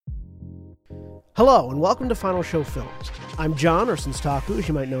Hello, and welcome to Final Show Films. I'm John, or Senstaku, as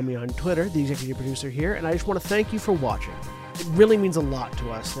you might know me on Twitter, the executive producer here, and I just want to thank you for watching. It really means a lot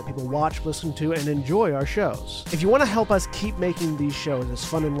to us that people watch, listen to, and enjoy our shows. If you want to help us keep making these shows as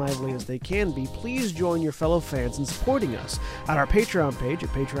fun and lively as they can be, please join your fellow fans in supporting us at our Patreon page at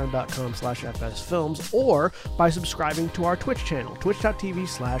patreon.com/fsfilms or by subscribing to our Twitch channel,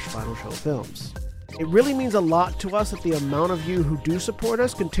 twitch.tv/finalshowfilms. It really means a lot to us that the amount of you who do support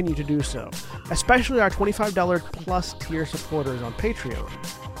us continue to do so, especially our $25 plus tier supporters on Patreon.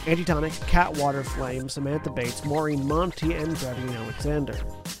 Antitonic, Cat Waterflame, Samantha Bates, Maureen Monty, and Gravine Alexander.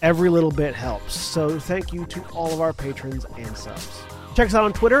 Every little bit helps, so thank you to all of our patrons and subs. Check us out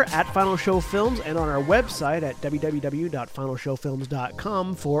on Twitter at Final Show Films and on our website at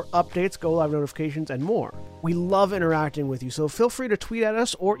www.finalshowfilms.com for updates, go-live notifications, and more. We love interacting with you, so feel free to tweet at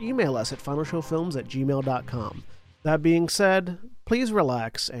us or email us at finalshowfilms@gmail.com. That being said, please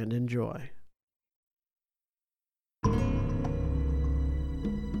relax and enjoy.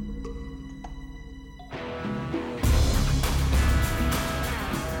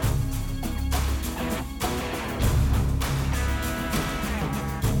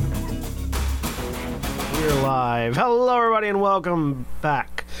 We're live. Hello, everybody, and welcome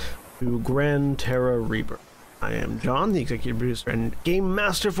back to Gran, Terra, Rebirth. I am John, the executive producer and game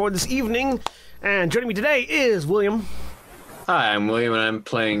master for this evening, and joining me today is William. Hi, I'm William, and I'm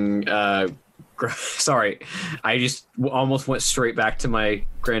playing. Sorry, I just almost went straight back to my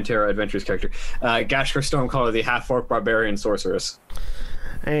Gran Terra Adventures character, Gashker Stormcaller, the half-orc barbarian sorceress.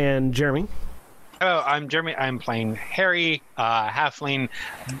 And Jeremy. Hello, I'm Jeremy. I'm playing Harry, halfling,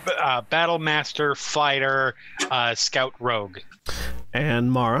 battle master, fighter, scout, rogue.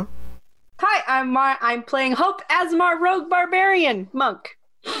 And Mara. Hi, I'm Mara. I'm playing Hope Asmar, rogue barbarian monk.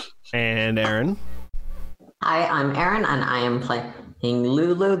 And Aaron. Hi, I'm Aaron, and I am playing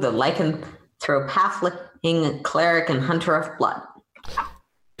Lulu, the lycanthropathic cleric and hunter of blood.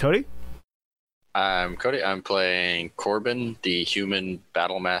 Cody. I'm Cody. I'm playing Corbin, the human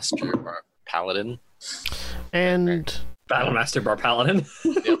battle master paladin. And Battlemaster Bar Paladin.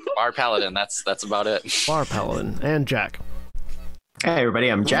 Yep, Bar Paladin. That's about it. Bar Paladin. And Jack. Hey everybody,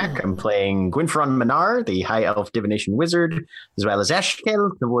 I'm Jack. I'm playing Gwynfron Minar, the High Elf Divination Wizard, as well as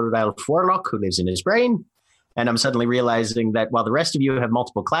Eshkel, the Wood Elf Warlock who lives in his brain. And I'm suddenly realizing that while the rest of you have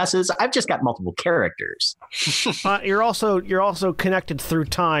multiple classes, I've just got multiple characters. You're also connected through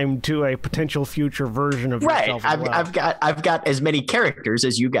time to a potential future version of yourself. Right. As well. I've got as many characters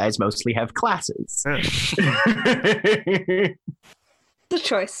as you guys mostly have classes. The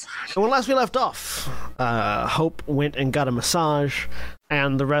choice. And when last we left off, Hope went and got a massage,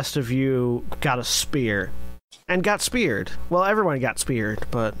 and the rest of you got a spear. And got speared. Well, everyone got speared,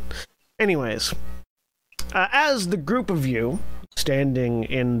 but anyways. As the group of you, standing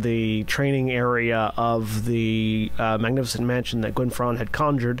in the training area of the magnificent mansion that Gwynfron had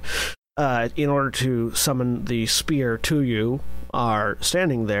conjured in order to summon the spear to you, are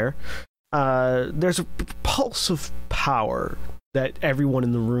standing there, there's a pulse of power that everyone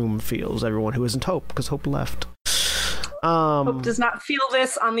in the room feels, everyone who isn't Hope, because Hope left. Hope does not feel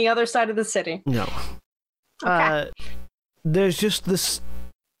this on the other side of the city. No. Okay. There's just this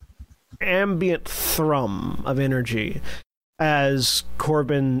ambient thrum of energy as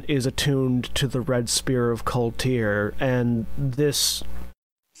Corbin is attuned to the red spear of Kultir, and this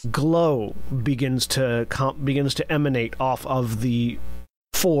glow begins to emanate off of the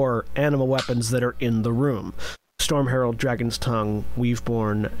 4 animal weapons that are in the room: Storm Herald, Dragon's Tongue,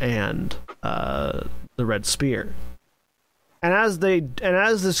 Weaveborn, and the red spear. And as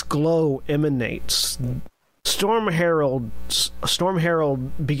this glow emanates, Storm Herald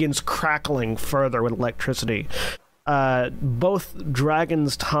begins crackling further with electricity. Both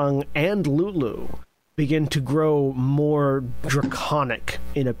Dragon's Tongue and Lulu begin to grow more draconic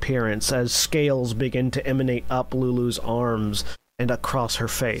in appearance as scales begin to emanate up Lulu's arms and across her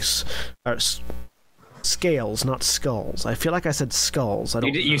face. Scales, not skulls. I feel like I said skulls.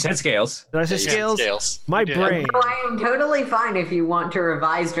 You said scales. Did I say scales? Scales. My brain. No, I am totally fine if you want to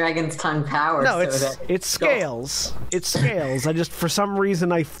revise Dragon's Tongue power. No, it's scales. It's scales. I just, for some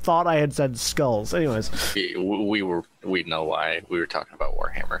reason, I thought I had said skulls. Anyways. We know why we were talking about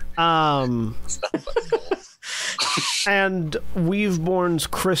Warhammer. And Weaveborn's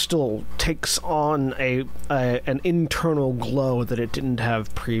crystal takes on an internal glow that it didn't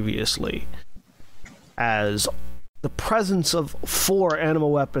have previously, as the presence of 4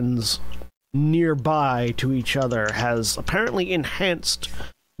 animal weapons nearby to each other has apparently enhanced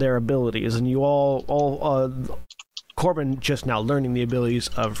their abilities, and you all Corbin just now learning the abilities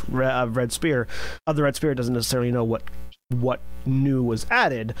of Red Spear. The Red Spear doesn't necessarily know what what new was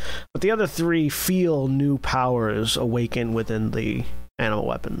added, but the other three feel new powers awaken within the animal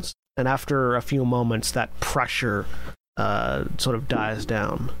weapons. And after a few moments, that pressure sort of dies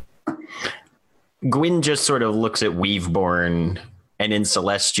down. Gwyn just sort of looks at Weaveborn and in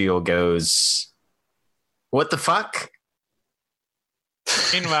Celestial goes, "What the fuck?"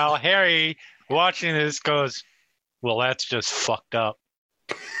 Meanwhile, Harry, watching this, goes, "Well, that's just fucked up."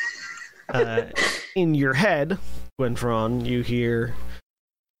 In your head, Gwynfron, you hear,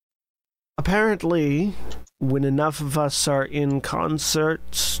 "Apparently, when enough of us are in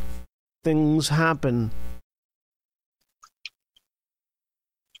concert, things happen."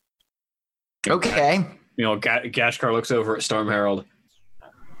 Okay. You know, Gashkar looks over at Storm Herald.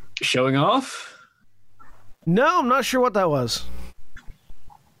 Showing off? No, I'm not sure what that was.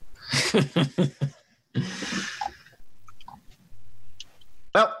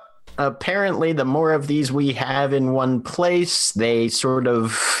 Well, apparently the more of these we have in one place, they sort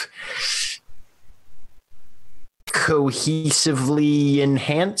of cohesively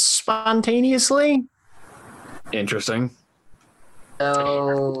enhance spontaneously. Interesting.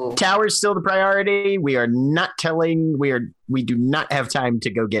 So Tower's still the priority. We are not telling. We do not have time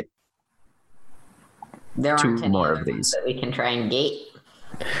to go get there two aren't any more other of ones these. that we can try and gate.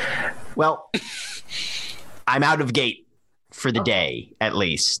 Well, I'm out of gate for the day, at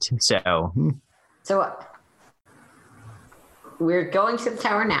least. So we're going to the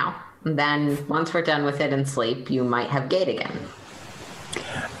tower now. Then once we're done with it and sleep, you might have gate again.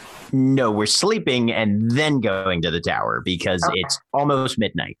 no, we're sleeping and then going to the tower because it's almost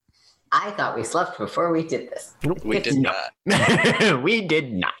midnight. I thought we slept before we did this. We did not. We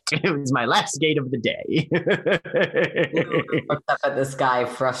did not. It was my last gate of the day. Looked up at this guy,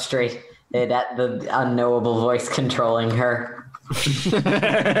 frustrated at the unknowable voice controlling her.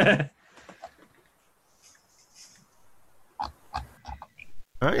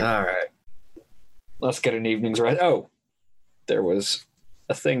 All right. All right. Let's get an evening's rest. Oh, there was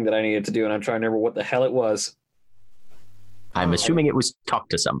a thing that I needed to do, and I'm trying to remember what the hell it was. I'm assuming it was talk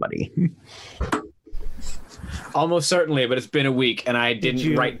to somebody. Almost certainly, but it's been a week, and I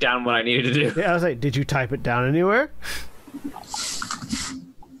didn't write down what I needed to do. Yeah, I was like, did you type it down anywhere?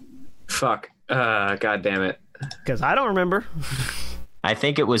 Fuck. God damn it. Because I don't remember. I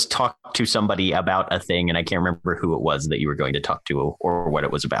think it was talk to somebody about a thing, and I can't remember who it was that you were going to talk to or what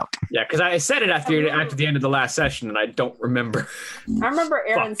it was about. Yeah, because I said it after the end of the last session, and I don't remember. I remember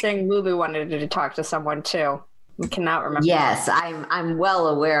Aaron saying Lulu wanted to talk to someone too. We cannot remember. Yes, I'm well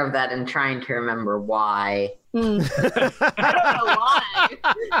aware of that and trying to remember why. I don't know why.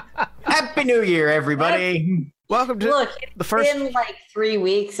 Happy New Year, everybody. Welcome to Look, the first. it's been like 3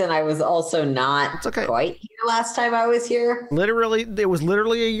 weeks, and I was also not It's okay. quite here last time I was here. Literally, it was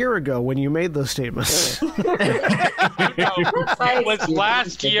literally a year ago when you made those statements. It was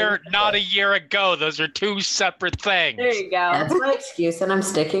last year, not a year ago. Those are two separate things. There you go. That's my excuse, and I'm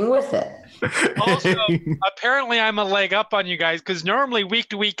sticking with it. Also, apparently I'm a leg up on you guys because normally week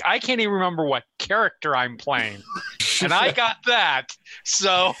to week I can't even remember what character I'm playing. And I got that.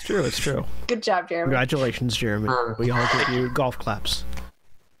 So It's true. It's true. Good job, Jeremy. Congratulations, Jeremy. We all give you golf claps.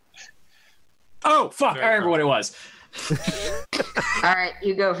 Oh, fuck. I remember what it was. All right,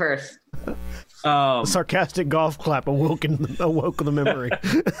 you go first. Sarcastic golf clap awoke the memory.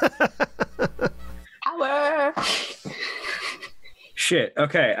 Power. Shit.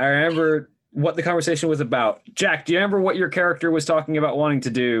 Okay, I remember what the conversation was about. Jack, do you remember what your character was talking about wanting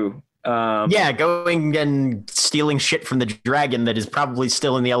to do? Yeah, going and stealing shit from the dragon that is probably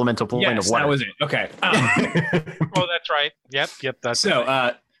still in the elemental plane Yes, of water. that was it. Okay. oh, that's right. Yep, that's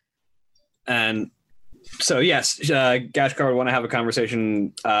So, and so yes, Gashkar would want to have a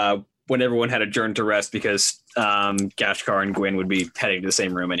conversation when everyone had adjourned to rest because Gashkar and Gwyn would be heading to the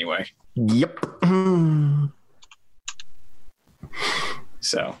same room anyway. Yep.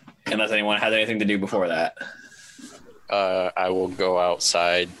 So, unless anyone had anything to do before that. I will go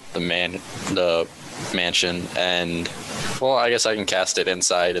outside the mansion and, well, I guess I can cast it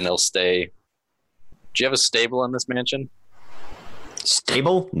inside and they'll stay. Do you have a stable in this mansion?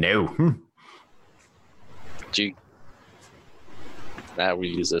 Stable? No. Do you? We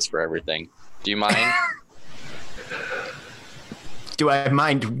use this for everything. Do you mind? Do I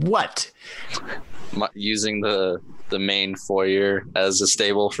mind what? Using the main foyer as a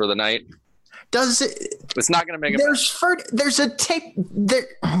stable for the night? Does it? It's not going to make There's a tape there.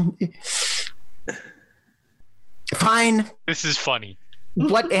 Fine. This is funny.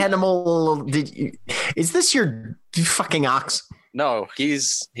 What animal did you? Is this your fucking ox? No,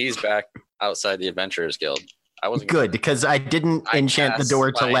 he's back outside the Adventurers Guild. I wasn't Good because I didn't enchant the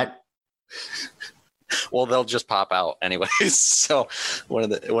door to let. Well, they'll just pop out anyways. So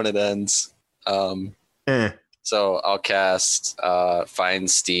when it ends, so I'll cast Find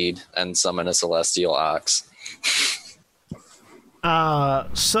Steed and summon a Celestial Ox.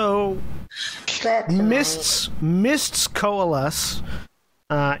 So mists coalesce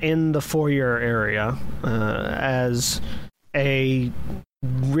in the foyer area as a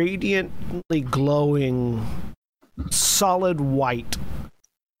radiantly glowing solid white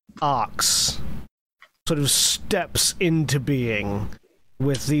ox sort of steps into being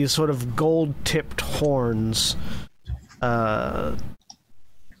with these sort of gold-tipped horns,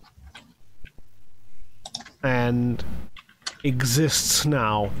 and exists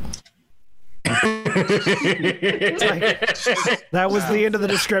now. That was the end of the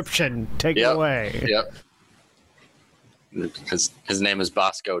description. Take it away. Yep. His name is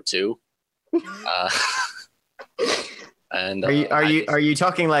Bosco too. And are you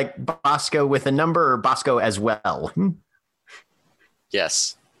talking like Bosco with a number or Bosco as well?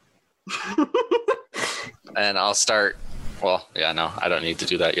 Yes. And I'll start. Well, yeah, no, I don't need to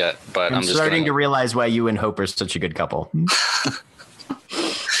do that yet. But I'm just starting to realize why you and Hope are such a good couple.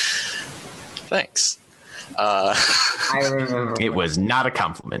 Thanks. I remember. It was not a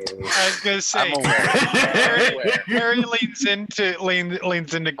compliment. I was gonna say, Harry leans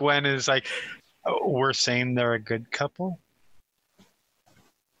into Gwen and is like, oh, "We're saying they're a good couple."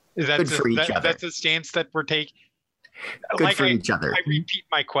 Is that Good for each other. That's a stance that we're taking. Good for each other. I repeat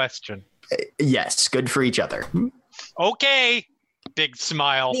my question. Yes, good for each other. Okay. Big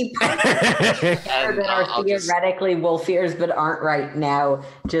smile. That are theoretically Wolfiers but aren't right now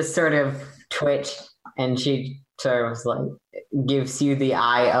just sort of twitch, and she sort of was like, gives you the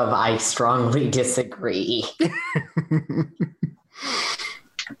eye of I strongly disagree.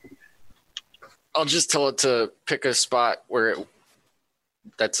 I'll just tell it to pick a spot where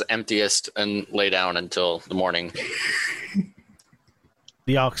that's emptiest and lay down until the morning.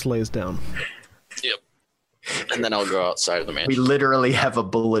 The ox lays down. Yep. And then I'll go outside of the mansion. We literally have a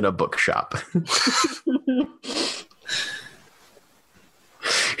bull in a bookshop.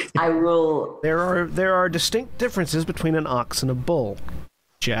 I will. There are distinct differences between an ox and a bull,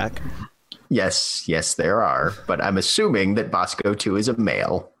 Jack. Yes, there are. But I'm assuming that Bosco too is a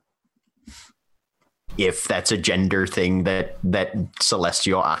male. If that's a gender thing that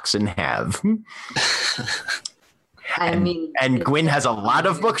celestial oxen have. And Gwyn has a lot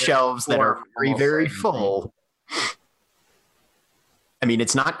of bookshelves that are very, very full. I mean,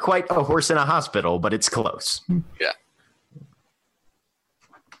 it's not quite a horse in a hospital, but it's close. Yeah.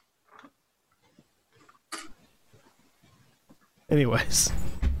 Anyways.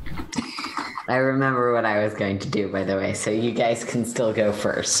 I remember what I was going to do, by the way, so you guys can still go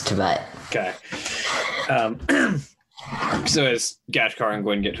first, but... Okay. So as Gashkar and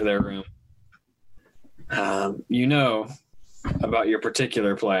Gwyn get to their room, you know about your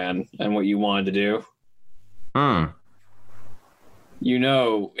particular plan and what you wanted to do. You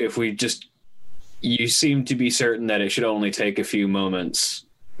know, if we just... You seem to be certain that it should only take a few moments.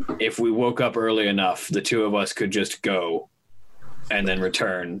 If we woke up early enough, the two of us could just go and then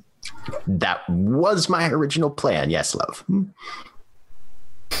return. That was my original plan. Yes, love.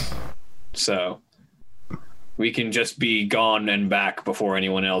 So we can just be gone and back before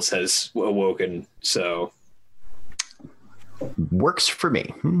anyone else has awoken. So works for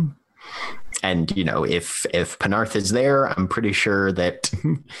me. And, you know, if Penarth is there, I'm pretty sure that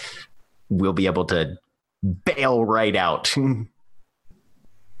we'll be able to bail right out.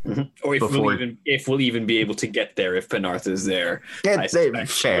 Or if we'll even be able to get there if Penarth is there. I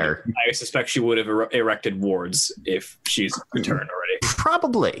suspect she would have erected wards if she's returned already.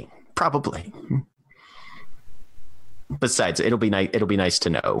 Probably. Besides, it'll be nice to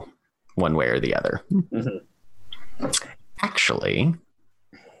know one way or the other. Mm-hmm. Actually,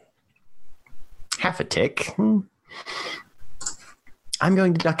 half a tick. I'm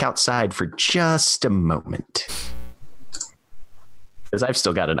going to duck outside for just a moment. Because I've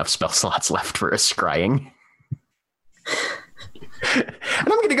still got enough spell slots left for a scrying. And I'm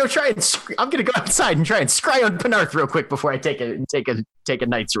going to go outside and try and scry on Penarth real quick before I take a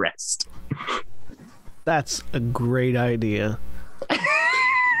night's rest. That's a great idea.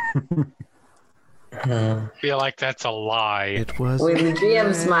 Feel like that's a lie. It was when the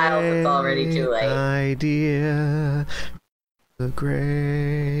GM smiles, it's already too late. Idea. A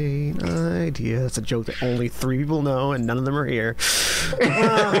great idea. That's a joke that only 3 people know, and none of them are here.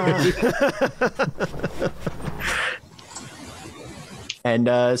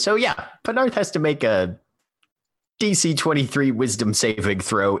 And so, yeah, Penarth has to make a DC 23 wisdom saving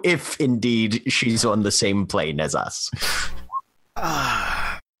throw if indeed she's on the same plane as us.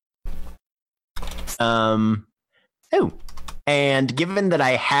 And given that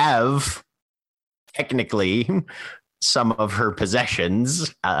I have technically some of her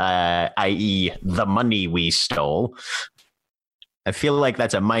possessions, i.e. the money we stole, I feel like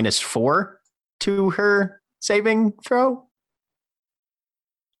that's a -4 to her saving throw.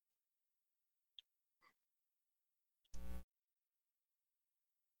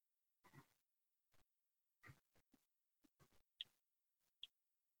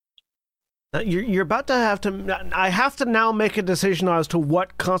 You're about to have to. I have to now make a decision as to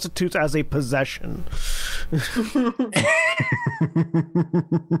what constitutes as a possession.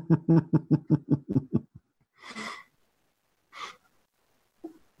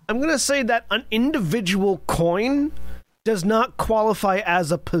 I'm going to say that an individual coin does not qualify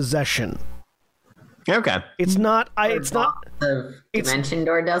as a possession. Okay. It's not. It's not. The dimension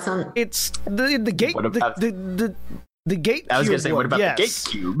door doesn't. It's the gate. What about The gate cube. I was going to say, what about yes. the gate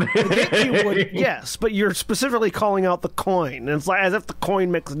cube? The gate cube would, yes, but you're specifically calling out the coin. And it's like as if the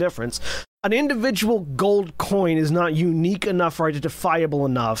coin makes a difference. An individual gold coin is not unique enough or identifiable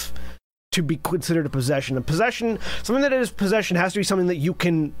enough to be considered a possession. A possession, something that is possession, has to be something that you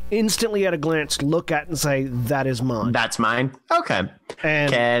can instantly at a glance look at and say, that is mine. That's mine. Okay.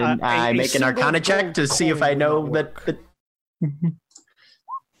 And can I make an Arcana check to see if I know that?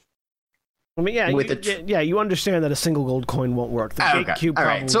 I mean, yeah, you understand that a single gold coin won't work. The gate cube all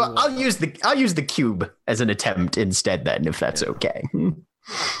right. So won't. I'll use the cube as an attempt instead, then, if that's okay.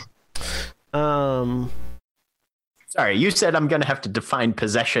 Sorry, you said I'm gonna have to define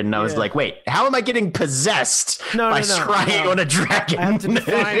possession. And I was like, wait, how am I getting possessed by scrying on a dragon?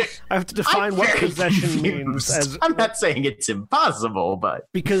 I have to define what possession means. I'm not saying it's impossible, but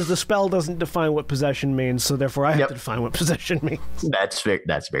because the spell doesn't define what possession means, so therefore I have to define what possession means. That's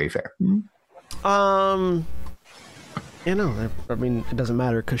very fair. I mean, it doesn't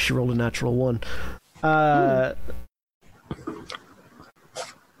matter because she rolled a natural 1.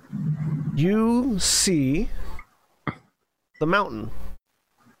 You see the mountain.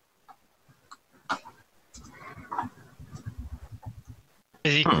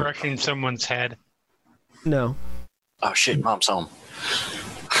 Is he crushing someone's head? No. Oh shit, Mom's home.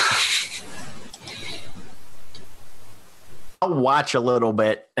 I'll watch a little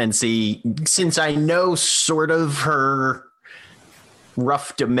bit and see, since I know sort of her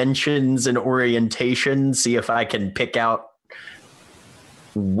rough dimensions and orientation, see if I can pick out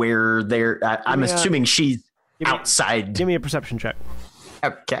where they're. I'm assuming she's outside. Give me a perception check.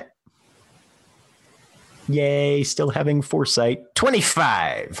 Okay. Yay, still having foresight.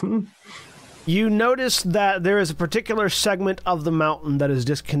 25. You notice that there is a particular segment of the mountain that is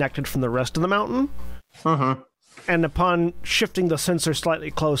disconnected from the rest of the mountain. And upon shifting the sensor slightly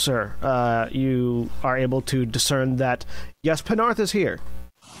closer, you are able to discern that, yes, Penarth is here.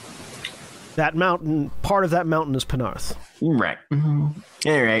 That mountain, part of that mountain is Penarth. Right. All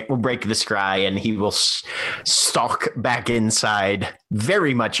right, we'll break the scry, and he will stalk back inside,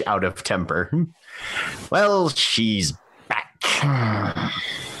 very much out of temper. Well, she's back.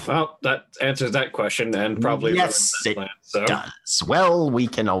 Well, that answers that question, and probably yes, it does. Well, we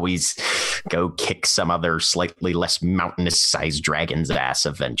can always go kick some other slightly less mountainous-sized dragon's ass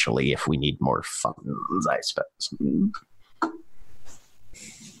eventually if we need more funds, I suppose.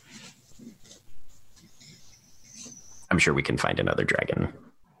 I'm sure we can find another dragon.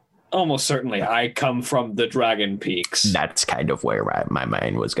 Almost certainly. I come from the Dragon Peaks. That's kind of where my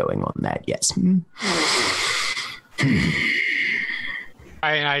mind was going on that, yes.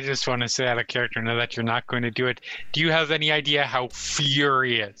 I just want to say out of character now that you're not going to do it. Do you have any idea how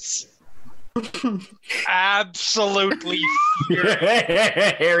furious? Absolutely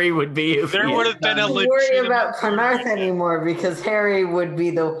furious. Harry would be. There would have been a legitimate... worry about Penarth anymore because Harry would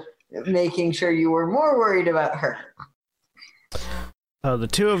be the making sure you were more worried about her. The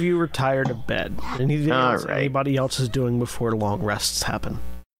two of you retire to bed. Anything else anybody else is doing before long rests happen?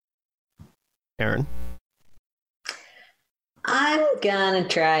 Aaron? I'm gonna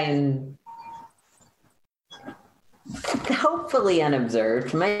try and hopefully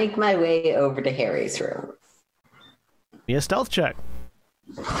unobserved make my way over to Harry's room. Be a stealth check.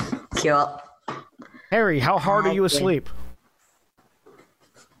 Cool. Harry, how hard are you asleep?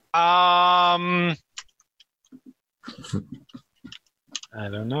 I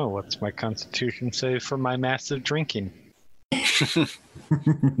don't know. What's my constitution save for my massive drinking?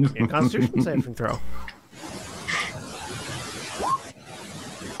 Constitution saving throw.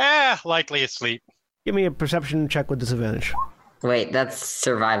 Likely asleep. Give me a perception check with disadvantage. Wait, that's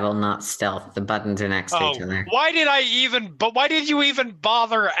survival, not stealth. The buttons are next to each other. Why did you even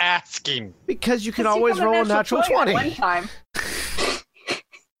bother asking? Because you can always roll a natural 20. One time.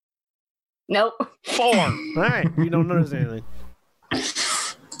 Nope. 4. All right, you don't notice anything.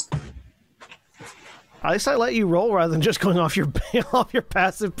 At least I let you roll rather than just going off your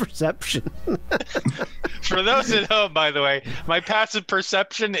passive perception. For those at home, by the way, my passive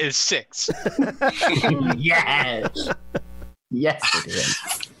perception is 6. Yes. Yes, it is.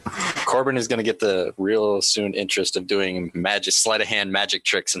 Corbin is going to get the real soon interest of doing sleight of hand magic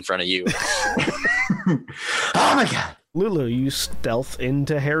tricks in front of you. Oh my god. Lulu, you stealth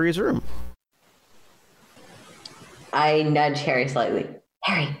into Harry's room. I nudge Harry slightly.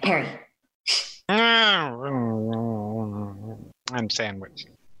 Harry. I'm sandwiched.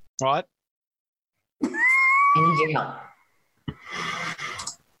 What? I need your help.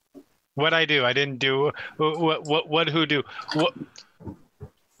 What'd I do? I didn't do. What? Who do?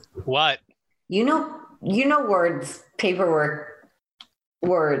 What? You know words, paperwork,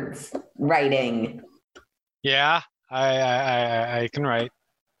 words, writing. Yeah, I can write.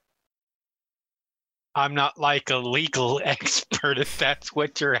 I'm not like a legal expert, if that's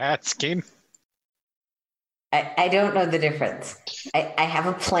what you're asking. I don't know the difference. I have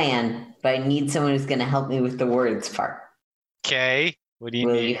a plan, but I need someone who's going to help me with the words part. Okay. What do you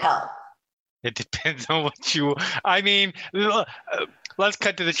Will need? you help? It depends on what you. I mean, let's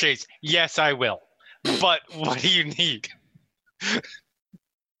cut to the chase. Yes, I will. But what do you need?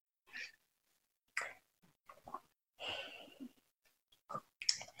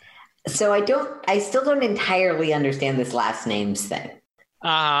 So I still don't entirely understand this last names thing.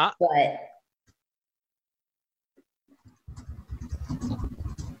 Uh-huh. But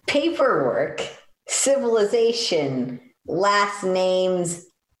paperwork, civilization, last names,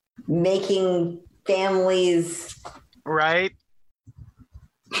 making families. Right?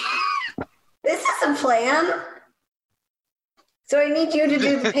 This is a plan. So I need you to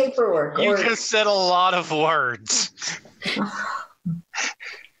do the paperwork. You just said a lot of words.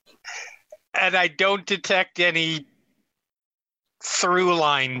 And I don't detect any through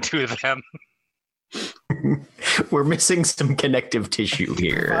line to them. We're missing some connective tissue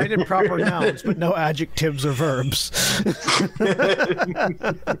here. Provided proper nouns, but no adjectives or verbs.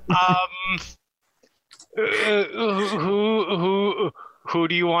 Who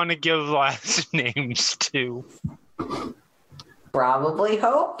do you want to give last names to? Probably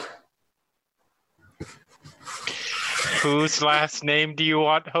Hope. Whose last name do you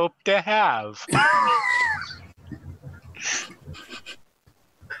want Hope to have?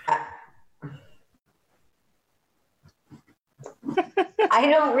 I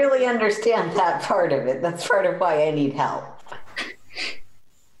don't really understand that part of it. That's part of why I need help.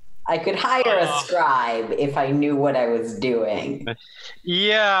 I could hire a scribe if I knew what I was doing.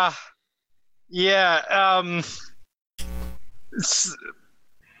 Yeah.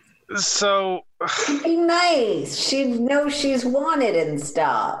 So She'd be nice. She'd know she's wanted and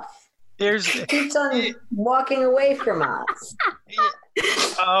stuff. She keeps on walking away from us.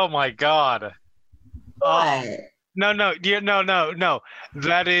 Oh my god. What? No.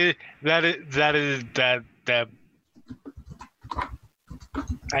 That is.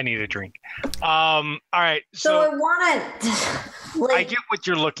 I need a drink. All right. So I want to. I get what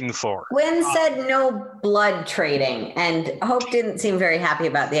you're looking for. Gwen said no blood trading, and Hope didn't seem very happy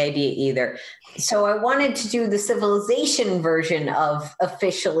about the idea either. So I wanted to do the civilization version of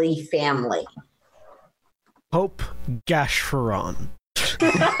officially family. Hope Gashferon.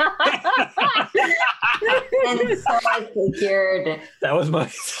 And so I figured That was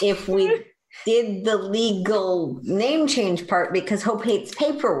my. if we did the legal name change part, because Hope hates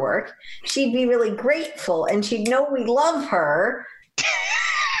paperwork, she'd be really grateful and she'd know we love her.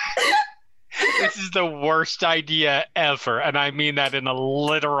 This is the worst idea ever, and I mean that in a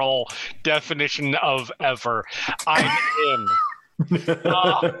literal definition of ever. I'm in.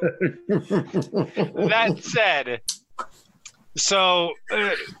 That said, so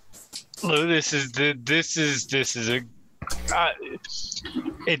Lou, this is a.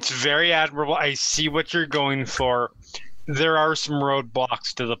 It's very admirable. I see what you're going for. There are some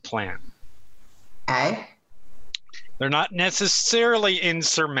roadblocks to the plan. Okay. They're not necessarily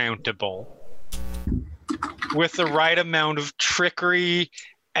insurmountable. With the right amount of trickery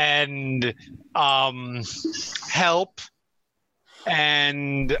and help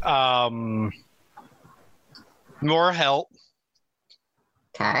and more help.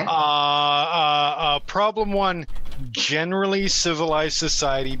 Okay. Problem one, generally civilized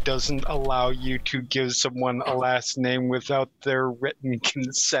society doesn't allow you to give someone a last name without their written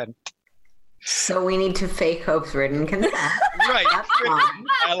consent. So we need to fake Hope's written consent. Right.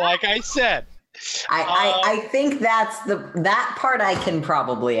 Like I said. I think that part I can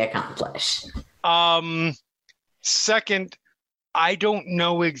probably accomplish. Second, I don't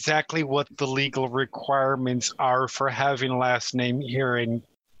know exactly what the legal requirements are for having a last name here in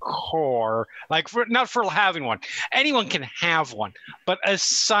Core. Like, not for having one. Anyone can have one, but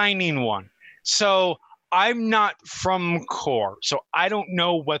assigning one. So I'm not from Core, so I don't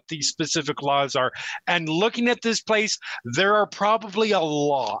know what these specific laws are. And looking at this place, there are probably a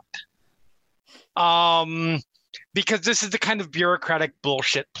lot. Because this is the kind of bureaucratic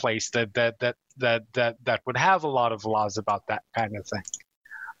bullshit place that would have a lot of laws about that kind of thing.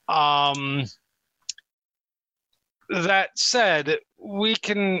 That said, we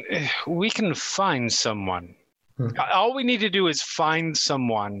can find someone. All we need to do is find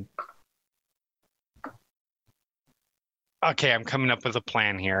someone. Okay, I'm coming up with a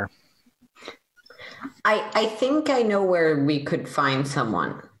plan here. I think I know where we could find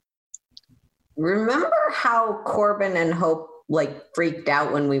someone. Remember how Corbin and Hope freaked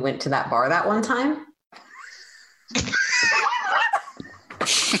out when we went to that bar that one time?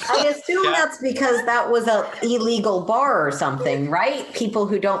 I assume that's because that was an illegal bar or something, right? People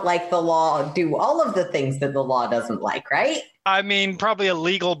who don't like the law do all of the things that the law doesn't like, right? I mean, probably a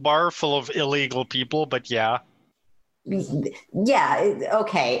legal bar full of illegal people, but yeah. Yeah,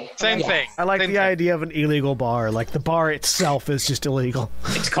 okay. Same thing. I like Same the thing. idea of an illegal bar. Like, the bar itself is just illegal.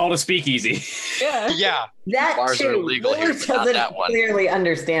 It's called a speakeasy. Yeah. That Bars too. are illegal here, Lewis but not doesn't that one. clearly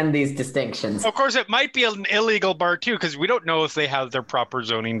understand these distinctions. Of course, it might be an illegal bar too, because we don't know if they have their proper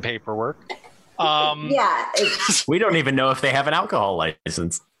zoning paperwork. Yeah. We don't even know if they have an alcohol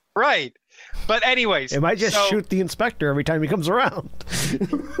license. Right. But anyways, It might just so shoot the inspector every time he comes around.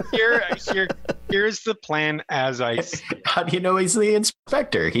 here's the plan as I see. How do you know he's the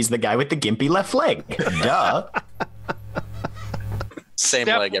inspector? He's the guy with the gimpy left leg. Duh. Same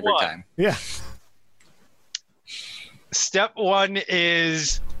Step leg every one. time. Yeah. Step one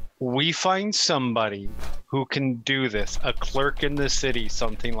is we find somebody who can do this, a clerk in the city,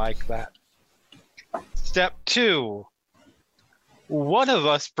 something like that. Step two, one of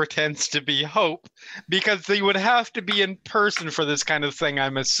us pretends to be Hope, because they would have to be in person for this kind of thing,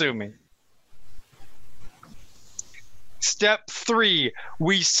 I'm assuming. Step three,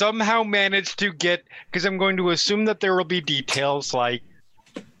 we somehow manage to get, because I'm going to assume that there will be details like,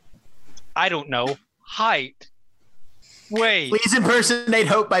 I don't know, height, weight. Please impersonate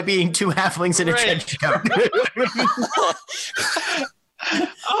Hope by being two halflings in a Right. trench coat.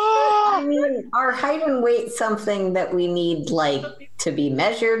 I mean, are height and weight something that we need to be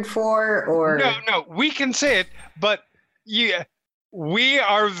measured for, or No, we can say it, but we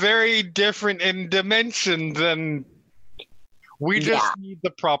are very different in dimension than we just need the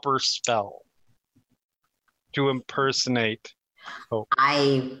proper spell to impersonate Hope.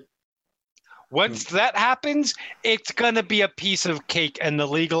 Once that happens, it's gonna be a piece of cake, and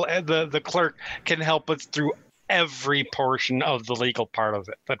the clerk can help us through every portion of the legal part of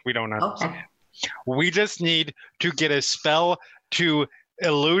it that we don't understand. Okay. We just need to get a spell to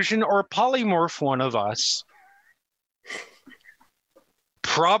illusion or polymorph one of us.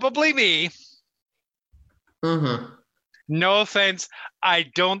 Probably me. Mm-hmm. No offense, I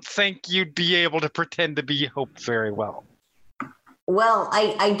don't think you'd be able to pretend to be Hope very well. Well,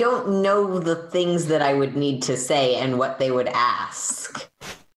 I don't know the things that I would need to say and what they would ask.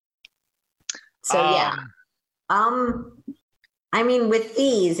 So yeah. I mean, with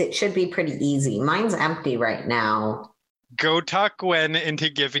these, it should be pretty easy. Mine's empty right now. Go talk Gwen into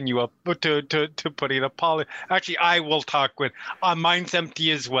giving you to putting a poly. Actually, I will talk Gwen. Mine's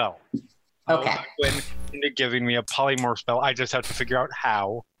empty as well. I will Okay. talk Gwen into giving me a polymorph spell. I just have to figure out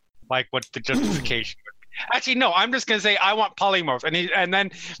how, like what the justification would be. Actually, no. I'm just gonna say I want polymorph, and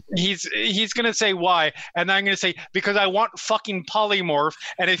then he's gonna say why, and then I'm gonna say because I want fucking polymorph,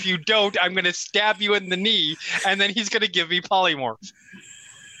 and if you don't, I'm gonna stab you in the knee, and then he's gonna give me polymorph,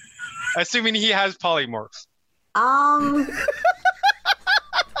 assuming he has polymorph.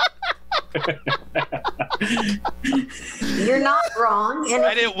 You're not wrong, and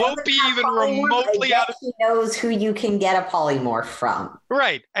And it won't be even remotely out of he knows who you can get a polymorph from.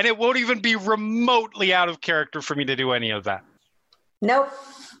 right, and it won't even be remotely out of character for me to do any of that. Nope.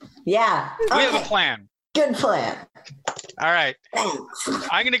 Yeah. We have Okay. a plan. Good plan. All right, Thanks.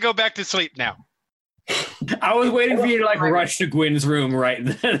 I'm gonna go back to sleep now. I was waiting for you to rush to Gwen's room right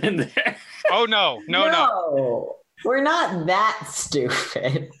then and there. Oh no. No, we're not that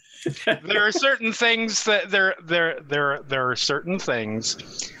stupid. There are certain things that there are certain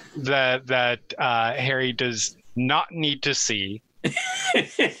things that Harry does not need to see.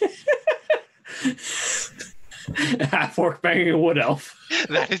 Half-orc banging a wood elf.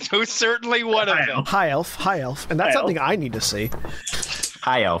 That is most certainly one of them. High elf, and that's High something I need to see.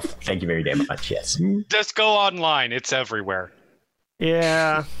 Hi, Elf. Thank you very damn much. Yes. Just go online; it's everywhere.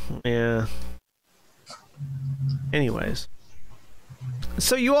 Yeah. Anyways.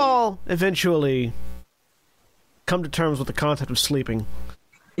 So you all eventually come to terms with the concept of sleeping.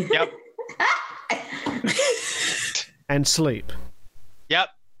 Yep. And sleep. Yep.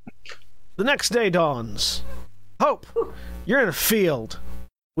 The next day dawns. Hope, you're in a field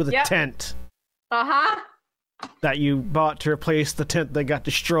with a tent that you bought to replace the tent that got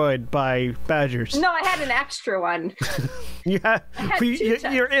destroyed by badgers. No, I had an extra one. You're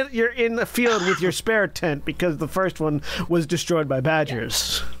in the field with your spare tent because the first one was destroyed by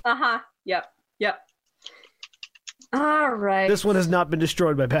badgers. Yep. All right. This one has not been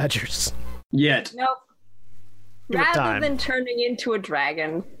destroyed by badgers. Yet. Nope. Give it Rather time. than turning into a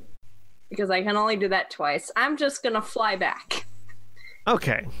dragon, because I can only do that twice, I'm just gonna fly back.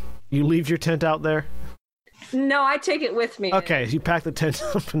 Okay. You leave your tent out there? No, I take it with me. Okay, you pack the tent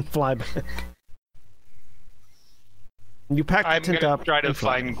up and fly back. You pack the tent up. I'm gonna try to and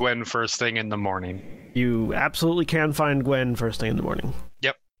fly. find Gwen first thing in the morning. You absolutely can find Gwen first thing in the morning.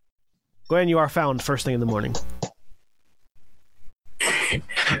 Yep. Gwen, you are found first thing in the morning.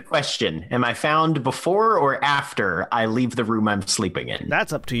 Question: am I found before or after I leave the room I'm sleeping in?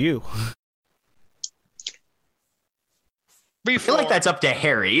 That's up to you. I feel like that's up to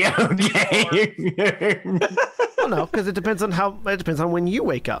Harry. Okay. Well, no, because it depends on when you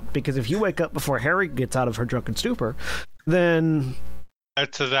wake up. Because if you wake up before Harry gets out of her drunken stupor, then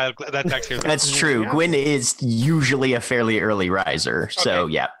That's actually That's true. Yeah. Gwen is usually a fairly early riser. So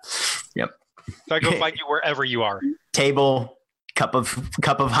Okay. yeah. Yep. So I go find you wherever you are. Table, cup of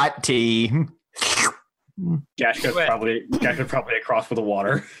hot tea. Gashka's probably across with the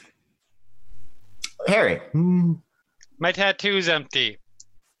water. Harry. My tattoo's empty.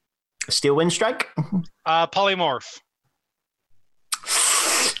 Steel wind strike? Polymorph.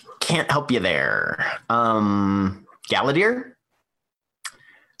 Can't help you there. Galladier?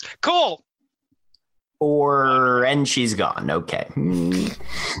 Cool. And she's gone. Okay.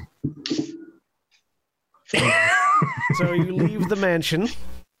 so you leave the mansion.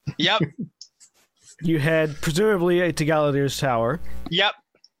 Yep. You head presumably to Galadier's tower. Yep.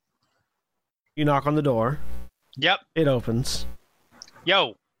 You knock on the door. Yep. It opens.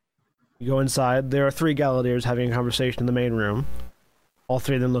 Yo. You go inside. There are 3 Galadiers having a conversation in the main room. All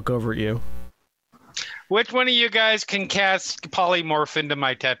 3 of them look over at you. Which one of you guys can cast polymorph into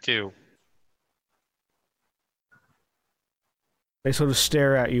my tattoo? They sort of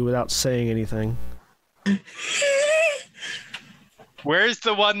stare at you without saying anything. Where's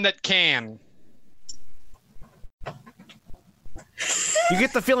the one that can? You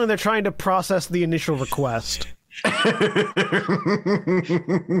get the feeling they're trying to process the initial request.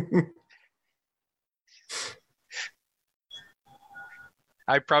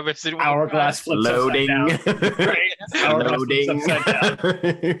 I promise it will. Hourglass flips Loading. upside down. Right? Hourglass flips Loading.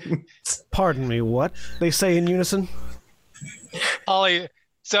 upside down. Pardon me, what? They say in unison?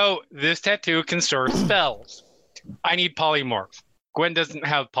 So this tattoo can store spells. I need polymorph. Gwen doesn't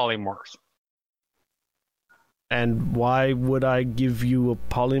have polymorph. And why would I give you a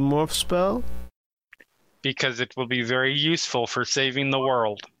polymorph spell? Because it will be very useful for saving the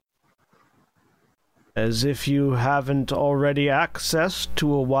world. As if you haven't already access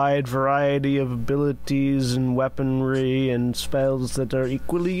to a wide variety of abilities and weaponry and spells that are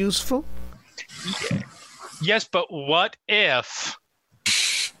equally useful? Yes, but what if...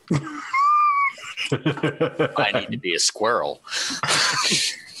 I need to be a squirrel.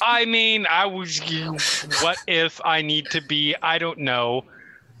 I mean, what if I need to be, I don't know,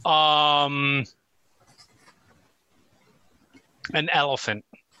 an elephant?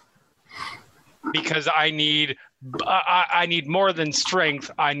 Because I need more than strength.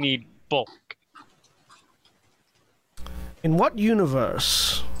 I need bulk. In what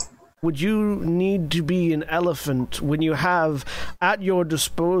universe would you need to be an elephant when you have at your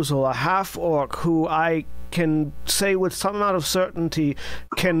disposal a half-orc who I can say with some amount of certainty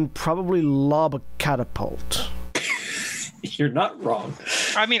can probably lob a catapult? You're not wrong.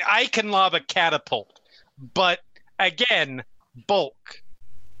 I mean, I can lob a catapult, but again, bulk.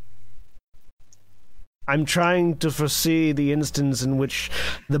 I'm trying to foresee the instance in which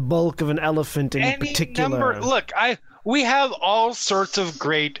the bulk of an elephant in particular... Look, we have all sorts of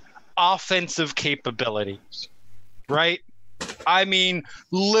great offensive capabilities, right? I mean,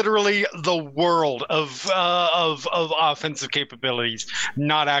 literally the world of offensive capabilities,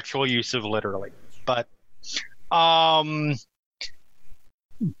 not actual use of literally, but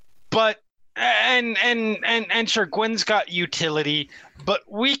sure, Gwen's got utility, but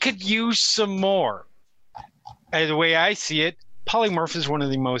we could use some more. And the way I see it, polymorph is one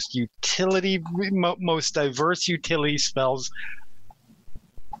of the most diverse utility spells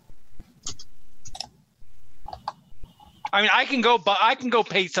I mean, I can go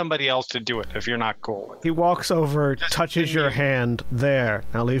pay somebody else to do it if you're not cool with it. He walks over, touches your hand. There.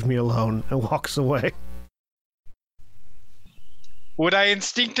 Now leave me alone, and walks away. Would I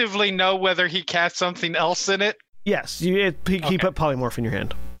instinctively know whether he cast something else in it? Yes, he put polymorph in your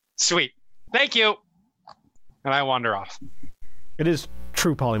hand. Sweet. Thank you. And I wander off. It is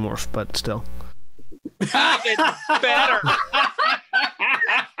true polymorph, but still. It's better.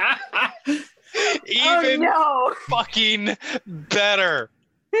 Even fucking better.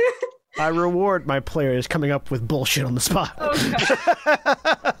 I reward my players coming up with bullshit on the spot.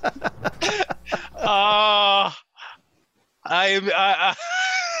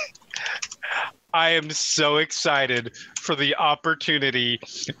 I am so excited for the opportunity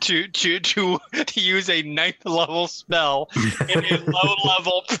to use a 9th level spell in a low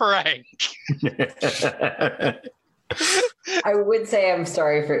level prank. I would say I'm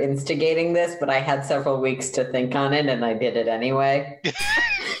sorry for instigating this, but I had several weeks to think on it, and I did it anyway.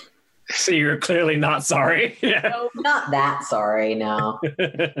 So you're clearly not sorry. No, not that sorry, no.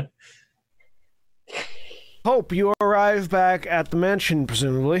 Hope you arrive back at the mansion,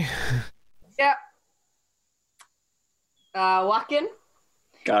 presumably. Yep. Walk in.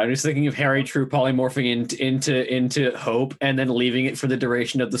 God, I'm just thinking of Harry true polymorphing into Hope and then leaving it for the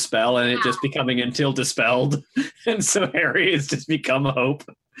duration of the spell and it just becoming until dispelled. And so Harry has just become Hope.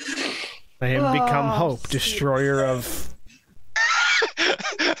 I have become Hope, destroyer of...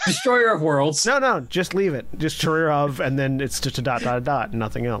 Destroyer of worlds. No, just leave it. Destroyer of, and then it's just a ...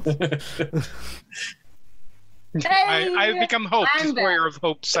 nothing else. Hey, I've become Hope, destroyer of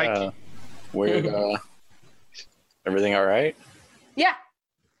Hope Psyche. Weird. Everything all right? Yeah.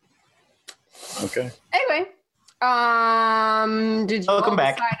 Okay. Anyway, did you Welcome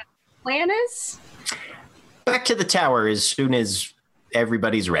back. decide what the plan is? Back to the tower as soon as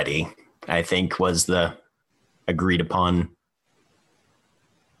everybody's ready, I think was the agreed upon.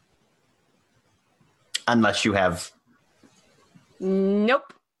 Unless you have...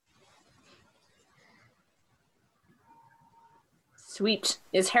 Nope. Sweet.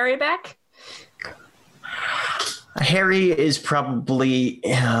 Is Harry back? Harry is probably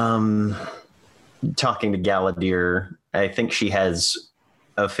talking to Galadir. I think she has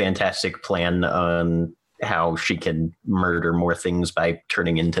a fantastic plan on how she can murder more things by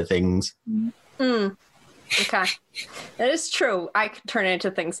turning into things. Okay. That is true. I can turn into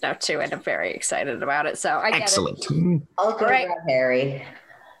things now too, and I'm very excited about it. So I get Excellent. it. I'll go grab Harry.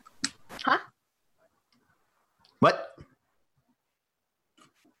 Huh? What?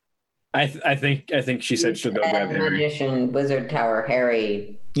 I think she said she'll go grab Harry. Magician, Wizard Tower,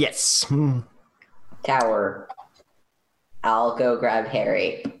 Harry. Yes. Tower. I'll go grab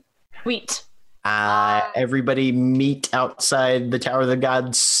Harry. Sweet. Everybody meet outside the Tower of the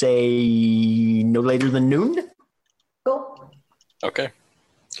Gods, say no later than noon? Cool. Okay.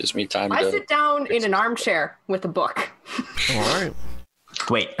 Gives me time I to... sit down in an armchair with a book. All right.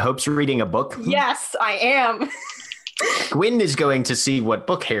 Wait, Hope's reading a book? Yes, I am. Gwyn is going to see what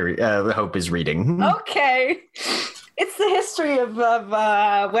book Hope is reading. Okay. It's the history of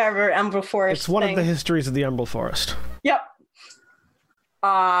wherever Emerald Forest. It's one of the histories of the Emerald Forest. Yep.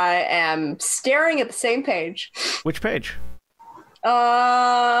 I am staring at the same page. Which page?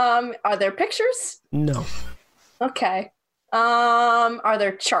 Are there pictures? No. Okay. Are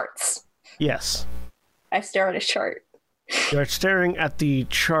there charts? Yes. I stare at a chart. You're staring at the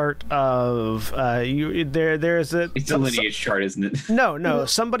chart of there's a... It's a lineage chart, isn't it? No.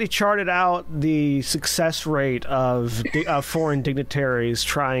 Somebody charted out the success rate of foreign dignitaries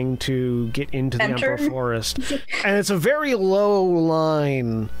trying to get into the Emperor Forest. And it's a very low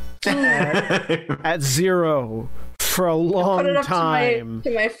line at 0 for a long Put it up time.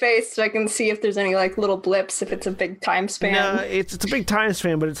 to my face so I can see if there's any like little blips, if it's a big time span. No, it's a big time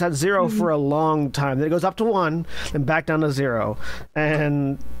span, but it's at 0 for a long time. Then it goes up to 1, then back down to 0.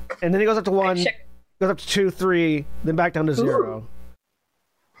 And then it goes up to 1, goes up to 2, 3, then back down to 0.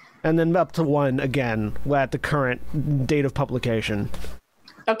 And then up to 1 again at the current date of publication.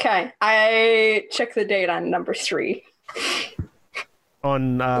 Okay, I check the date on number 3.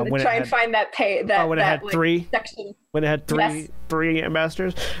 On when try it and find that pay that when it had like, 3 section. When it had three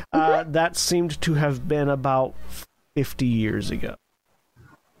ambassadors, that seemed to have been about 50 years ago.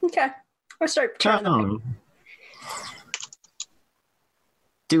 Okay, I'll start turning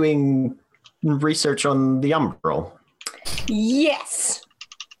Doing research on the Umbral. Yes.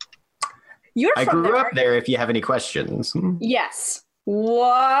 You're I from grew there, up there if you have any questions. Yes.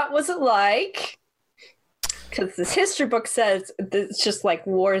 What was it like? Because this history book says it's just like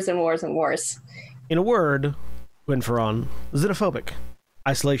wars and wars and wars. In a word, Gwynferon, xenophobic.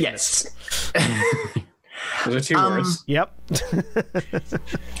 Isolationist. Yes. Those are two words. Yep.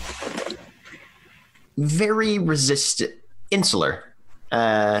 Very resistant, insular,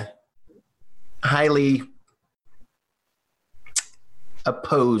 highly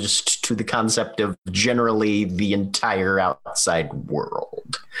opposed to the concept of generally the entire outside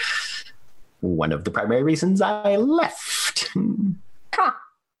world. One of the primary reasons I left. Huh.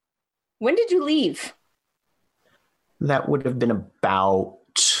 When did you leave? That would have been about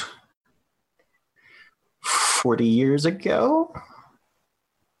 40 years ago.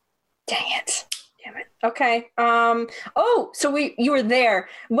 Dang it. Damn it. Okay. So you were there.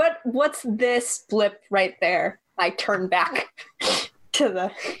 What's this blip right there? I turned back to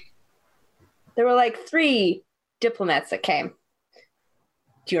there were like 3 diplomats that came.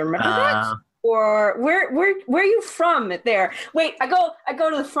 Do you remember that? Or where are you from there? Wait, I go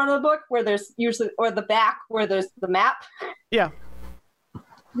to the front of the book where there's usually, or the back where there's the map. Yeah.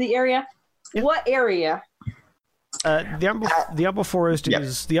 The area. Yeah. What area? The Umbral Forest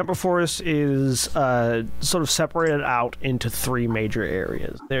is the Umbral Forest is sort of separated out into 3 major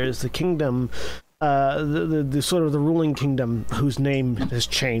areas. There's the kingdom, the sort of the ruling kingdom, whose name has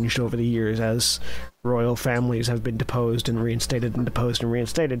changed over the years as royal families have been deposed and reinstated and deposed and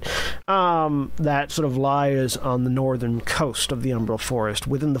reinstated. That sort of lies on the northern coast of the Umbral Forest,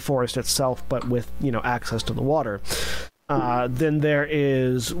 within the forest itself, but with access to the water. Then there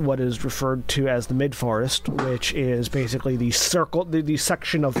is what is referred to as the mid-forest, which is basically the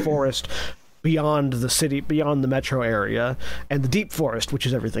section of forest beyond the city, beyond the metro area, and the deep forest, which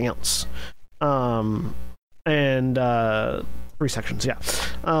is everything else. And 3 sections, yeah.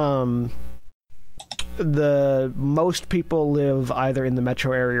 The most people live either in the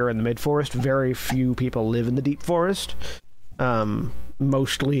metro area or in the mid-forest. Very few people live in the deep forest.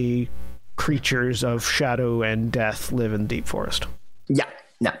 Mostly creatures of shadow and death live in the deep forest. Yeah.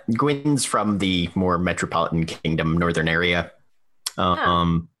 No, Gwyn's from the more metropolitan kingdom, northern area.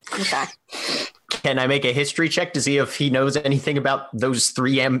 Okay. Can I make a history check to see if he knows anything about those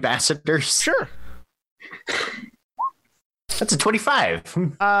 3 ambassadors? Sure. That's a 25.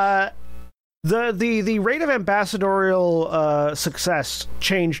 The rate of ambassadorial success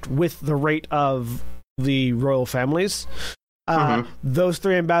changed with the rate of the royal families. Those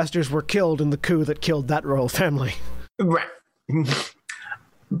 3 ambassadors were killed in the coup that killed that royal family. Right.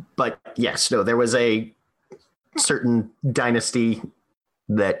 But yes, no, there was a certain dynasty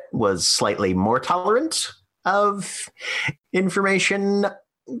that was slightly more tolerant of information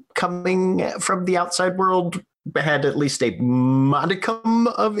coming from the outside world, had at least a modicum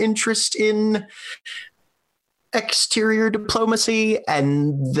of interest in exterior diplomacy,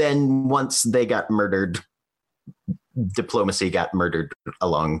 and then once they got murdered, diplomacy got murdered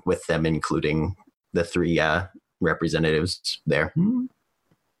along with them, including the 3 representatives there.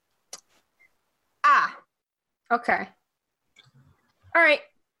 Okay. All right.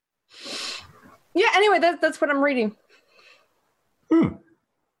 Yeah, anyway, that's what I'm reading.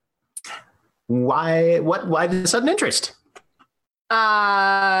 Why the sudden interest?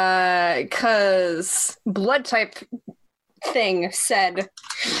 Because blood type thing said.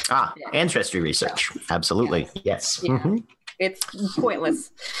 Ancestry research. Absolutely. Yes. Yeah. Mm-hmm. It's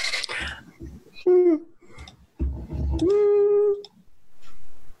pointless.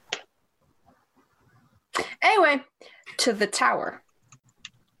 Anyway, to the tower.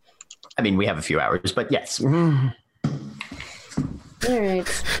 I mean, we have a few hours, but yes. All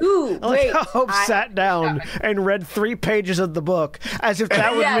right. Ooh, wait. Hope sat down and read 3 pages of the book as if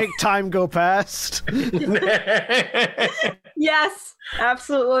that would make time go past. Yes,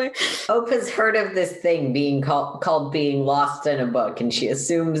 absolutely. Hope has heard of this thing being called being lost in a book, and she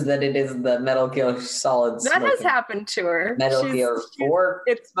assumes that it is the Metal Gear Solid. That has happened to her. Metal Gear 4.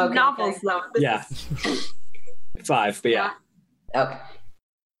 It's novels, though. Yeah. 5, but yeah. Okay.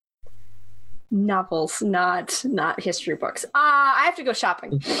 Novels, not history books. I have to go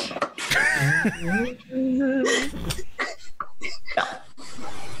shopping.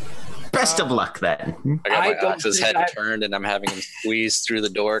 Best of luck then. I got my Ox's head turned and I'm having him squeeze through the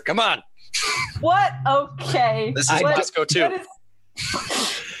door. Come on. What? Okay. This is Moscow too.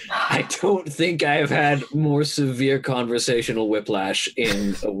 I don't think I have had more severe conversational whiplash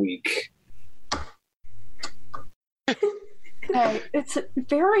in a week. Okay, it's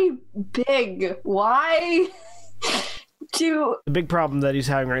very big. Why do... The big problem that he's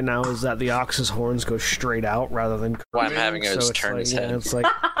having right now is that the ox's horns go straight out rather than... Why I'm having him just turn his head. It's like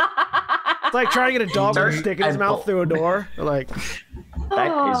trying to get a dog with a stick in his mouth through a door. Like,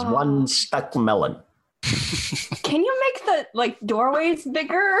 that is one stuck melon. Can you make the doorways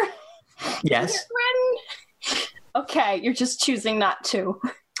bigger? Yes. Okay, you're just choosing not to.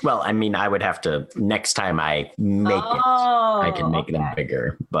 Well, I mean, I would have to, next time I make it, I can make them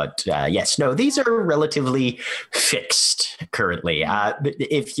bigger. But yes, no, these are relatively fixed currently.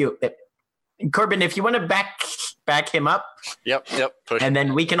 Corbin, if you want to back him up. Yep. Push. And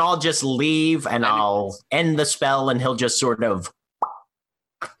then we can all just leave and I'll end the spell and he'll just sort of.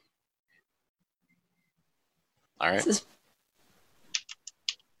 All right.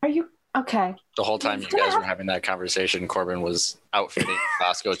 Are you okay? The whole time you guys were having that conversation, Corbin was outfitting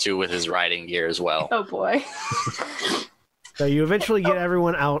Bosco too with his riding gear as well. Oh boy. So you eventually get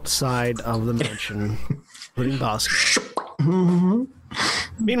everyone outside of the mansion, including Bosco.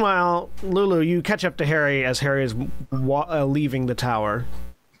 Meanwhile, Lulu, you catch up to Harry as Harry is leaving the tower.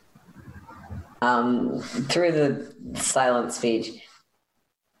 Through the silent speech.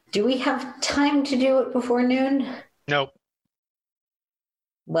 Do we have time to do it before noon? Nope.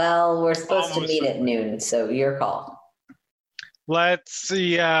 Well, we're supposed to meet at noon, so your call. Let's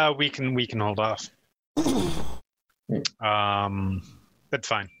see. We can hold off. That's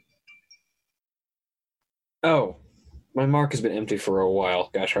fine. Oh, my mark has been empty for a while.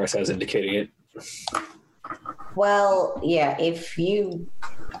 Gashar says, indicating it. Well, yeah, if you...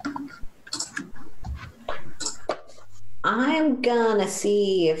 I'm gonna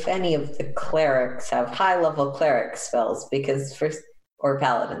see if any of the clerics have high-level cleric spells, or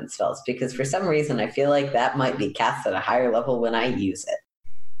paladin spells, because for some reason I feel like that might be cast at a higher level when I use it.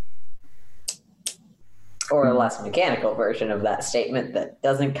 Or a less mechanical version of that statement that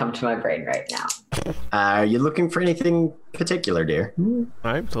doesn't come to my brain right now. Are you looking for anything particular, dear? All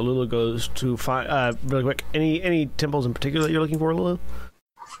right, so Lulu goes to find really quick. Any temples in particular that you're looking for, Lulu?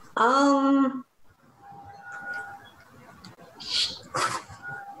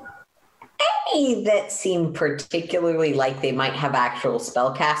 Any that seem particularly like they might have actual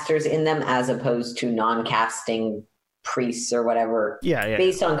spellcasters in them, as opposed to non-casting priests or whatever. Yeah.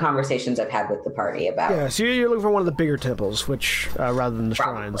 Based on conversations I've had with the party about. Yeah, so you're looking for one of the bigger temples, which rather than the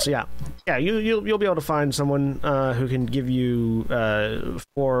shrines. Yeah. You'll be able to find someone who can give you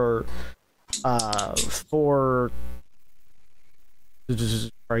for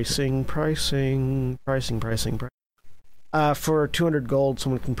pricing. For 200 gold,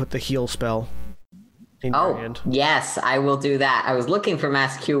 someone can put the heal spell in your hand. Yes, I will do that. I was looking for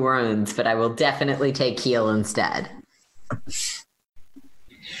Mass Cure Wounds, but I will definitely take heal instead.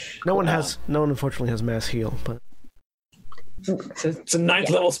 No one unfortunately has mass heal, but it's a 9th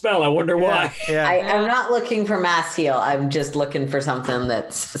level spell. I wonder why. Yeah. I'm not looking for mass heal. I'm just looking for something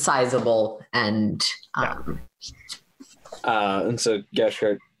that's sizable and and so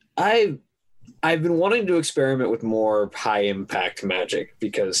Gashar, I've been wanting to experiment with more high impact magic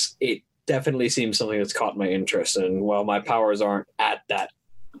because it definitely seems something that's caught my interest, and while my powers aren't at that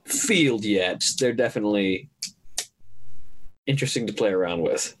field yet, they're definitely interesting to play around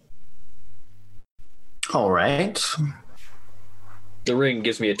with. All right. The ring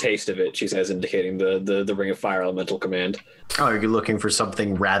gives me a taste of it, she says, indicating the ring of fire elemental command. Oh, are you looking for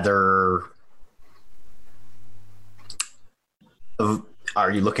something rather...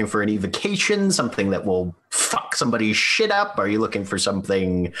 Are you looking for an evocation, something that will fuck somebody's shit up? Are you looking for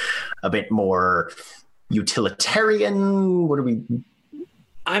something a bit more utilitarian? What are we...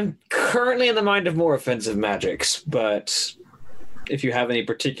 I'm currently in the mind of more offensive magics, but if you have any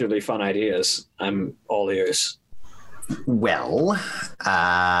particularly fun ideas, I'm all ears. Well,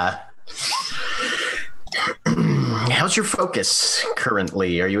 how's your focus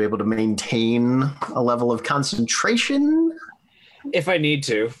currently? Are you able to maintain a level of concentration? If I need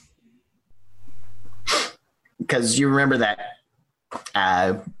to. Because you remember that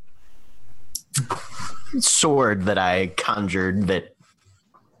sword that I conjured, that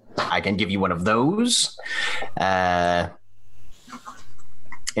I can give you one of those.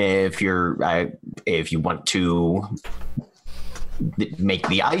 If you want to make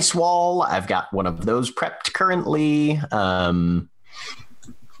the ice wall, I've got one of those prepped currently.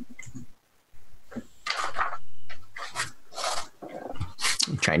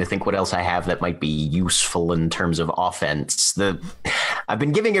 I'm trying to think what else I have that might be useful in terms of offense. I've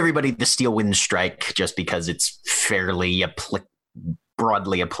been giving everybody the Steel Wind Strike just because it's fairly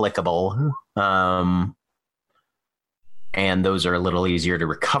broadly applicable. And those are a little easier to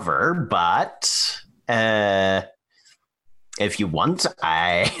recover, but if you want,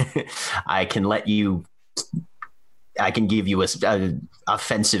 I can give you a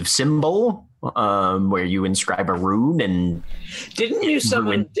offensive symbol where you inscribe a rune and didn't you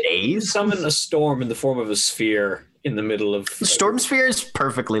summon days? Summon a storm in the form of a sphere in the middle of storm sphere is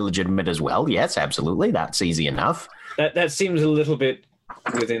perfectly legitimate as well. Yes, absolutely. That's easy enough. That seems a little bit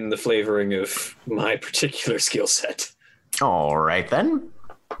within the flavoring of my particular skill set. All right then.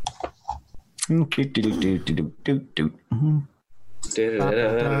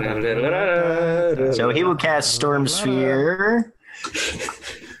 So he will cast Storm Sphere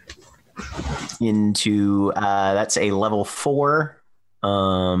into that's a level 4.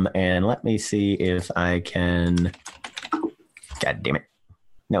 And let me see if I can. God damn it!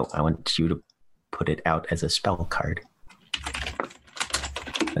 No, I want you to put it out as a spell card.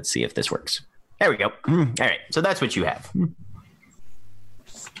 Let's see if this works. There we go. All right, so that's what you have.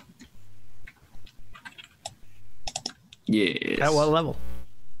 Yes. At what level?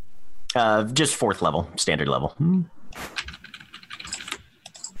 Just 4th level, standard level. All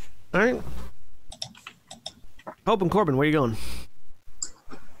right. Hope and Corbin, where are you going?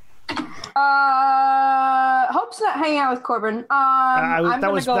 Hope's not hanging out with Corbin. I'm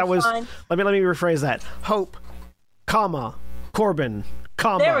gonna go find... Let me rephrase that. Hope, comma, Corbin,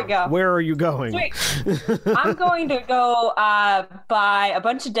 comma. There we go. Where are you going? Sweet. I'm going to go buy a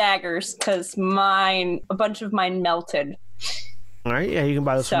bunch of daggers because a bunch of mine melted. All right, yeah, you can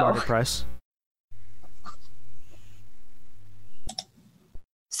buy those for market price.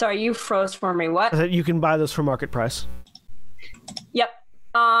 Sorry, you froze for me. What? You can buy those for market price. Yep.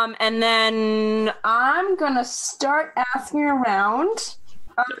 And then I'm gonna start asking around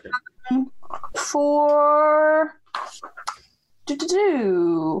for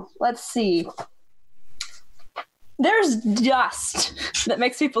let's see. There's dust that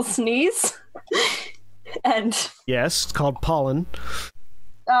makes people sneeze, and yes, it's called pollen.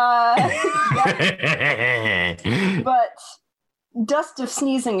 Yeah. But dust of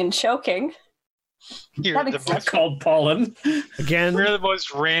sneezing and choking. That's called pollen. Again, we're the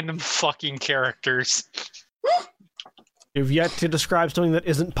most random fucking characters. You've yet to describe something that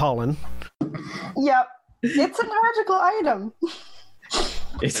isn't pollen. Yep. It's a magical item.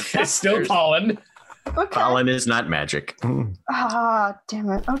 It's still pollen. Okay. Pollen is not magic. Ah,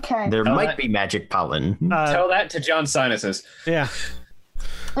 damn it. Okay. There might be magic pollen. Tell that to John Sinuses. Yeah.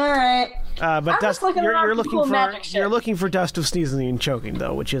 All right. But dust, you're looking for dust of sneezing and choking,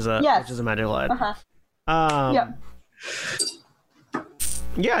 though, which is a magical item. Yep.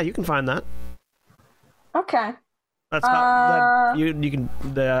 Yeah, you can find that. Okay. That's about, you can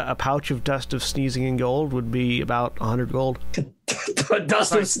a pouch of dust of sneezing and gold would be about 100 gold.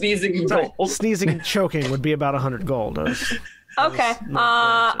 Dust of sneezing and gold. Sneezing and choking would be about 100 gold. Okay.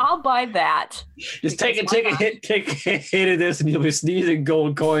 I'll buy that. Just take a hit of this, and you'll be sneezing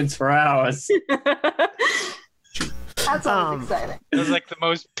gold coins for hours. That sounds exciting. It was like the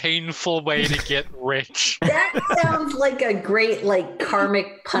most painful way to get rich. That sounds like a great,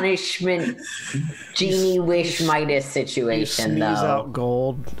 karmic punishment, genie wish Midas situation, you sneeze though. out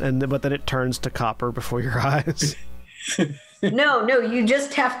gold, but then it turns to copper before your eyes. No, you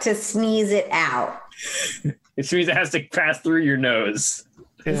just have to sneeze it out. It means it has to pass through your nose.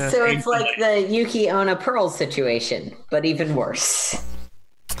 Yeah. So it's like the Yuki Onna Pearl situation, but even worse.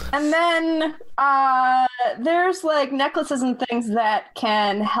 And then there's necklaces and things that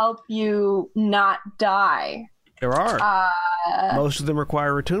can help you not die. There are. Most of them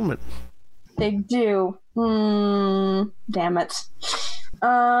require attunement. They do. Damn it.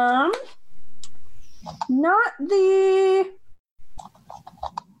 Not the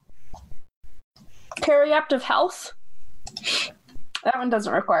periaptive health. That one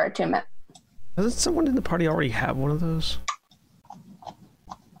doesn't require attunement. Doesn't someone in the party already have one of those?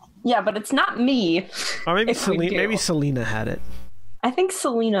 Yeah, but it's not me. Or maybe Selena had it. I think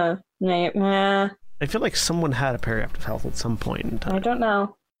Selena may. I feel like someone had a periaptive health at some point in time. I don't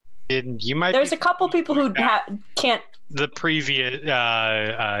know. You might. There's a couple people who can't. The previous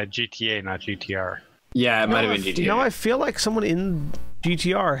GTA, not GTR. Yeah, it might have been GTR. No, I feel like someone in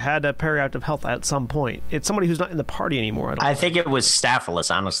GTR had a periaptive health at some point. It's somebody who's not in the party anymore. I think it was Staphylos,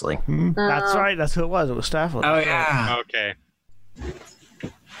 honestly. That's right. That's who it was. It was Staphylos. Oh, yeah. Okay.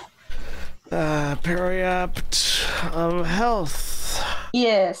 Periapt of health.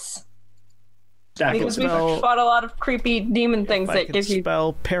 Yes. Because we've fought a lot of creepy demon things that give you.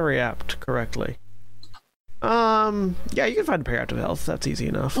 Spell periapt correctly. Yeah, you can find a periapt of health. That's easy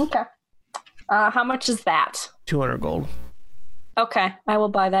enough. Okay. How much is that? 200 gold. Okay, I will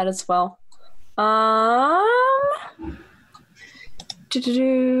buy that as well.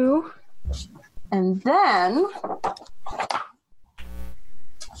 And then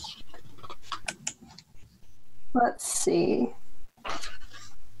let's see.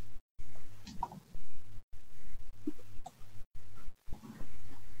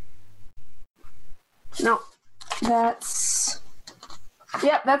 No, that's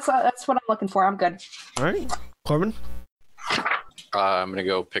what I'm looking for. I'm good. All right, Corbin. I'm gonna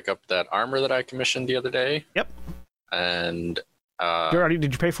go pick up that armor that I commissioned the other day. Yep. And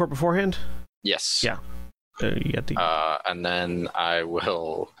Did you pay for it beforehand? Yes. Yeah. You got the... And then I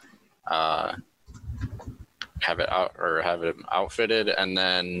will have it outfitted, and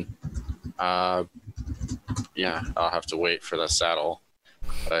then I'll have to wait for the saddle.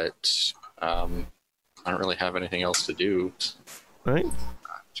 But I don't really have anything else to do. Right.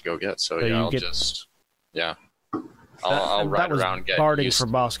 To go get. So yeah, I'll ride around. Get barding used for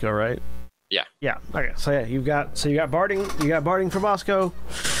Bosco, right? Yeah. Yeah. Okay. So yeah, you got barding for Bosco,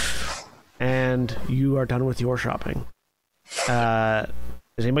 and you are done with your shopping.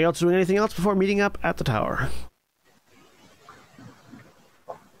 Is anybody else doing anything else before meeting up at the tower?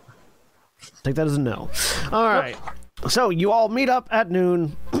 Take that as a no. All right. So you all meet up at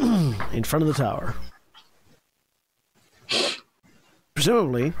noon in front of the tower.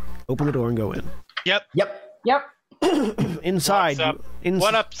 Presumably, open the door and go in. Yep. Inside.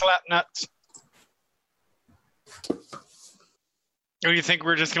 What up, Slapnuts? Or do you think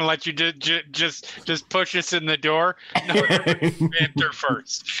we're just gonna let you just push us in the door? No, banter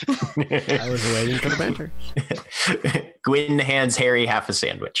first. I was waiting for the banter. Gwyn hands Harry half a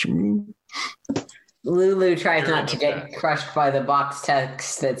sandwich. Lulu tries not to get crushed by the box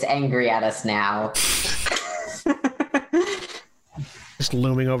text that's angry at us now. Just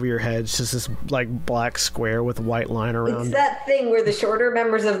looming over your head, it's just this like black square with a white line around It's it. that thing where the shorter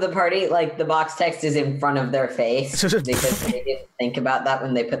members of the party, like the box text is in front of their face because they didn't think about that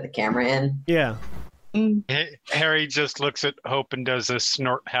when they put the camera in. Yeah. Harry just looks at Hope and does a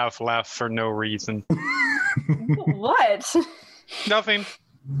snort half laugh for no reason. What? Nothing.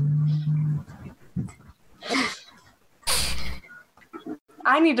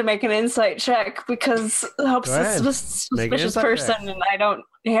 I need to make an insight check because Hope's a suspicious person, and I don't.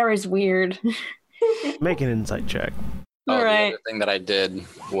 Harry's weird. Make an insight check. All right. The other thing that I did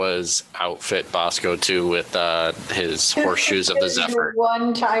was outfit Bosco too with his horseshoes of the Zephyr.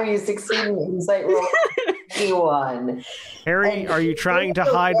 One time you succeed in the insight roll, you won. Harry, are you trying to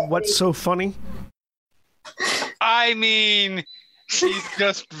hide what's so funny? I mean, she's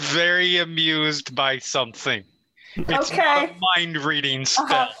just very amused by something. It's Okay. not mind reading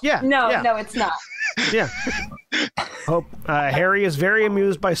stuff. Yeah. No, yeah. it's not. Yeah. Hope Harry is very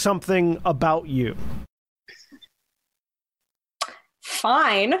amused by something about you.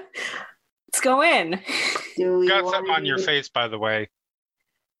 Fine. Let's go in. You got something on your face, by the way.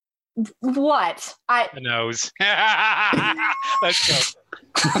 What? The nose. Let's go.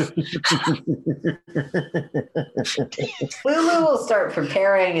 Lulu will start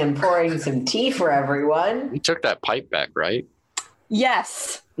preparing and pouring some tea for everyone. You took that pipe back, right?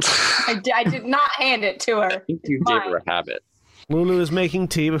 Yes. I did not hand it to her. I think you gave her a habit. Lulu is making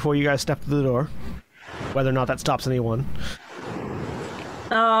tea before you guys step through the door. Whether or not that stops anyone.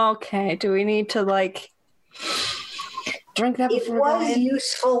 Okay. Do we need to drink that It before we was go in?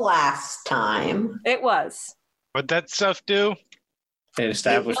 useful last time. It was. What'd that stuff do? It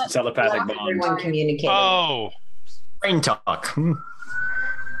established a telepathic bond. Everyone communicated. Oh. Brain talk.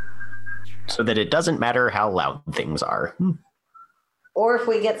 So that it doesn't matter how loud things are. Or if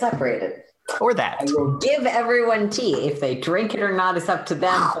we get separated. Or that. I will give everyone tea. If they drink it or not is up to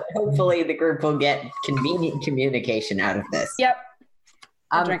them, but hopefully the group will get convenient communication out of this. Yep.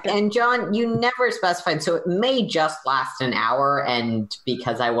 Drink it. And John, you never specified, so it may just last an hour, and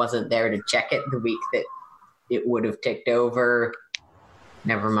because I wasn't there to check it the week that it would have ticked over,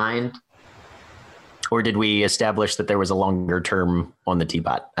 never mind. Or did we establish that there was a longer term on the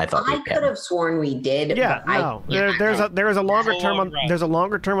teapot? I thought I could have sworn we did. Yeah, but no. There's a longer term on there's a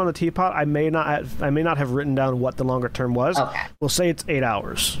longer term on the teapot. I may not have written down what the longer term was. Okay. We'll say it's 8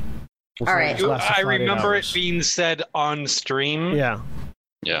 hours. All right. I remember it being said on stream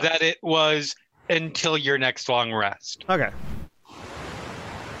that it was until your next long rest. Okay.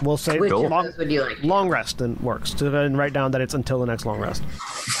 We'll say Which of those would you like? long rest then works. So then write down that it's until the next long rest.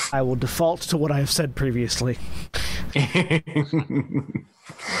 I will default to what I have said previously.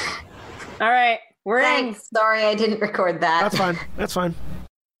 All right. We're in. Thanks. Sorry, I didn't record that. That's fine. That's fine.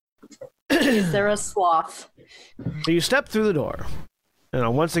 Is there a sloth? So you step through the door and are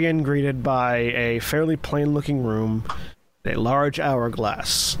once again greeted by a fairly plain-looking room, a large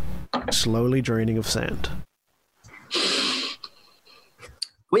hourglass, slowly draining of sand.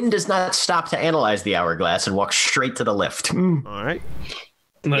 Gwyn does not stop to analyze the hourglass and walks straight to the lift. All right.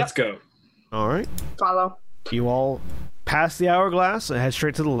 Let's go. All right. Follow. You all pass the hourglass and head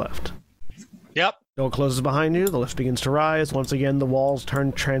straight to the left. Yep. Door closes behind you. The lift begins to rise. Once again, the walls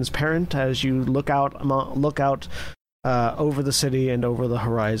turn transparent as you look out over the city and over the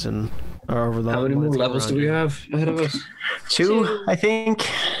horizon. Or over the How many more levels do we have ahead of us? Two, I think.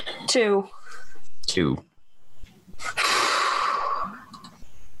 Two.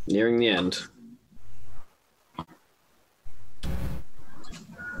 Nearing the end.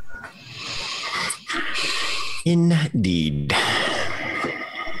 Indeed.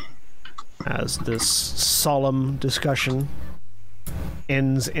 As this solemn discussion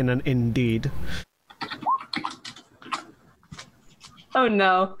ends in an indeed. Oh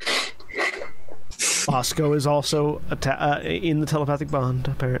no. Bosco is also in the telepathic bond,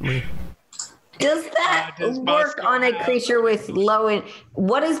 apparently. Does that work on a creature with low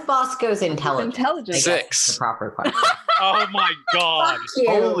what is Bosco's intelligence? Intelligence. 6. The proper question. Oh my god. Fuck you.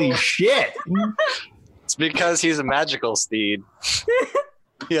 Holy shit! It's because he's a magical steed.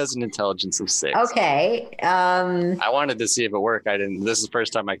 He has an intelligence of 6. Okay. I wanted to see if it worked. I didn't. This is the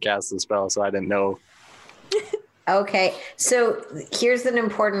first time I cast the spell, so I didn't know. Okay. So here's an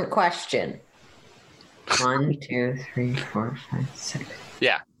important question. 1, 2, 3, 4, 5, 6.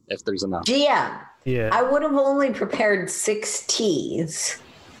 Yeah, if there's enough. GM. Yeah. I would have only prepared 6 teas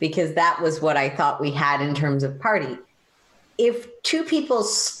because that was what I thought we had in terms of party. If 2 people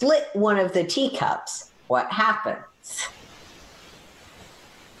split one of the teacups, what happens?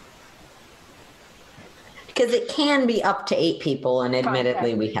 Because it can be up to 8 people, and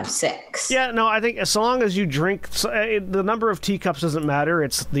admittedly, we have 6. Yeah, no, I think so long as you drink, the number of teacups doesn't matter.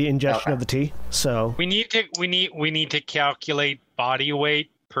 It's the ingestion of the tea. So We need to calculate body weight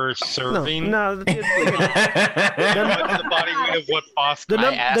per serving. no. What's the body weight of what Bosco?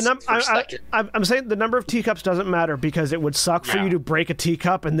 I'm saying the number of teacups doesn't matter because it would suck for you to break a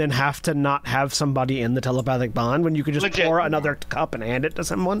teacup and then have to not have somebody in the telepathic bond when you could just Legit. pour another cup and hand it to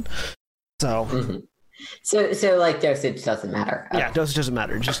someone. So. Mm-hmm. So like dosage doesn't matter. Okay. Yeah, dosage doesn't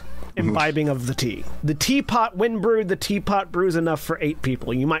matter. Just imbibing of the tea. The teapot, when brewed, the teapot brews enough for 8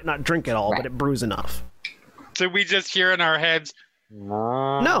 people. You might not drink it all, but it brews enough. So we just hear in our heads.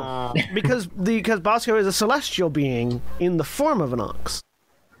 No, because Bosco is a celestial being in the form of an ox.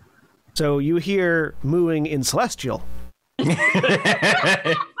 So you hear mooing in celestial.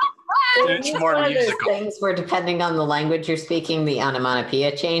 It's more one of those things where, depending on the language you're speaking, the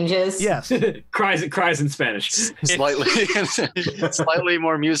onomatopoeia changes. Yes, cries in Spanish. Slightly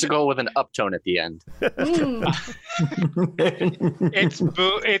more musical with an uptone at the end.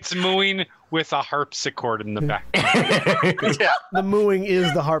 It's mooing with a harpsichord in the back. Yeah. The mooing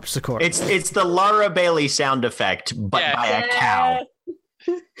is the harpsichord. It's the Laura Bailey sound effect, but by a cow.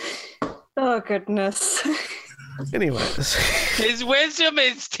 Oh goodness. Anyways, His wisdom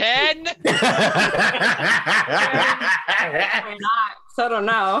is 10. So I don't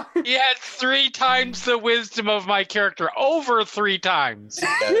know. He has 3 times the wisdom of my character, over 3 times.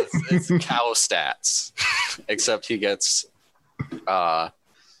 Yeah, it's cow stats, except he gets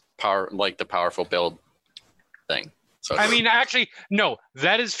power, like the powerful build thing. So I mean, actually, no,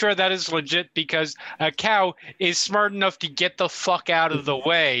 that is fair. That is legit because a cow is smart enough to get the fuck out of the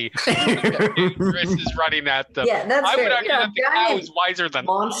way. Chris is running at them. Yeah, that's I fair. would argue that the cow is wiser than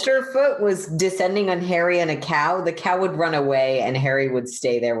Monsterfoot was descending on Harry and a cow. The cow would run away, and Harry would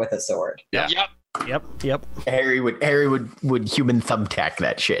stay there with a sword. Yeah. Yep. Harry would human thumbtack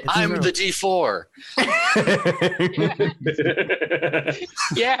that shit. I'm the D4.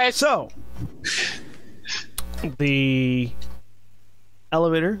 Yeah. So, the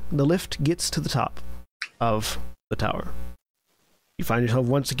elevator, the lift gets to the top of the tower. You find yourself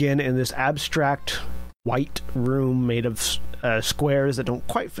once again in this abstract white room made of squares that don't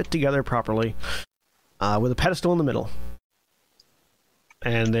quite fit together properly, with a pedestal in the middle.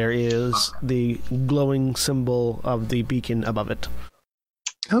 And there is the glowing symbol of the beacon above it.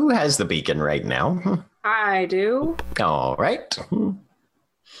 Who has the beacon right now? I do. All right.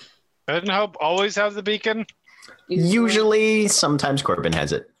 Doesn't Hope always have the beacon? Usually, sometimes Corbin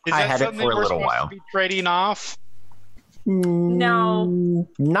has it. Is I that had it something for a we're little supposed while. to be trading off? No.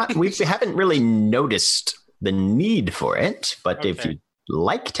 Not we haven't really noticed the need for it, but if Okay. you'd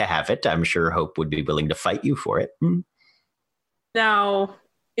like to have it, I'm sure Hope would be willing to fight you for it. No.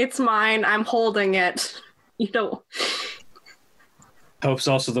 It's mine. I'm holding it. You know. Hope's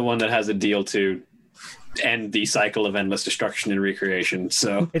also the one that has a deal to end the cycle of endless destruction and recreation.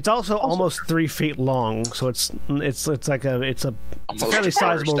 So It's also almost 3 feet long, so it's like a Almost fairly a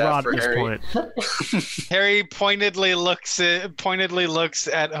sizable quarterstaff rod for at this Harry. point. Harry pointedly looks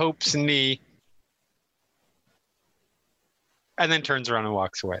at Hope's knee, and then turns around and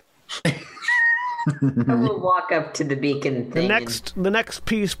walks away. I will walk up to the beacon thing. The next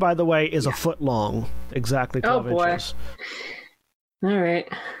piece, by the way, is a foot long, exactly 12 boy. inches. All right.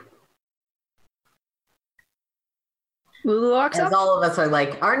 Lulu walks As up. all of us are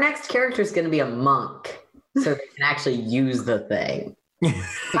like, our next character is going to be a monk, so they can actually use the thing.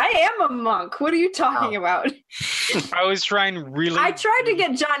 I am a monk. What are you talking about? I was trying really. I tried to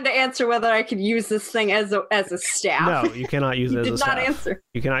get John to answer whether I could use this thing as a staff. No, you cannot use it as a staff. He did not answer.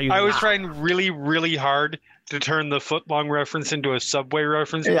 You cannot use it. I was trying really, really hard to turn the footlong reference into a Subway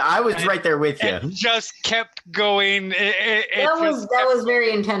reference. Yeah, I was right there with you. It just kept going. That was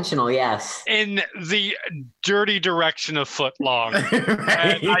very intentional, yes. In the dirty direction of footlong.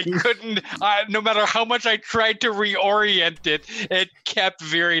 And I couldn't, no matter how much I tried to reorient it, it kept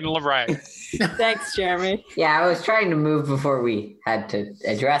veering right. Thanks, Jeremy. Yeah, I was trying to move before we had to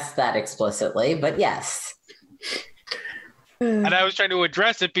address that explicitly, but yes. And I was trying to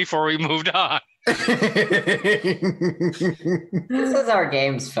address it before we moved on. This is our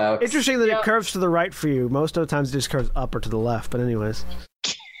games, folks. Interesting that it curves to the right for you. Most of the times it just curves up or to the left, but anyways.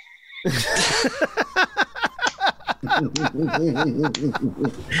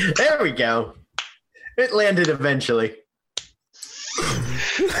 There we go. It landed eventually.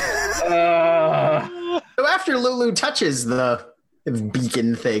 So after Lulu touches the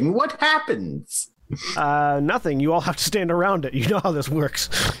beacon thing, what happens? Nothing. You all have to stand around it. You know how this works.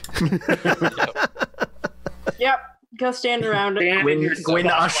 Yep. Go stand around it. Gwen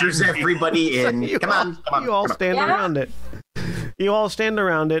ushers everybody in. Come on. You all stand around it. You all stand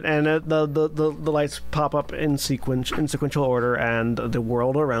around it, and the lights pop up in sequential order, and the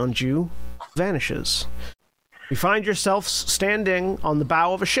world around you vanishes. You find yourselves standing on the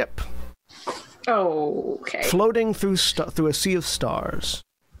bow of a ship. Oh, okay. Floating through a sea of stars.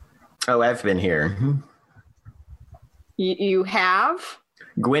 Oh, I've been here. You have?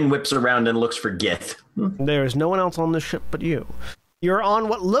 Gwen whips around and looks for Gith. There is no one else on the ship but you. You're on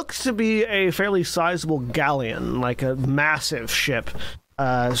what looks to be a fairly sizable galleon, like a massive ship,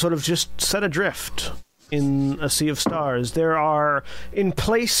 sort of just set adrift in a sea of stars. There are, in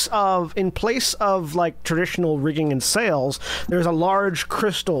place of like traditional rigging and sails, there's a large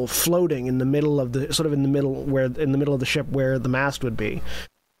crystal floating in the middle of the sort of the ship where the mast would be.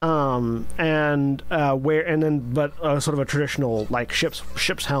 Sort of a traditional like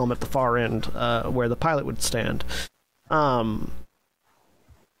ship's helm at the far end, where the pilot would stand.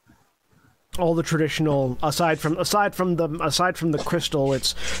 All the traditional, aside from the crystal,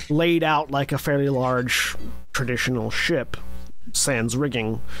 it's laid out like a fairly large traditional ship, sans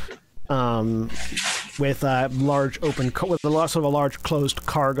rigging, with a large with a large closed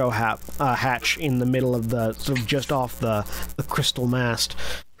cargo hatch in the middle of the sort of just off the crystal mast.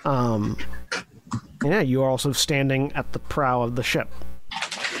 You are also standing at the prow of the ship.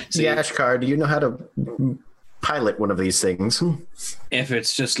 Yashkar, do you know how to pilot one of these things? If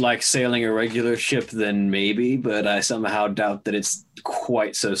it's just like sailing a regular ship, then maybe, but I somehow doubt that it's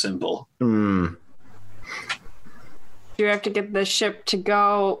quite so simple. You have to get the ship to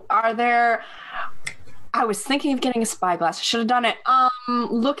go. I was thinking of getting a spyglass. I should have done it.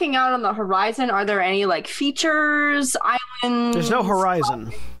 Looking out on the horizon, are there any like features, islands? There's no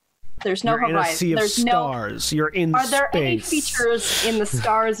horizon. There's no horizon. In a sea of stars. You're in space. Are there any features in the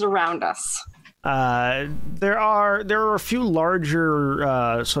stars around us? There are a few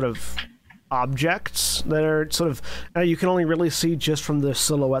larger sort of objects that are sort of you can only really see just from the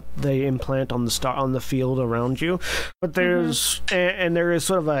silhouette they implant on the field around you. But there's and there is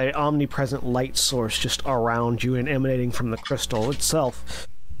sort of a omnipresent light source just around you and emanating from the crystal itself.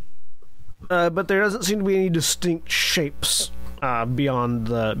 But there doesn't seem to be any distinct shapes beyond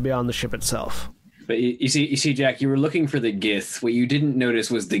the ship itself. But you see, Jack, you were looking for the Gith. What you didn't notice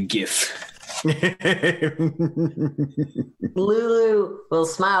was the GIF. Lulu will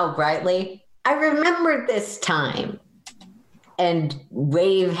smile brightly. I remembered this time. And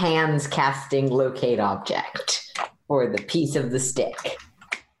wave hands casting locate object for the piece of the stick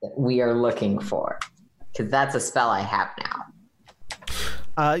that we are looking for. Because that's a spell I have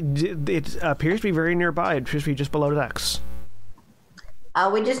now. It appears to be very nearby. It appears to be just below decks.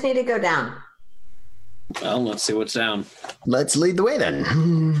 We just need to go down. Well, let's see what's down. Let's lead the way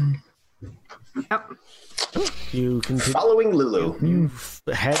then. Yep. You continue following Lulu. You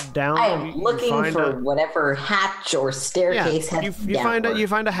head down. I am looking for whatever hatch or staircase has you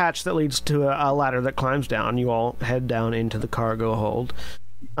find a hatch that leads to a ladder that climbs down. You all head down into the cargo hold.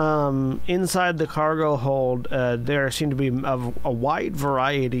 Inside the cargo hold, there seem to be a wide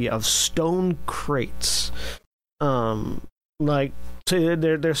variety of stone crates. They're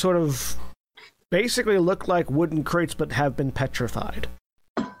sort of basically look like wooden crates, but have been petrified.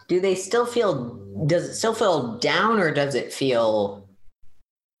 Do they still feel? Does it still feel down, or does it feel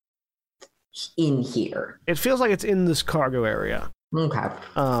in here? It feels like it's in this cargo area. Okay.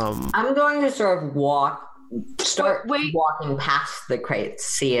 I'm going to sort of walking past the crates,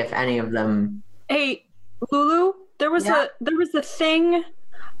 see if any of them. Hey, Lulu, There was a thing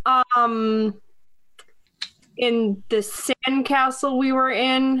in the sandcastle we were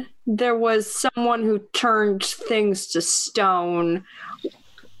in. There was someone who turned things to stone.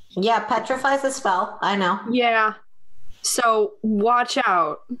 Yeah, petrify's a spell. I know. Yeah. So watch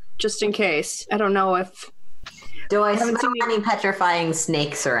out, just in case. I don't know if... Do I smell any petrifying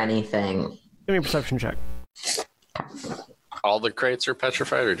snakes or anything? Give me a perception check. All the crates are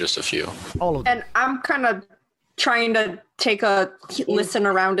petrified or just a few? All of them. And I'm kind of trying to take a listen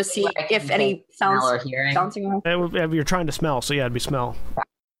around to see if any sounds or hearing. bouncing around. You're trying to smell, so yeah, it'd be smell.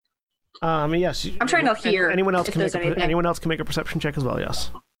 Yes. I'm trying to hear. Anyone else if can there's make anything. anyone else can make a perception check as well. Yes.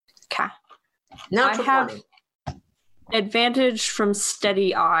 Okay. Not I have advantage from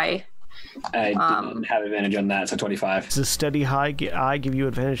steady eye. I didn't have advantage on that, so 25. Does a steady eye give you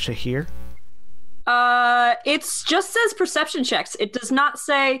advantage to hear? It just says perception checks. It does not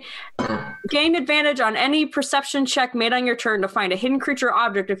say gain advantage on any perception check made on your turn to find a hidden creature or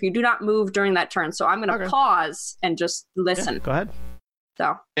object if you do not move during that turn. So I'm going to pause and just listen. Yeah, go ahead.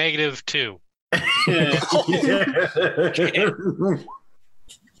 So -2.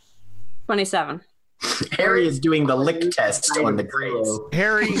 27. Harry is doing the lick test on the crates.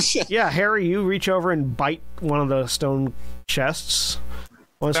 Harry, you reach over and bite one of the stone chests.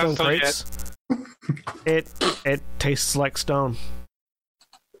 One of the stone crates. It tastes like stone.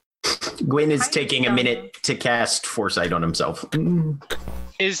 Gwyn is taking a minute to cast Foresight on himself.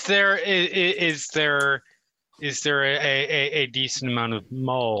 Is there a decent amount of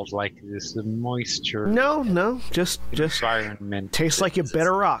mold, like this moisture? No, just environment. tastes like you bit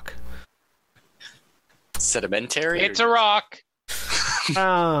a rock. Sedimentary? It's a rock.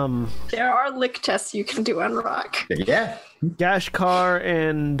 There are lick tests you can do on rock. Yeah. Gashkar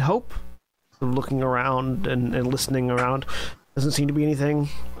and Hope looking around and listening around. Doesn't seem to be anything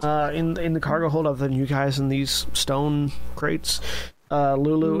in the cargo hold other than you guys in these stone crates.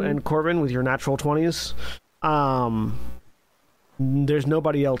 Lulu and Corbin with your natural 20s. There's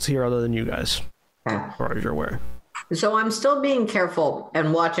nobody else here other than you guys, as far as you're aware. So I'm still being careful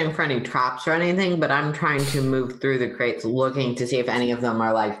and watching for any traps or anything, but I'm trying to move through the crates looking to see if any of them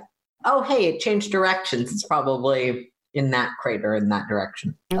are like, oh, hey, it changed directions. It's probably in that crate or in that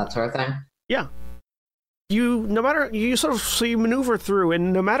direction. That sort of thing. Yeah. You maneuver through,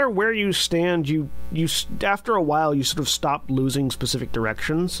 and no matter where you stand, you after a while you sort of stop losing specific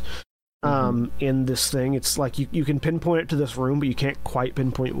directions. In this thing, it's like you can pinpoint it to this room, but you can't quite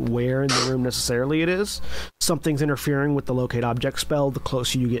pinpoint where in the room necessarily it is. Something's interfering with the locate object spell the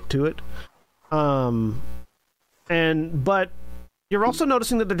closer you get to it. But you're also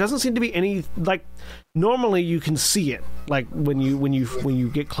noticing that there doesn't seem to be any, like, normally you can see it. Like when you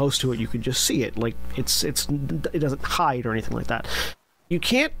get close to it, you can just see it. Like it doesn't hide or anything like that. You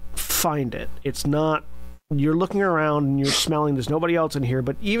can't find it. It's not. You're looking around and you're smelling. There's nobody else in here,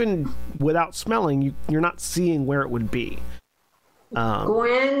 but even without smelling, you're not seeing where it would be.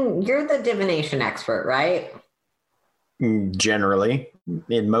 Gwen, you're the divination expert, right? Generally,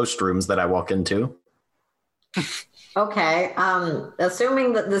 in most rooms that I walk into. Okay.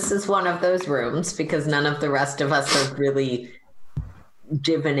 Assuming that this is one of those rooms, because none of the rest of us are really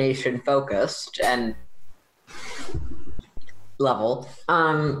divination focused and level.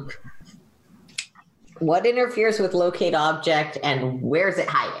 What interferes with locate object and where's it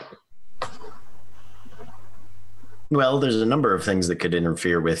hiding? Well, there's a number of things that could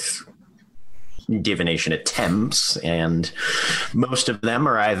interfere with divination attempts, and most of them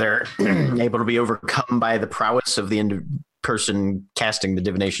are either able to be overcome by the prowess of the person casting the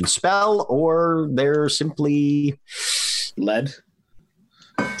divination spell, or they're simply Lead?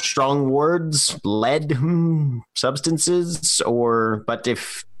 strong words, lead, substances,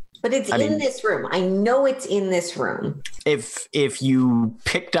 But it's in this room. I know it's in this room. If you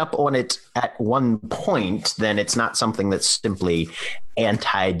picked up on it at one point, then it's not something that's simply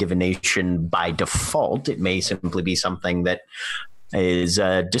anti-divination by default. It may simply be something that is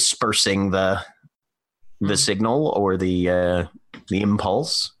dispersing the signal or the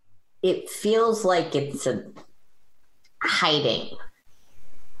impulse. It feels like it's a hiding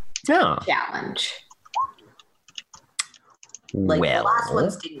challenge. Like the last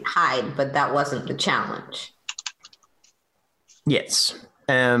ones didn't hide, but that wasn't the challenge. Yes.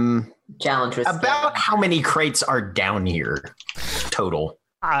 Challenge was about how many crates are down here total?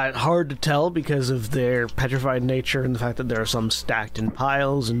 Hard to tell because of their petrified nature and the fact that there are some stacked in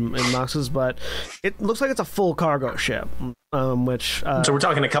piles and boxes, but it looks like it's a full cargo ship. So we're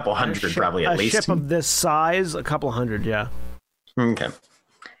talking a couple hundred, probably at least. A ship of this size, a couple hundred, yeah. Okay.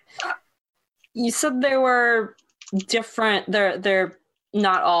 You said they were different. They're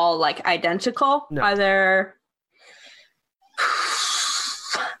not all like identical. No. Are there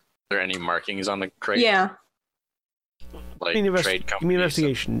there any markings on the crate? Yeah. Like Give me trade give me an companies?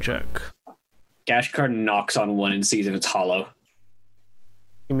 investigation check. Gashkar knocks on one and sees if it's hollow.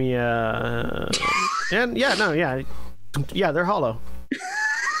 Give me yeah, they're hollow.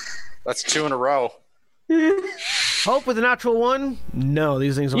 That's 2 in a row. Hope with a natural 1? No,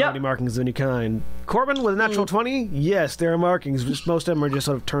 these things don't Yep. have any markings of any kind. Corbin with a natural 20? Yes, there are markings. Just most of them are just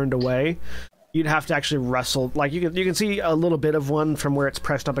sort of turned away. You'd have to actually wrestle. Like you can see a little bit of one from where it's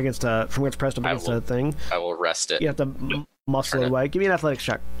pressed up against a thing. I will rest it. You have to muscle it away. Give me an athletics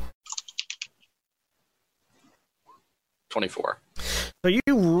check. 24. So you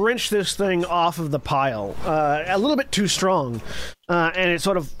wrench this thing off of the pile, a little bit too strong, and it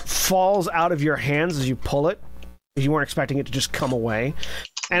sort of falls out of your hands as you pull it. You weren't expecting it to just come away.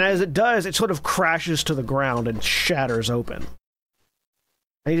 And as it does, it sort of crashes to the ground and shatters open.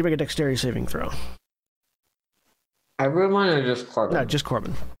 I need to make a dexterity saving throw. Everyone or just Corbin? No, just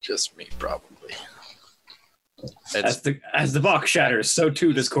Corbin. Just me, probably. As the box shatters, so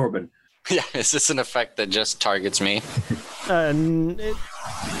too does Corbin. Yeah, is this an effect that just targets me? Or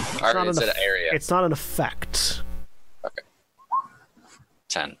Or is it an area? It's not an effect. Okay.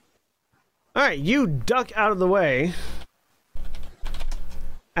 10. All right, you duck out of the way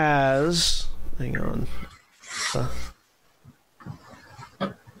as... Hang on.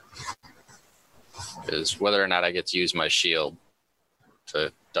 Is whether or not I get to use my shield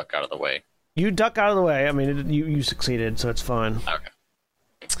to duck out of the way. You duck out of the way. I mean, you succeeded, so it's fine.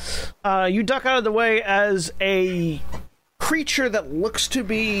 Okay. You duck out of the way as a creature that looks to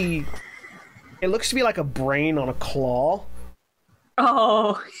be... It looks to be like a brain on a claw.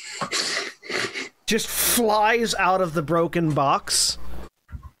 Oh. Just flies out of the broken box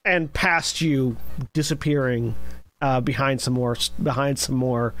and past you, disappearing behind some more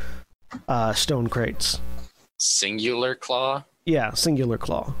stone crates. Singular claw? Yeah, singular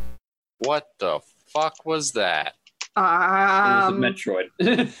claw. What the fuck was that? It was a Metroid.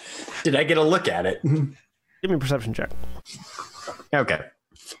 Did I get a look at it? Give me a perception check. Okay.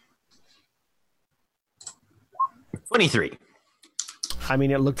 23. I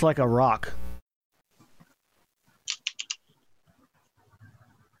mean, it looked like a rock.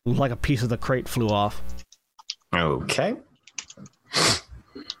 It looked like a piece of the crate flew off. Okay.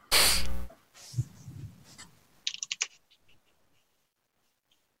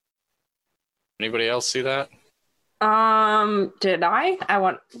 Anybody else see that? Did I?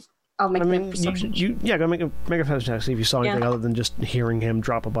 I'll make my perception. Go make a perception check. See if you saw anything other than just hearing him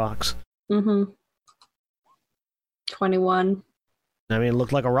drop a box. 21. I mean, it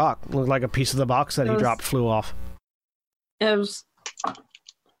looked like a rock. It looked like a piece of the box that he dropped flew off. It was...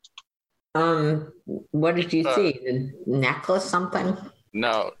 What did you see? The necklace, something?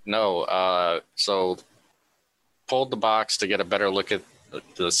 No. So pulled the box to get a better look at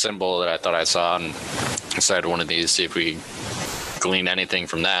the symbol that I thought I saw and decided one of these, see if we glean anything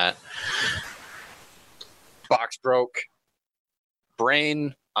from that. Box broke.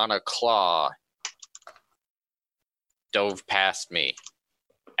 Brain on a claw dove past me,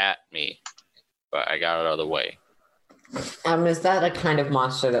 at me, but I got out of the way. Is that a kind of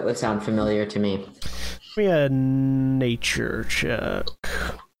monster that would sound familiar to me? Give me a nature check.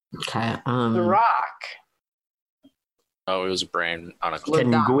 Okay. The rock. Oh, it was a brain on a claw.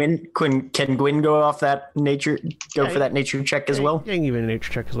 Can Gwyn go off that nature? Go for that nature check as well. Yeah, you can give it a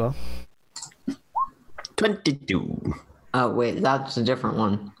nature check as well. 22. Oh wait, that's a different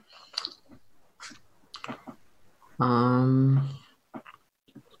one.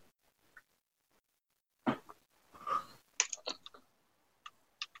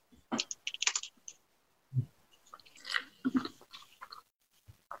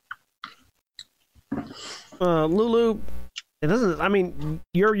 Lulu, it doesn't. I mean,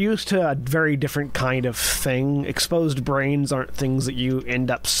 you're used to a very different kind of thing. Exposed brains aren't things that you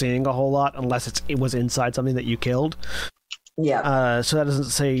end up seeing a whole lot unless it was inside something that you killed. Yeah. So that doesn't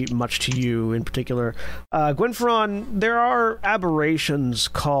say much to you in particular. Gwynferon, there are aberrations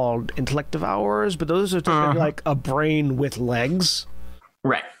called intellect devourers, but those are typically like a brain with legs,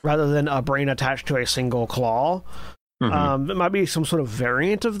 Right. rather than a brain attached to a single claw. It might be some sort of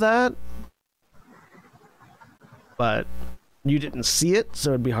variant of that, but you didn't see it,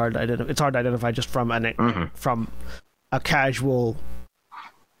 so it'd be hard to identify. It's hard to identify just from from a casual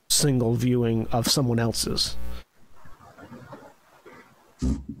single viewing of someone else's.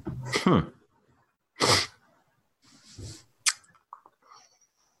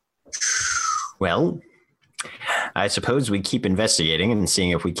 Well, I suppose we keep investigating and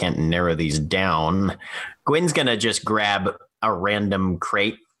seeing if we can't narrow these down. Gwyn's gonna just grab a random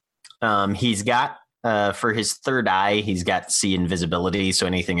crate he's got For his third eye, he's got see invisibility, so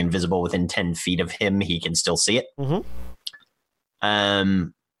anything invisible within 10 feet of him, he can still see it.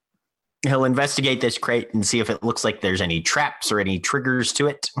 He'll investigate this crate and see if it looks like there's any traps or any triggers to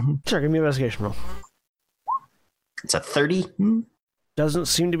it. Sure, give me an investigation roll. It's a 30. Doesn't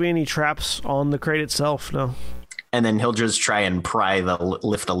seem to be any traps on the crate itself, no. And then he'll just try and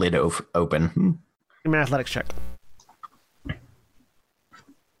lift the lid open. Give me an athletics check.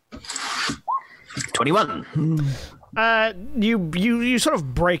 21. You sort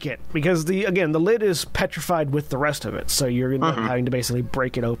of break it because the lid is petrified with the rest of it, so you're having to basically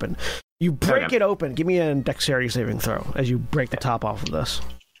break it open. You break it open. Give me a dexterity saving throw as you break the top off of this.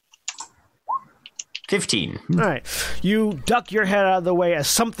 15. All right. You duck your head out of the way as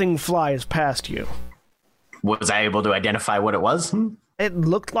something flies past you. Was I able to identify what it was? It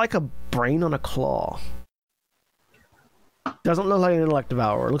looked like a brain on a claw. Doesn't look like an intellect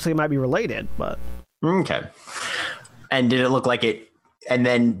devourer. It looks like it might be related, but... Okay. And did it look like it... And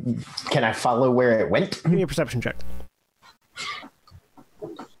then, can I follow where it went? Give me a perception check.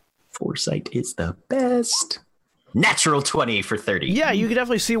 Foresight is the best. Natural 20 for 30. Yeah, you could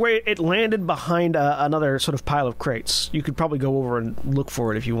definitely see where it landed behind another sort of pile of crates. You could probably go over and look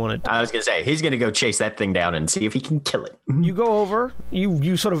for it if you wanted to. I was going to say, he's going to go chase that thing down and see if he can kill it. You go over,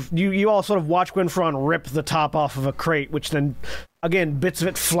 you all sort of watch Gwynfron rip the top off of a crate, which then, again, bits of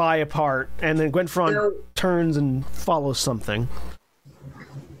it fly apart, and then Gwynfron turns and follows something.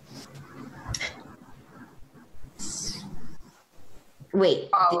 Wait,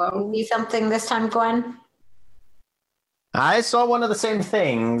 did you see something this time, Gwen? I saw one of the same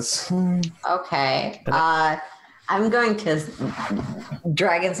things. Okay. I'm going to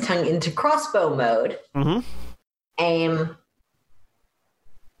Dragon's Tongue into crossbow mode. Aim.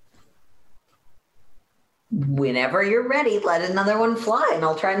 Whenever you're ready, let another one fly, and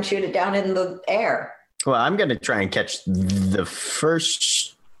I'll try and shoot it down in the air. Well, I'm going to try and catch the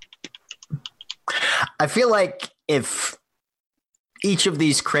first... I feel like if each of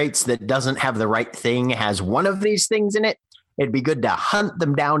these crates that doesn't have the right thing has one of these things in it, it'd be good to hunt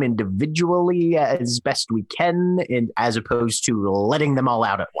them down individually as best we can, as opposed to letting them all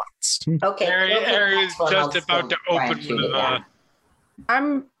out at once. Okay. Area's just about to open.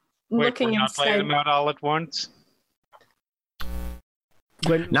 I'm looking not inside. play them out all at once.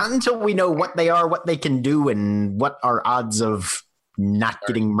 Not until we know what they are, what they can do, and what our odds of not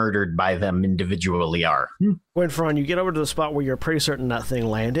getting murdered by them individually are. Gwynfron, you get over to the spot where you're pretty certain that thing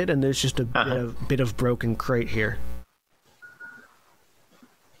landed, and there's just a bit of broken crate here.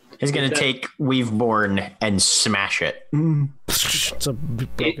 He's going to take Weaveborn and smash it. It's a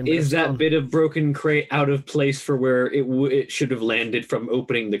broken Is that bit of broken crate out of place for where it should have landed from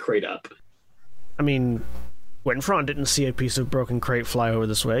opening the crate up? I mean, Gwynfron didn't see a piece of broken crate fly over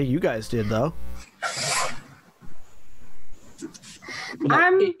this way. You guys did, though.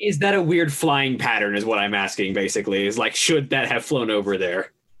 Is that a weird flying pattern is what I'm asking, basically. Is like, should that have flown over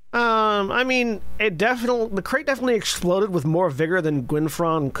there? I mean, the crate definitely exploded with more vigor than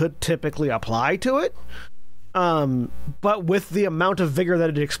Gwynfron could typically apply to it. But with the amount of vigor that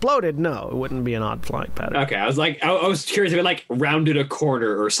it exploded, no, it wouldn't be an odd flying pattern. Okay, I was curious if it like rounded a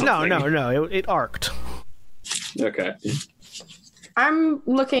corner or something. No, it arced. Okay. I'm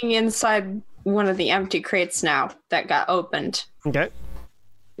looking inside one of the empty crates now that got opened. Okay.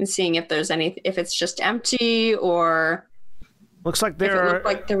 And seeing if it's just empty or... Looks like there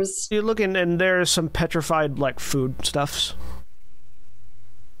was... You're looking, and there's some petrified, like, food stuffs.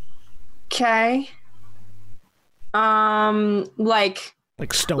 Okay. Like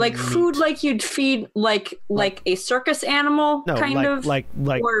stone like meat. food like you'd feed like a circus animal, like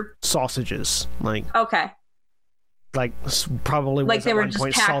or sausages. Okay. Like probably like they were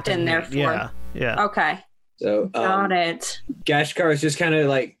just packed in there for... Yeah. Okay. So got it. Gashkar is just kind of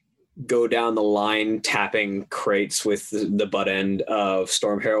like go down the line, tapping crates with the butt end of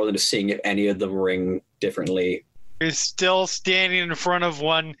Storm Herald and just seeing if any of them ring differently. He's still standing in front of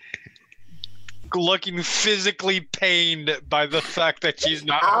one, looking physically pained by the fact that she's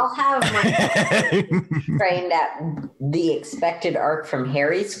not. I'll have my trained at the expected arc from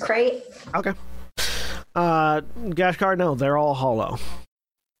Harry's crate. Okay. Gashkar, no, they're all hollow.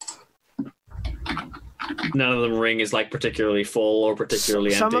 None of them ring is like particularly full or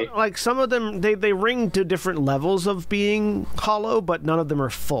particularly empty. Some of them they ring to different levels of being hollow, but none of them are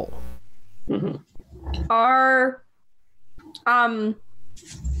full. Mm-hmm. Are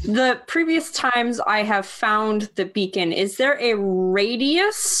the previous times I have found the beacon, is there a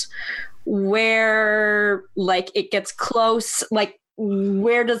radius where like it gets close, like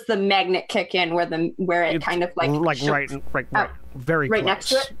where does the magnet kick in? Where it kind of right, very right close. next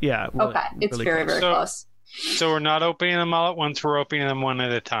to it. Yeah. Okay, it's really very close. very close. So we're not opening them all at once. We're opening them one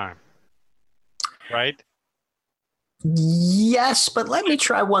at a time, right? Yes, but let me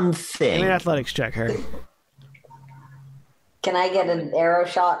try one Give thing. me an athletics check, Harry. Can I get an arrow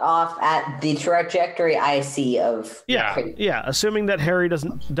shot off at the trajectory I see of? Yeah. Assuming that Harry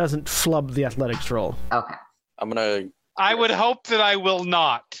doesn't flub the athletics roll. Okay. I would hope that I will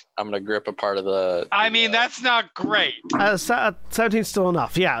not. I'm gonna grip a part of the. I mean, that's not great. 17's still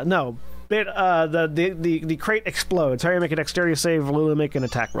enough. Yeah. No. The crate explodes. Harry, make a dexterity save. Lulu, make an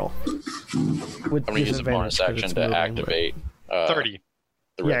attack roll. I'm gonna use a bonus action to activate 30.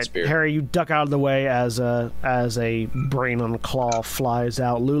 the red spear. Harry, you duck out of the way as a brain on claw flies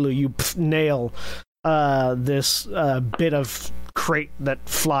out. Lulu, you nail this bit of crate that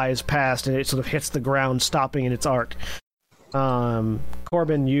flies past, and it sort of hits the ground, stopping in its arc.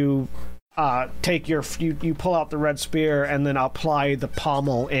 Corbin, you take you pull out the red spear and then apply the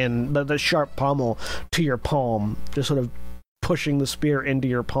pommel the sharp pommel to your palm, just sort of pushing the spear into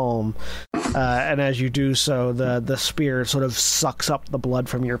your palm. And as you do so, the spear sort of sucks up the blood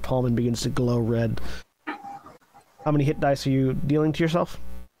from your palm and begins to glow red. How many hit dice are you dealing to yourself?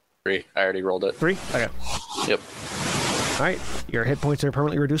 3. I already rolled it. 3? Okay. Yep. All right. Your hit points are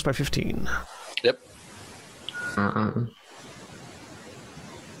permanently reduced by 15. Yep.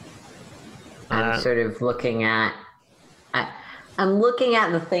 I'm sort of looking at. I'm looking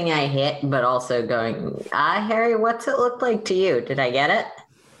at the thing I hit, but also going, Harry, what's it look like to you? Did I get it?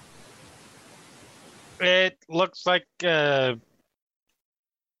 It looks like a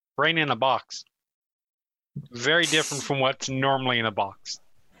brain in a box. Very different from what's normally in a box.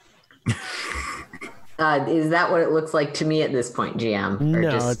 Is that what it looks like to me at this point, GM? Or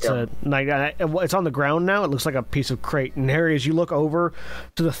No, just it's on the ground now. It looks like a piece of crate. And Harry, as you look over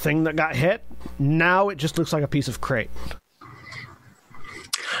to the thing that got hit, now it just looks like a piece of crate.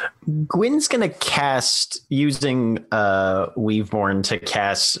 Gwyn's gonna cast using Weaveborn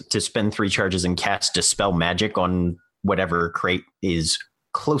to spend 3 charges and cast Dispel Magic on whatever crate is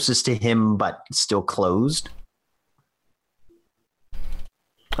closest to him but still closed.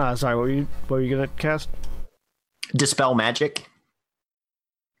 Sorry, what were you gonna cast? Dispel Magic.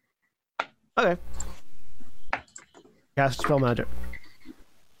 Okay. Cast Dispel Magic.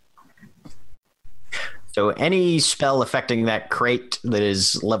 So any spell affecting that crate that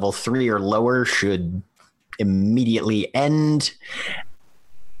is level 3 or lower should immediately end.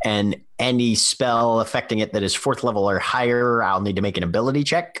 And any spell affecting it that is 4th level or higher, I'll need to make an ability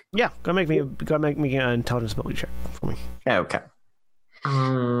check. Yeah, go make me an intelligence ability check for me. Okay.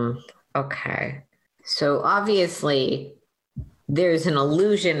 Okay. So obviously there's an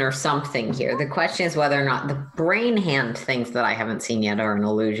illusion or something here. The question is whether or not the brain hand things that I haven't seen yet are an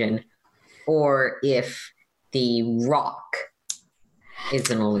illusion, or if the rock is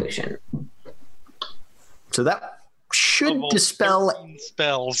an illusion. So that should dispel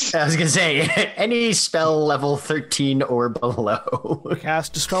spells. I was going to say, any spell level 13 or below.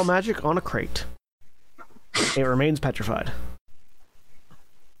 Cast Dispel Magic on a crate. It remains petrified.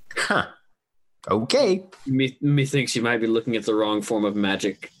 Huh. Okay. Methinks you might be looking at the wrong form of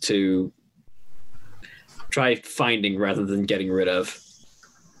magic to try finding rather than getting rid of.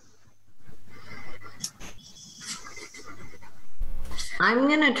 I'm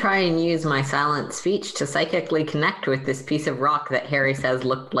going to try and use my silent speech to psychically connect with this piece of rock that Harry says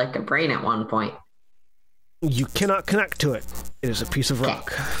looked like a brain at one point. You cannot connect to it. It is a piece of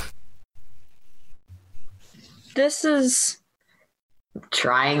rock. This is...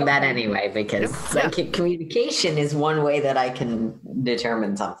 Trying that anyway, because psychic communication is one way that I can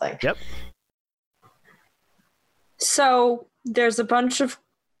determine something. Yep. So there's a bunch of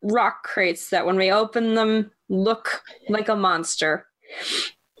rock crates that when we open them look like a monster.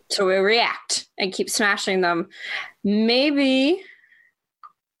 So we react and keep smashing them. Maybe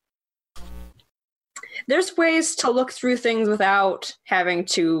there's ways to look through things without having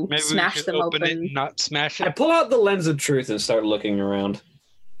to smash them open. It, not smash it. I pull out the lens of truth and start looking around.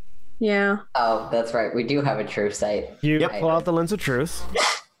 Yeah. Oh, that's right. We do have a true sight. You pull out the lens of truth,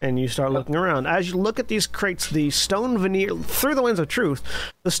 and you start looking around. As you look at these crates, the stone veneer, through the lens of truth,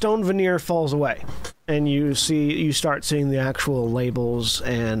 the stone veneer falls away, and you start seeing the actual labels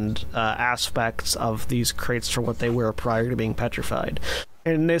and aspects of these crates for what they were prior to being petrified.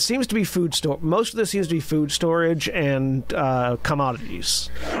 And it seems to be food store. Most of this seems to be food storage and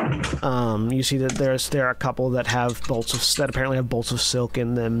commodities. You see that there are a couple that have that apparently have bolts of silk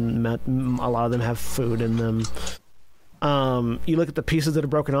in them. A lot of them have food in them. You look at the pieces that are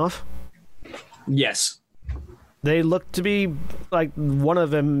broken off. Yes. They look to be like one of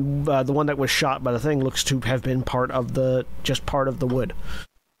them. The one that was shot by the thing looks to have been part of the wood.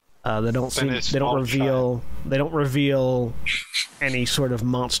 They don't reveal any sort of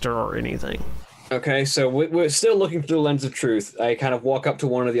monster or anything. Okay, so we're still looking through the lens of truth. I kind of walk up to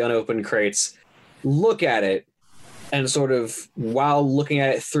one of the unopened crates, look at it, and sort of, while looking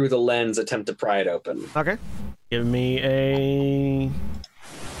at it through the lens, attempt to pry it open. Okay. Give me a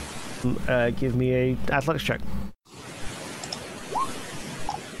athletics check.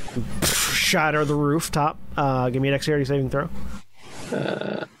 Shatter the rooftop. Give me a dexterity saving throw.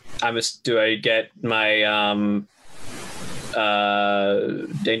 Do I get my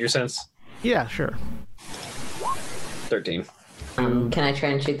danger sense? Yeah, sure. 13. Can I try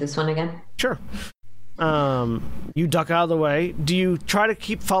and shoot this one again? Sure. You duck out of the way. Do you try to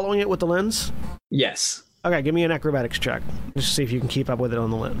keep following it with the lens? Yes. Okay, give me an acrobatics check. Just to see if you can keep up with it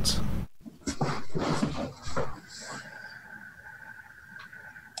on the lens.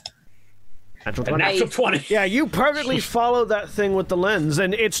 Natural 20. Natural 20. Yeah, you perfectly follow that thing with the lens,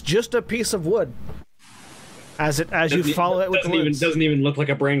 and it's just a piece of wood. As you follow it with the lens. Doesn't even look like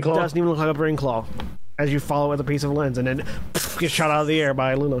a brain claw? Doesn't even look like a brain claw. As you follow it with a piece of lens, and then gets shot out of the air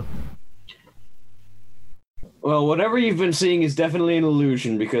by Lulu. Well, whatever you've been seeing is definitely an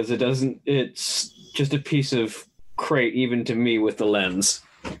illusion, because it's just a piece of crate, even to me, with the lens.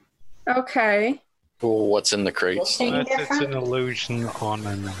 Okay. What's in the crates? It's an illusion on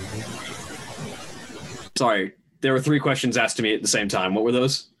an illusion. Sorry, there were 3 questions asked to me at the same time. What were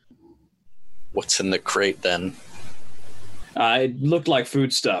those? What's in the crate then? It looked like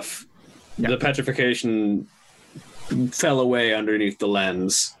food stuff. Yeah. The petrification fell away underneath the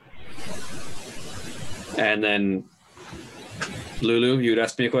lens. And then, Lulu, you'd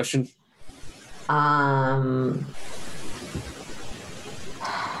asked me a question? I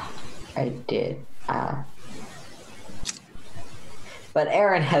did. But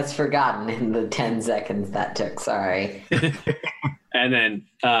Aaron has forgotten in the 10 seconds that took. Sorry. And then,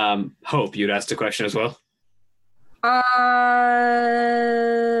 Hope, you'd asked a question as well?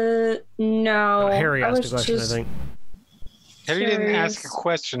 No. Harry asked a question, I think. Harry didn't ask a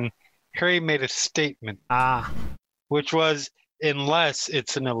question. Harry made a statement. Which was, unless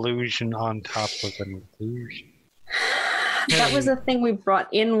it's an illusion on top of an illusion. That was the thing we brought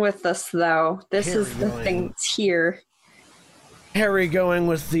in with us, though. This is the thing that's here. Harry going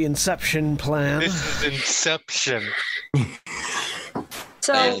with the Inception plan. This is Inception.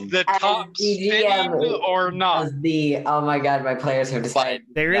 So the top spinning or not? Oh my god, my players have decided.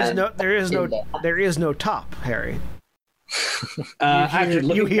 There is no top, Harry.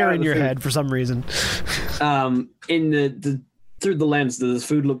 You hear in your head for some reason. In the through the lens, does the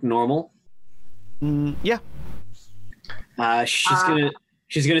food look normal? Yeah.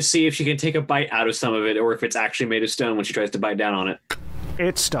 She's gonna see if she can take a bite out of some of it, or if it's actually made of stone when she tries to bite down on it.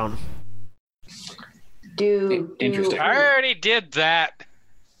 It's stone. Interesting. I already did that.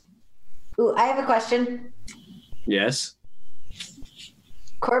 Ooh, I have a question. Yes.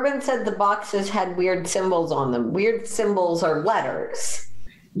 Corbin said the boxes had weird symbols on them. Weird symbols are letters.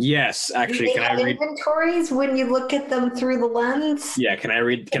 Yes, actually, Do they can have I read inventories when you look at them through the lens? Yeah, can I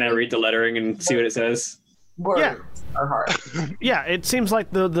read the lettering and see what it says? Words are hard. Yeah, it seems like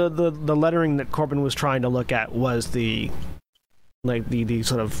the lettering that Corbin was trying to look at was the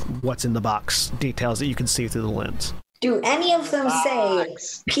sort of what's in the box details that you can see through the lens. Do any of them say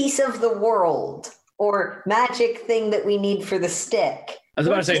piece of the world or magic thing that we need for the stick? I was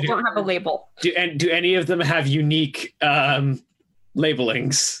about to say, don't have a label. Do any of them have unique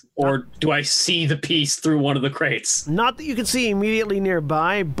labelings, or do I see the piece through one of the crates? Not that you can see immediately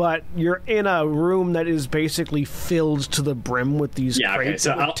nearby, but you're in a room that is basically filled to the brim with these crates.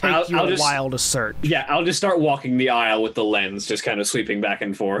 So it will take you a while to search. Yeah, I'll just start walking the aisle with the lens, just kind of sweeping back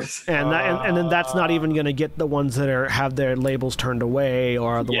and forth. And then that's not even going to get the ones that have their labels turned away,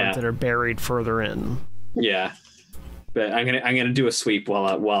 or the ones that are buried further in. Yeah, but I'm gonna do a sweep while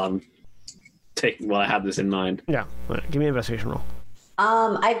I have this in mind. Yeah, give me an investigation roll.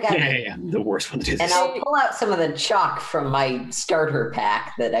 I've got the worst one to do this. And I'll pull out some of the chalk from my starter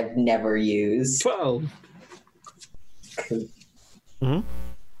pack that I've never used. 12. Mm-hmm.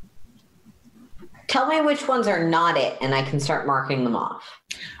 Tell me which ones are not it, and I can start marking them off.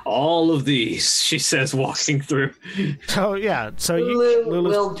 All of these, she says, walking through. So Lulu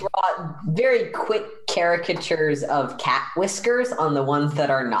will draw very quick caricatures of cat whiskers on the ones that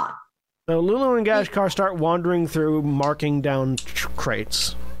are not. So Lulu and Gashkar start wandering through, marking down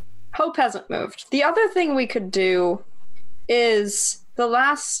crates. Hope hasn't moved. The other thing we could do is the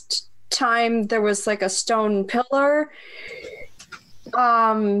last time there was like a stone pillar,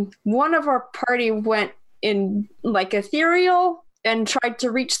 one of our party went in like ethereal and tried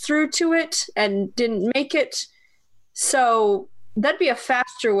to reach through to it and didn't make it. So that'd be a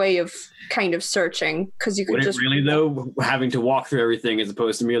faster way of kind of searching, because you could Would just it really though, having to walk through everything as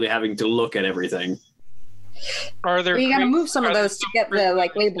opposed to merely having to look at everything? Are there? You gotta crates- move some of are there those to get the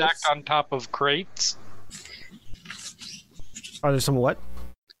like crates labels. stacked on top of crates? Are there some what?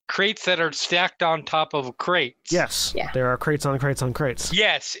 Crates that are stacked on top of crates. Yes. Yeah. There are crates on crates on crates.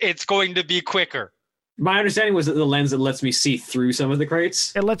 Yes, it's going to be quicker. My understanding was that the lens that lets me see through some of the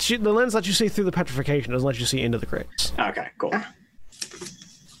crates. The lens lets you see through the petrification, doesn't let you see into the crates. Okay, cool.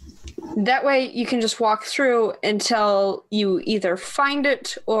 That way you can just walk through until you either find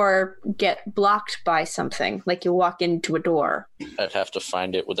it or get blocked by something, like you walk into a door. I'd have to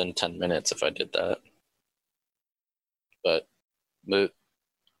find it within 10 minutes if I did that. But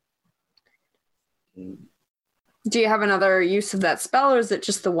Do you have another use of that spell, or is it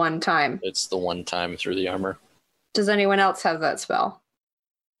just the one time? it's the one time through the armor. Does anyone else have that spell?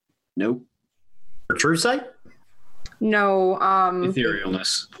 Nope. For true sight? No,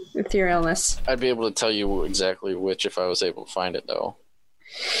 Etherealness. etherealness. I'd be able to tell you exactly which if I was able to find it, though.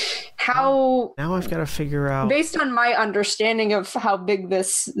 How, Now I've got to figure out. based on my understanding of how big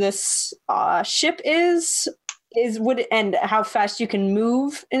this ship is would and how fast you can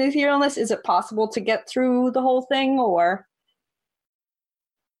move in etherealness, is it possible to get through the whole thing, or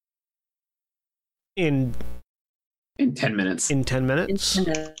In 10 minutes. in 10 minutes?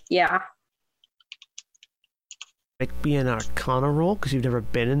 Yeah. Make me an Arcana roll, because you've never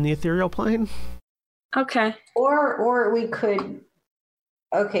been in the ethereal plane. Okay. Or we could.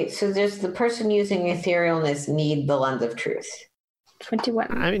 Okay, so does the person using etherealness need the lens of truth? 21.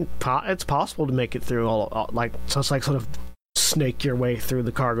 I mean, it's possible to make it through all like, so it's like sort of snake your way through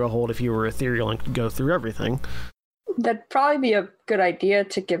the cargo hold if you were ethereal and could go through everything. That'd probably be a good idea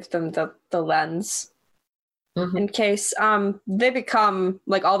to give them the lens. Mhm. In case they become,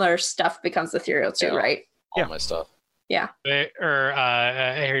 like, all their stuff becomes ethereal too, Yeah. right? All Yeah. my stuff.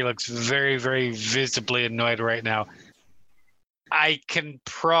 Harry looks very, very visibly annoyed right now. I can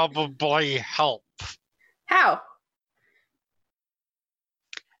probably help. How?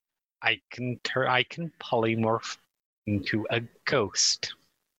 I can polymorph into a ghost.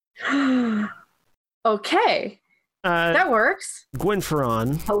 Okay, that works.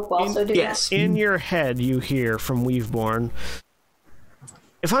 Gwynferon, Hope also do Yes. in your head you hear from Weaveborn.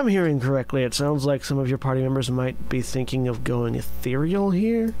 If I'm hearing correctly, it sounds like some of your party members might be thinking of going ethereal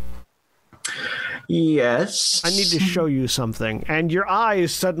here. Yes. I need to show you something. And your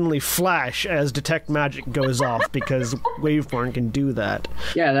eyes suddenly flash as Detect Magic goes off, because Waveborn can do that.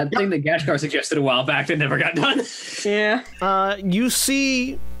 Yeah, that thing that Gashkar suggested a while back that never got done. Yeah. You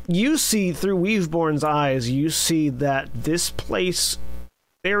see through Weaveborn's eyes, you see that this place,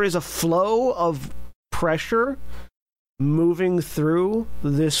 there is a flow of pressure moving through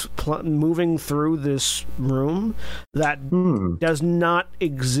this room that does not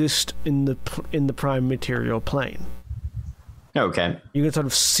exist in the prime material plane. Okay. You can sort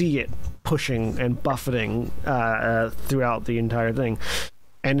of see it pushing and buffeting throughout the entire thing.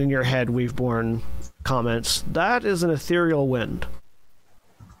 And in your head, Weaveborn comments, "That is an ethereal wind."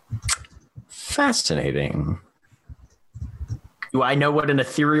 Fascinating. Do I know what an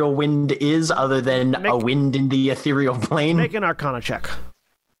ethereal wind is other than a wind in the ethereal plane? Make an Arcana check.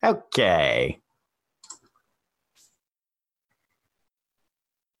 Okay.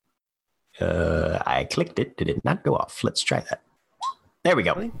 I clicked it. Did it not go off? Let's try that. There we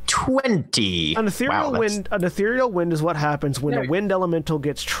go. 20. An ethereal Wow, that's- wind. An ethereal wind is what happens when a wind elemental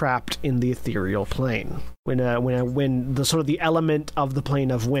gets trapped in the ethereal plane. When the sort of the element of the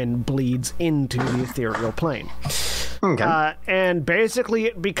plane of wind bleeds into the ethereal plane. Okay. And basically,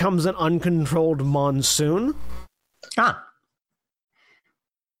 it becomes an uncontrolled monsoon.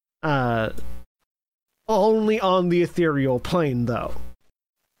 Only on the ethereal plane, though.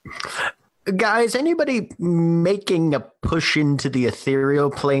 Guys, anybody making a push into the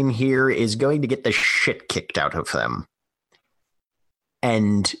ethereal plane here is going to get the shit kicked out of them.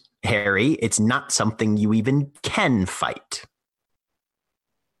 And, Harry, it's not something you even can fight.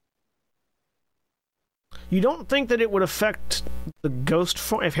 You don't think that it would affect the ghost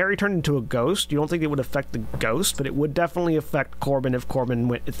form? If Harry turned into a ghost, you don't think it would affect the ghost, but it would definitely affect Corbin if Corbin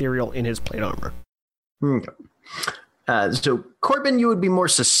went ethereal in his plate armor. Okay. So, Corbin, you would be more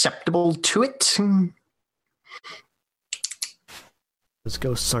susceptible to it. Because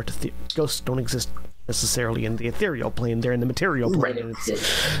ghosts ghosts don't exist necessarily in the ethereal plane; they're in the material plane.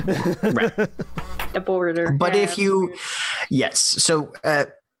 Right. The border. But if you, yes, so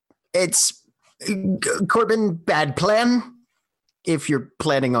it's Corbin, bad plan. if you're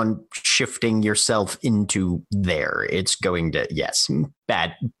planning on shifting yourself into there, it's going to, yes,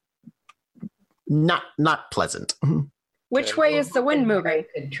 bad. Not pleasant. Which way is the wind moving? I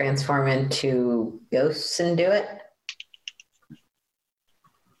could transform into ghosts and do it.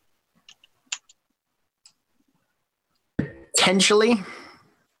 Potentially.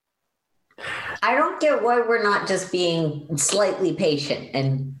 I don't get why we're not just being slightly patient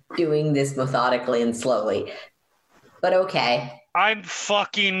and doing this methodically and slowly. But okay. I'm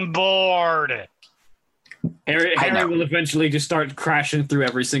fucking bored. Harry will eventually just start crashing through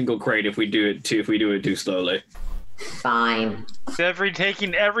every single crate if we do it too slowly. Fine.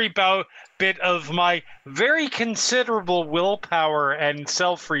 Taking every bit of my very considerable willpower and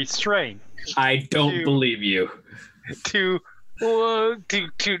self-restraint. I don't believe you. To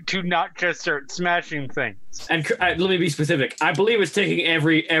not just start smashing things. And let me be specific. I believe it's taking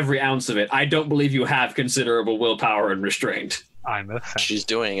every ounce of it. I don't believe you have considerable willpower and restraint. I'm a fan. She's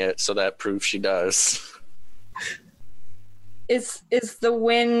doing it, so that proves she does. Is the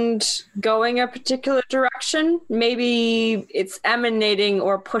wind going a particular direction? Maybe it's emanating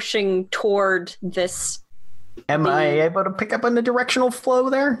or pushing toward this. Am I able to pick up on the directional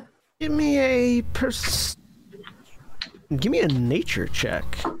flow there? Give me a nature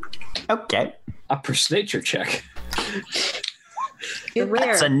check. Okay. A nature check.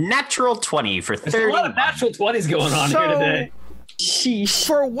 That's a natural 20 for 30. There's a lot of natural 20s going on here today.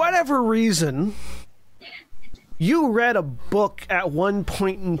 For whatever reason, you read a book at one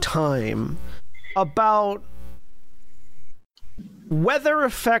point in time about weather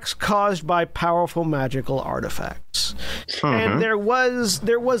effects caused by powerful magical artifacts. And there was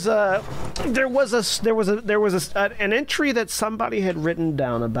an entry that somebody had written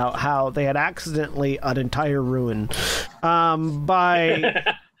down about how they had accidentally an entire ruin by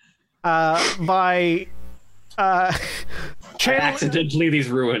accidentally these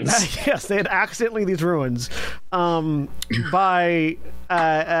ruins. Yes, they had accidentally these ruins by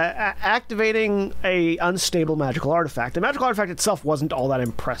activating a unstable magical artifact. The magical artifact itself wasn't all that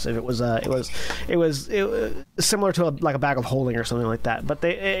impressive. It was similar to like a bag of holding or something like that. But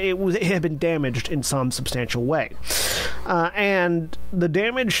it had been damaged in some substantial way, and the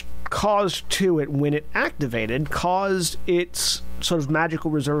damage caused to it when it activated caused its sort of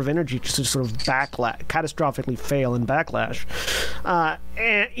magical reserve of energy to sort of catastrophically fail in backlash,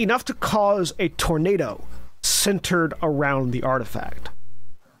 and enough to cause a tornado centered around the artifact.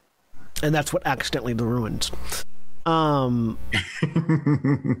 And that's what accidentally the ruins.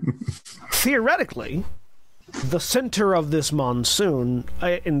 Theoretically, the center of this monsoon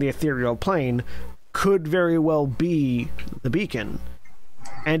in the ethereal plane could very well be the beacon.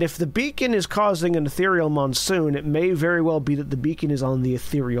 And if the beacon is causing an ethereal monsoon, it may very well be that the beacon is on the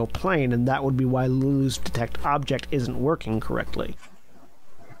ethereal plane, and that would be why Lulu's detect object isn't working correctly.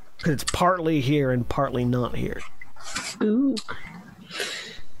 Because it's partly here and partly not here. Ooh.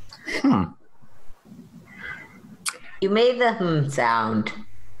 You made the sound.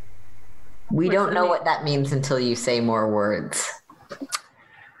 We don't know what that means until you say more words.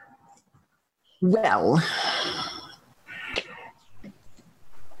 Well,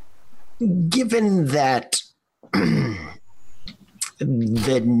 given that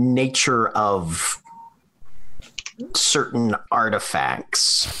the nature of certain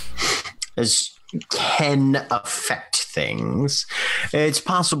artifacts can affect things, it's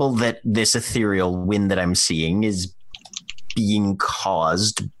possible that this ethereal wind that I'm seeing is being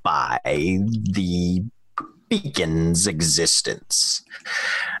caused by the beacon's existence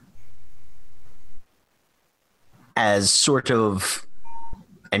as sort of,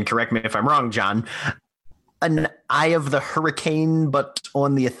 and correct me if I'm wrong, John, an eye of the hurricane, but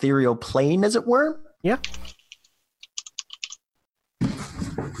on the ethereal plane, as it were? Yeah.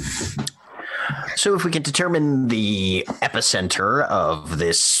 So if we can determine the epicenter of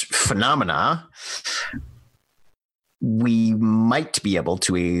this phenomena, we might be able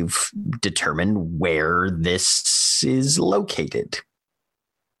to determine where this is located.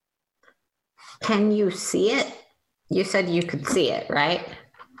 Can you see it? You said you could see it, right?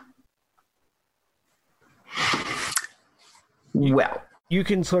 Well, you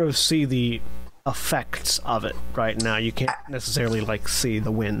can sort of see the effects of it right now. You can't necessarily like see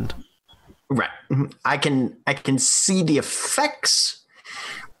the wind. Right. I can see the effects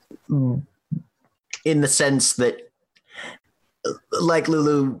in the sense that, like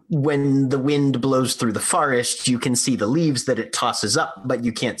Lulu, when the wind blows through the forest, you can see the leaves that it tosses up, but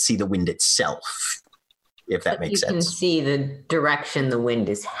you can't see the wind itself, if that makes sense. You can see the direction the wind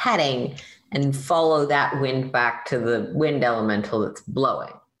is heading and follow that wind back to the wind elemental that's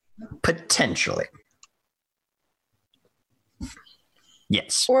blowing. Potentially.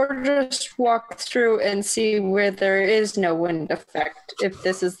 Yes. Or just walk through and see where there is no wind effect, if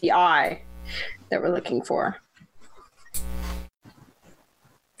this is the eye that we're looking for.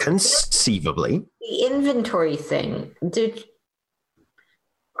 Conceivably. The inventory thing.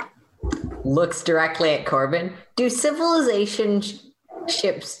 Looks directly at Corbin. Do civilization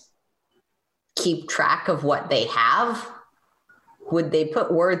ships keep track of what they have? Would they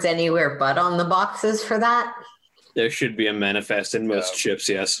put words anywhere but on the boxes for that? There should be a manifest in most ships,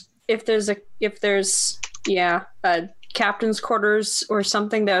 yes. If there's a captain's quarters or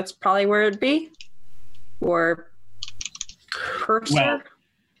something, that's probably where it'd be. Or purser. Well,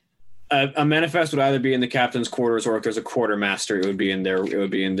 a manifest would either be in the captain's quarters, or if there's a quartermaster, it would be in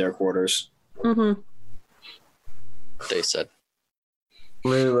their quarters. Mm-hmm. They said.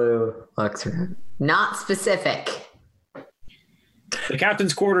 Lulu looks around. Not specific. The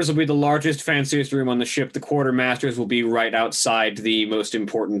captain's quarters will be the largest, fanciest room on the ship. The quartermaster's will be right outside the most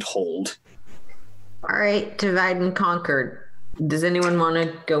important hold. All right, divide and conquer. Does anyone want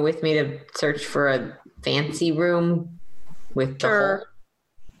to go with me to search for a fancy room with the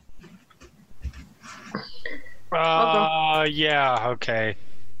Sure. Yeah, okay.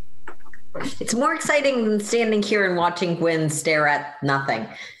 It's more exciting than standing here and watching Gwen stare at nothing.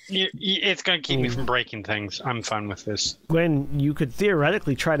 It's going to keep me from breaking things. I'm fine with this. Gwen, you could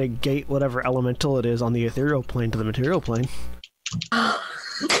theoretically try to gate whatever elemental it is on the ethereal plane to the material plane.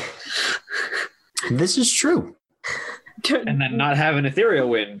 This is true. And then not have an ethereal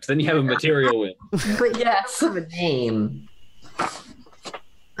wind. Then you have a material wind. But yes, have a name. All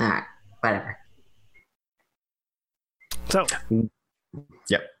right, whatever. So,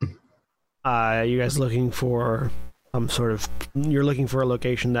 Yep. you guys looking for some sort of... You're looking for a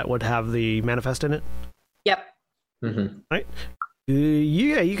location that would have the manifest in it? Yep. Mm-hmm. Right?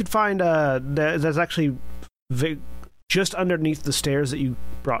 Yeah, you could find... there's actually... just underneath the stairs that you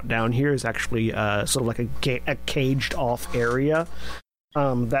brought down here is actually sort of like a caged-off area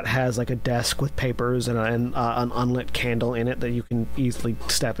that has like a desk with papers and an unlit candle in it that you can easily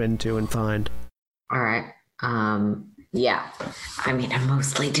step into and find. All right. Yeah. I mean, I'm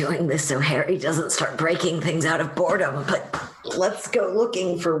mostly doing this so Harry doesn't start breaking things out of boredom, but let's go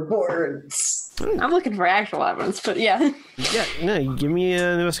looking for words. I'm looking for actual evidence, but yeah. Yeah, no, you give me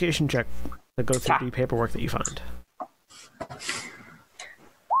an investigation check to go through the paperwork that you find.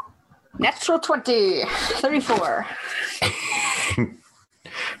 Natural 20, 34.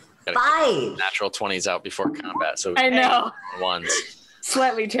 5. Natural 20s out before combat, so I know. ones.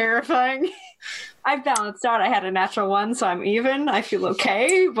 Slightly terrifying. I balanced out. I had a natural 1, so I'm even. I feel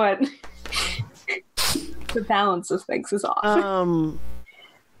okay, but the balance of things is off.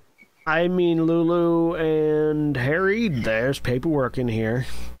 I mean, Lulu and Harry, there's paperwork in here.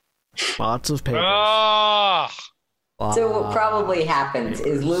 Lots of papers. Oh! So what probably happens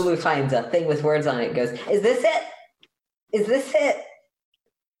is Lulu finds a thing with words on it and goes, is this it? Is this it?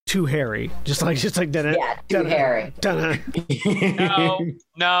 To Harry. Just like dun-dun, Yeah, to dun-dun, Harry. dun-dun.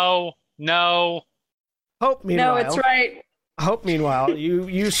 No. Hope, meanwhile, No, it's right. Hope, meanwhile,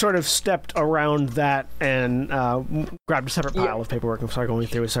 you sort of stepped around that and grabbed a separate pile of paperwork and started going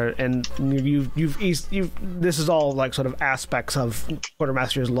through it. And you've this is all like sort of aspects of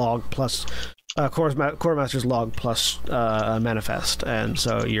Quartermaster's log plus Quartermaster's log plus manifest, and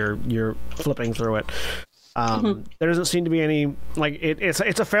so you're flipping through it. There doesn't seem to be any like it's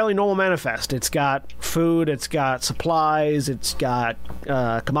a fairly normal manifest. It's got food, it's got supplies, it's got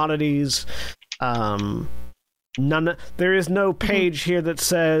commodities. There is no page here that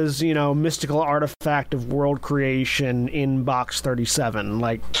says, mystical artifact of world creation in box 37.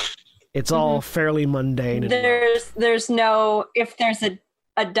 Like, it's all fairly mundane. There's no, if there's a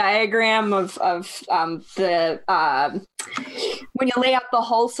diagram of the when you lay out the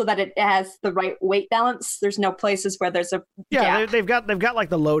hull so that it has the right weight balance, there's no places where there's a gap. They've got like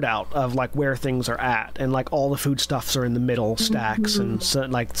the loadout of like where things are at, and like all the foodstuffs are in the middle stacks, and so,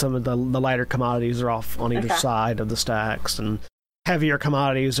 like some of the lighter commodities are off on either side of the stacks, and heavier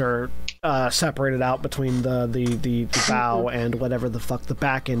commodities are separated out between the bow and whatever the fuck the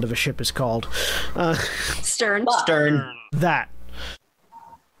back end of a ship is called. Stern. That.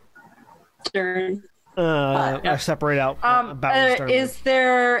 Stern. I separate out bow and stern. Is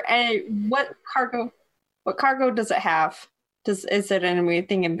there what cargo does it have? Is it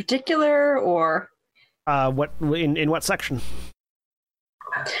anything in particular, or what in what section?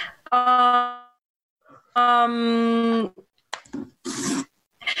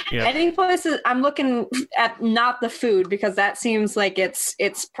 Any places I'm looking at, not the food, because that seems like it's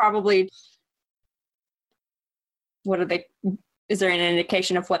probably, what are they? Is there an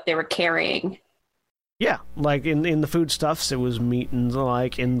indication of what they were carrying? Yeah, like in the foodstuffs, it was meat, and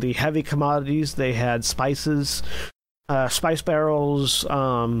like in the heavy commodities, they had spices, spice barrels,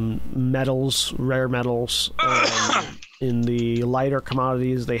 metals, rare metals. In the lighter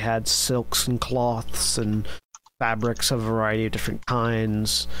commodities, they had silks and cloths and fabrics of a variety of different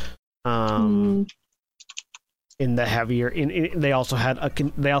kinds. In the heavier, they also had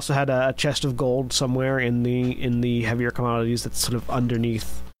a chest of gold somewhere in the heavier commodities that's sort of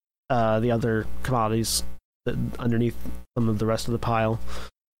underneath the other commodities, underneath some of the rest of the pile.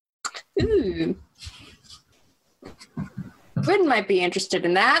 Ooh. Gwen might be interested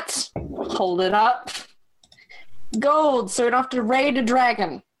in that. Hold it up. Gold, so we don't have to raid a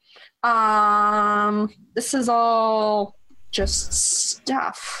dragon. This is all just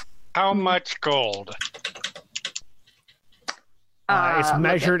stuff. How much gold?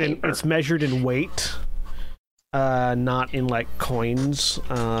 It's measured in weight, not in like coins.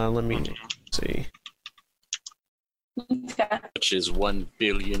 Let me see. Okay. Which is 1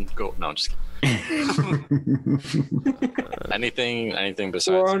 billion gold. No, I'm just kidding. Anything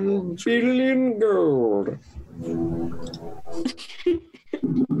besides 1 billion gold.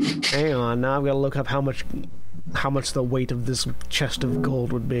 Hang on, now I've got to look up how much the weight of this chest of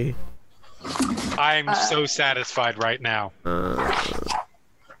gold would be. I'm so satisfied right now.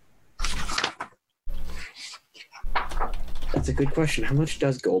 That's a good question. How much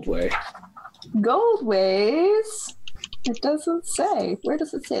does gold weigh? Gold weighs. It doesn't say. Where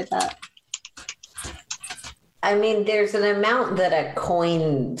does it say that? I mean, there's an amount that a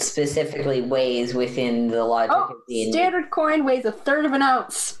coin specifically weighs within the logic of the standard coin weighs 1/3 of an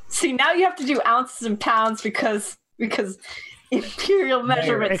ounce. See, now you have to do ounces and pounds because imperial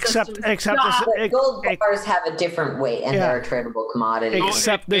measurement except gold bars have a different weight and they're a tradable commodity.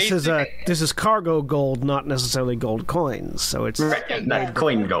 Except this is cargo gold, not necessarily gold coins. So it's not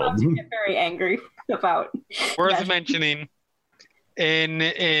coin gold. I get very angry about. Worth mentioning,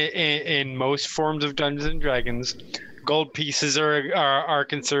 in most forms of Dungeons and Dragons, gold pieces are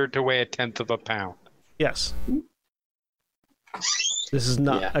considered to weigh 1/10 of a pound. Yes. This is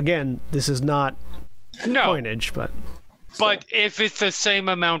not This is not coinage, but if it's the same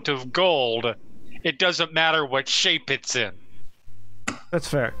amount of gold, it doesn't matter what shape it's in. That's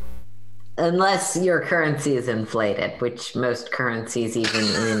fair. Unless your currency is inflated, which most currencies, even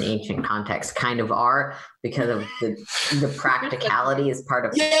in an ancient context, kind of are, because of the practicality is part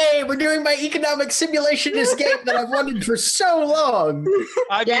of. Yay! We're doing my economic simulation game that I've wanted for so long.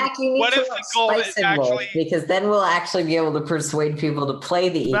 Jack, you need to watch Spice Symbols, because then we'll actually be able to persuade people to play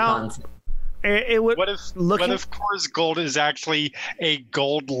the econs. It would. What if Core's gold is actually a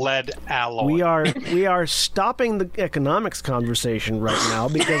gold-lead alloy? We are stopping the economics conversation right now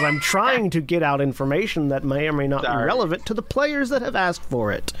because I'm trying to get out information that may or may not be relevant to the players that have asked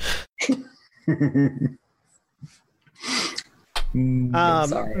for it.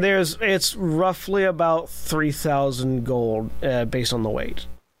 It's roughly about 3,000 gold based on the weight.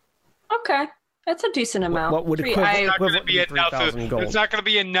 Okay. That's a decent amount. What would It's not going to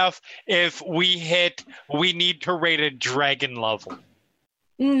be enough if we need to rate a dragon level.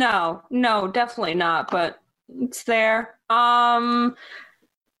 No, definitely not, but it's there. Now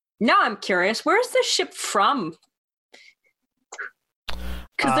I'm curious, where's the ship from?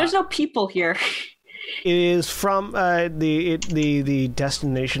 Because there's no people here. It is from the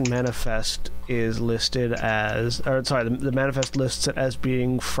destination manifest is listed as, the manifest lists it as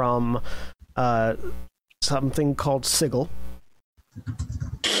being from something called Sigil.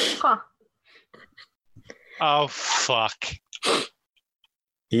 Huh. Oh, fuck.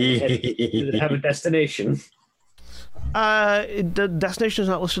 Does it have a destination? The destination is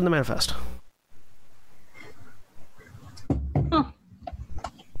not listed in the manifest.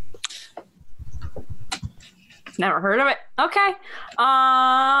 Never heard of it. Okay.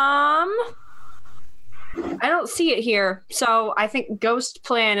 I don't see it here, so I think Ghost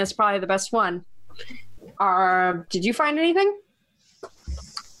Plan is probably the best one. Did you find anything?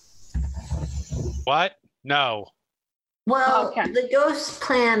 What? No. Well, okay. The Ghost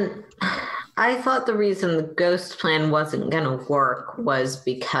Plan, I thought the reason the Ghost Plan wasn't going to work was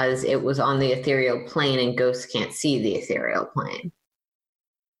because it was on the ethereal plane and ghosts can't see the ethereal plane.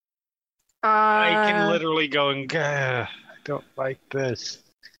 I can literally go and I don't like this.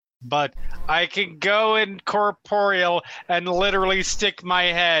 But I can go in corporeal and literally stick my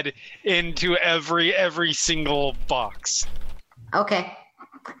head into every single box. Okay.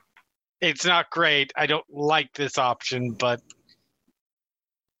 It's not great. I don't like this option, but...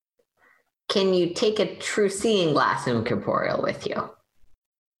 Can you take a true seeing glass incorporeal with you?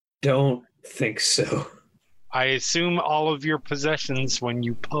 Don't think so. I assume all of your possessions when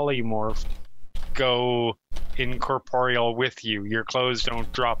you polymorph. go incorporeal with you. Your clothes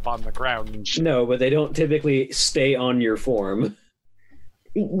don't drop on the ground and shit. No, but they don't typically stay on your form.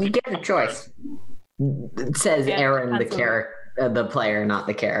 You get a choice. It says Yeah, Aaron, the depends on the player, not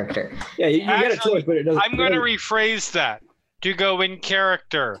the character. Yeah, you get a Actually, choice, but it doesn't. I'm going to rephrase that to go in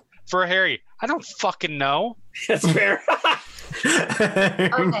character for Harry. I don't fucking know. That's fair.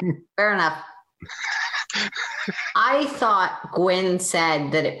 Okay, fair enough. I thought Gwen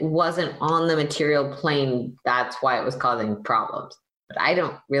said that it wasn't on the material plane. That's why it was causing problems. But I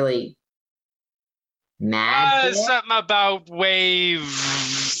don't really mad. Something about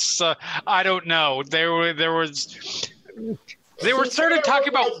waves. I don't know. They were sort of talking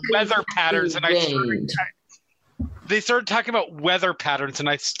about weather patterns, and they started talking about weather patterns, and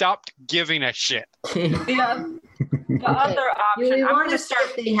I stopped giving a shit. The other option. Do we I'm want gonna to start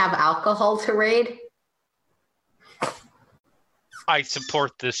if they have alcohol to raid? I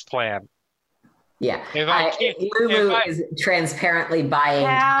support this plan. Yeah. If Lulu I- is transparently buying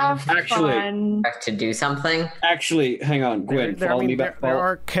have time Actually- fun. to do something. Actually, hang on, Gwen. There, I Follow mean, me back. there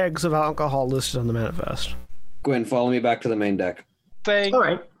are kegs of alcohol listed on the manifest. Gwen, follow me back to the main deck. Thing, All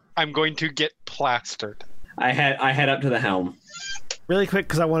right. I'm going to get plastered. I head up to the helm. Really quick,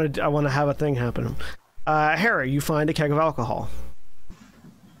 because I want to have a thing happen. Harry, you find a keg of alcohol.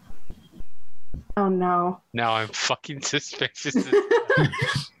 Oh no. Now I'm fucking suspicious.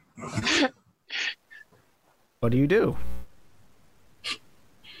 What do you do?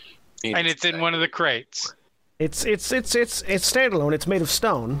 And it's in one of the crates. It's standalone. It's made of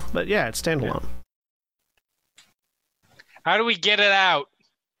stone, but yeah, it's standalone. How do we get it out?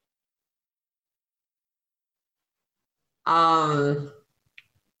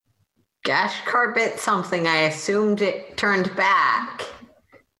 Gashkar bit something. I assumed it turned back.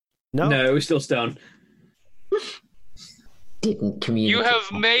 No, No, it was still stone. Didn't communicate. You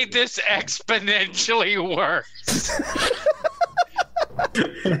have made this exponentially worse.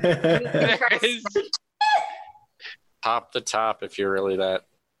 There is- Pop the top if you're really that.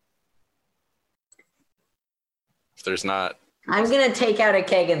 If there's not. I'm gonna take out a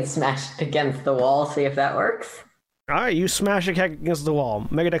keg and smash it against the wall. See if that works. All right, you smash a keg against the wall.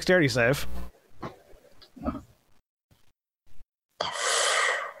 Make a dexterity save.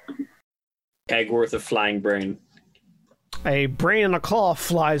 Keg worth of flying brain. A brain and a claw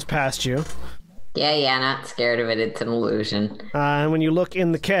flies past you. Yeah, not scared of it. It's an illusion. And when you look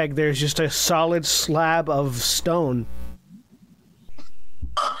in the keg, there's just a solid slab of stone.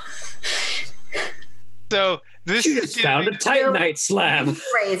 So this You is just found a Titanite slab.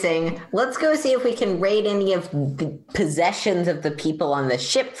 Phrasing. Let's go see if we can raid any of the possessions of the people on the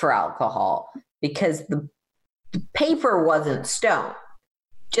ship for alcohol, because the paper wasn't stone.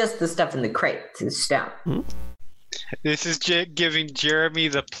 Just the stuff in the crates is stone. This is giving Jeremy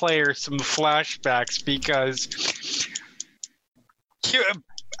the player some flashbacks because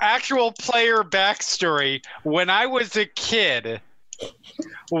actual player backstory. When I was a kid,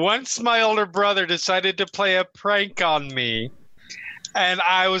 once my older brother decided to play a prank on me, and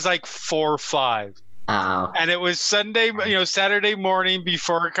I was like 4 or 5. Oh. And it was Saturday morning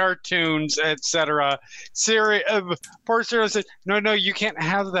before cartoons, etc. Poor Sarah said, "No, you can't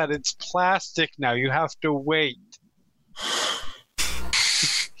have that. It's plastic now. You have to wait."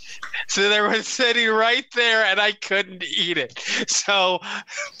 So there was sitting right there, and I couldn't eat it. So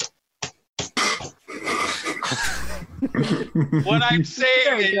what I'm saying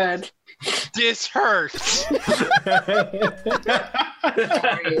Very is, good. this hurts.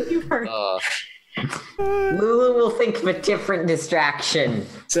 You heard. Lulu will think of a different distraction.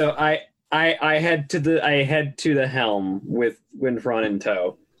 So I head to the helm with Winfron in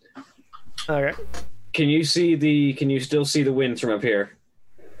tow. Okay. Can you still see the winds from up here?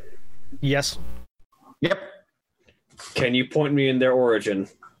 Yes. Yep. Can you point me in their origin?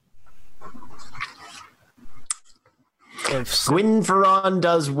 Gwynferon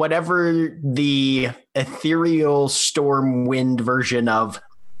does whatever the ethereal storm wind version of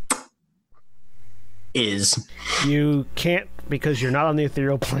is. You can't, because you're not on the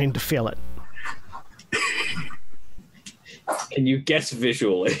ethereal plane to feel it. Can you guess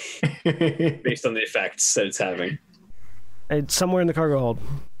visually based on the effects that it's having? It's somewhere in the cargo hold.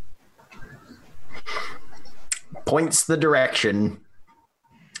 Points the direction.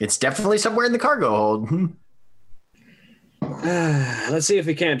 It's definitely somewhere in the cargo hold. Let's see if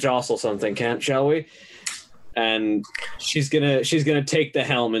we can't jostle something, shall we? And she's gonna take the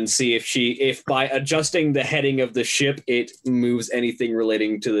helm and see if by adjusting the heading of the ship it moves anything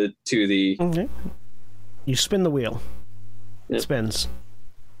relating to the. Okay. You spin the wheel. It Yep. spins.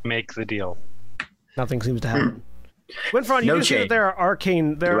 Make the deal. Nothing seems to happen. Winfron, you No do see that change. there are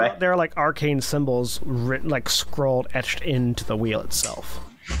arcane. Do I? There are like arcane symbols written, like scrolled, etched into the wheel itself.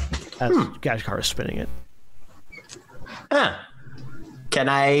 As Gashkar is spinning it. Huh. Can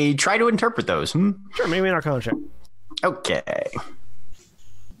I try to interpret those? Sure, maybe an Arcana check. Okay.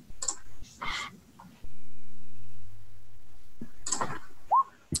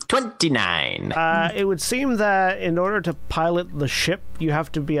 $29. It would seem that in order to pilot the ship, you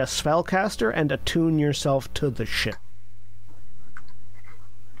have to be a spellcaster and attune yourself to the ship.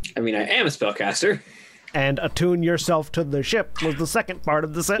 I mean, I am a spellcaster. And attune yourself to the ship was the second part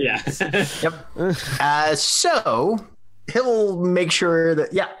of the sentence. Yeah. Yep. So he'll make sure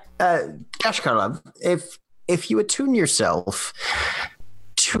that Gashkarlov, if you attune yourself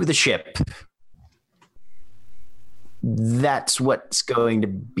to the ship, that's what's going to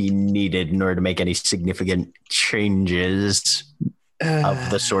be needed in order to make any significant changes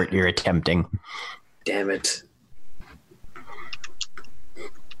of the sort you're attempting. Damn it.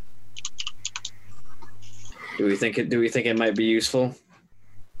 Do we think it might be useful?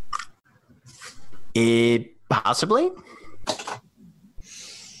 Possibly.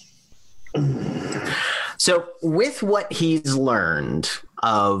 So with what he's learned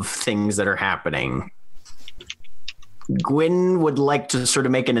of things that are happening, Gwyn would like to sort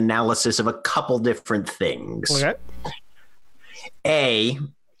of make an analysis of a couple different things. Okay. A,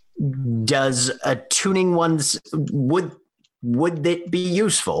 does attuning one's would it be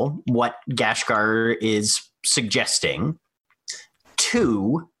useful, what Gashkar is suggesting?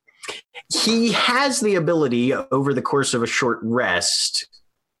 2, he has the ability over the course of a short rest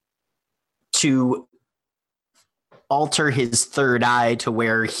to alter his third eye to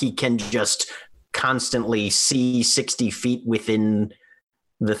where he can just constantly see 60 feet within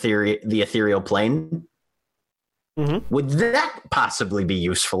the ethereal plane. Mm-hmm. Would that possibly be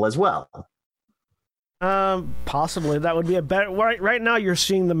useful as well? Possibly. That would be a better. Right now, you're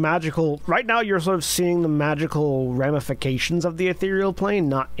seeing the magical. Right now, you're sort of seeing the magical ramifications of the ethereal plane,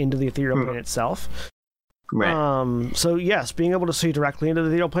 not into the ethereal plane itself. Right. So yes, being able to see directly into the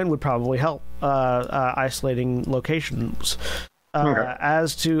ethereal plane would probably help isolating locations. Okay.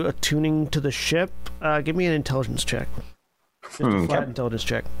 As to attuning to the ship, give me an intelligence check. Just a flat intelligence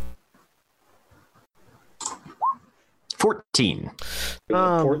check. 14.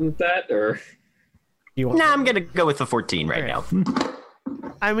 Important that, or I'm gonna go with the 14 right now.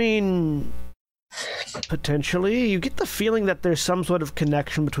 I mean, potentially, you get the feeling that there's some sort of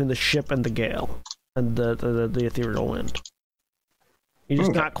connection between the ship and the gale and the ethereal wind. You're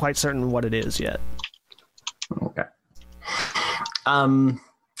just not quite certain what it is yet. Okay.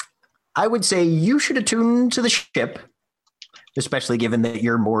 I would say you should attune to the ship, especially given that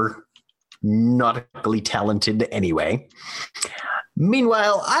you're more nautically talented anyway.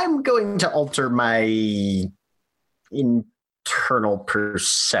 Meanwhile, I'm going to alter my internal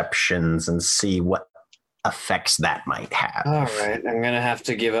perceptions and see what effects that might have. all right. I'm gonna have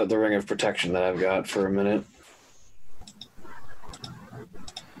to give up the ring of protection that I've got for a minute.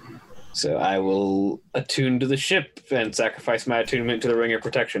 So I will attune to the ship and sacrifice my attunement to the ring of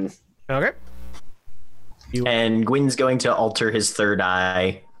protection. Okay. And Gwyn's going to alter his third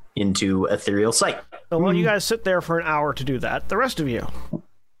eye into ethereal sight. So while you guys sit there for an hour to do that, the rest of you,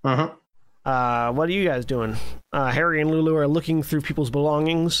 what are you guys doing? Harry and Lulu are looking through people's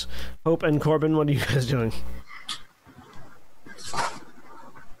belongings. Hope and Corbin, what are you guys doing?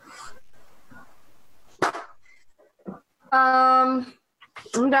 I'm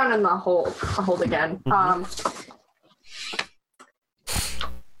down in the hold. I'll hold again.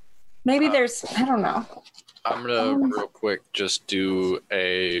 Maybe there's, I don't know. I'm gonna real quick just do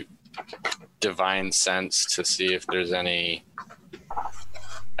a divine sense to see if there's anything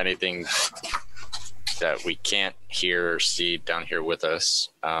that we can't hear or see down here with us.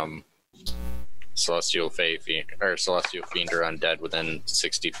 Celestial fiend or undead within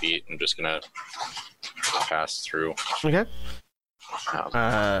 60 feet. I'm just gonna pass through. Okay.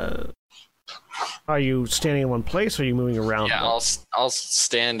 Are you standing in one place, or are you moving around? Yeah, I'll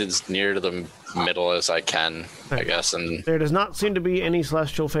stand as near to the middle as I can, I guess. And there does not seem to be any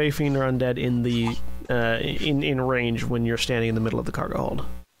celestial fey, fiend, or undead in the in range when you're standing in the middle of the cargo hold.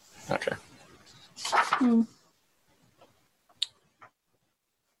 Okay.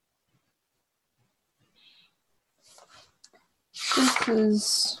 This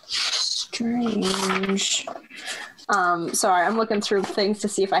is strange. Sorry, I'm looking through things to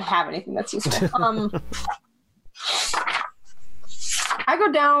see if I have anything that's useful. I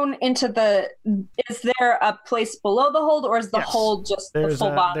go down into the. Is there a place below the hold, or is the hold just the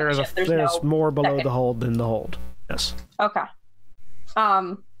full bottom? There's more below the hold than the hold. Yes. Okay.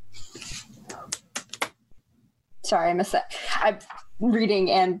 Sorry, I missed that. I'm reading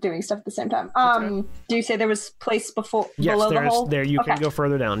and doing stuff at the same time. Do you say there was place below the hole? Yes, there. You can go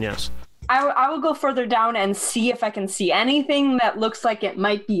further down. Yes. I will go further down and see if I can see anything that looks like it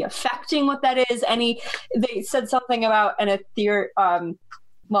might be affecting what that is. They said something about an ether.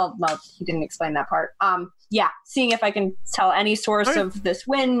 Well, no, he didn't explain that part. Seeing if I can tell any source of this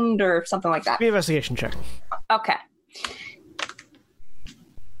wind or something like that. Be investigation check. Okay.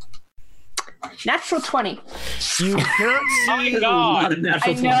 Natural 20. You cannot see. Oh, God.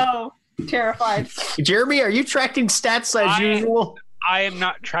 I know. Terrified. Jeremy, are you tracking stats as usual? I am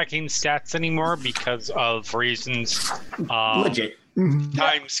not tracking stats anymore because of reasons. Legit.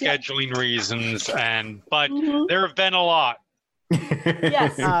 Time scheduling reasons, but there have been a lot.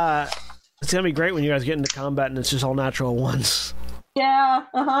 Yes. It's gonna be great when you guys get into combat and it's just all natural ones. Yeah.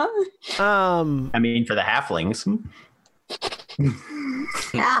 I mean, for the halflings.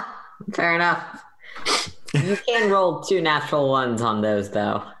 Yeah, fair enough. You can roll 2 natural ones on those,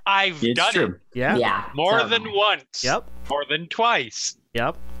 though. I've done it. Yeah. More than once. Yep. More than twice.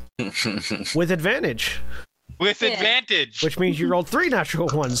 Yep. With advantage. With advantage. Which means you rolled 3 natural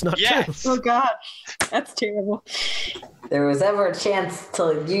ones, not 2. Oh, God. That's terrible. There was ever a chance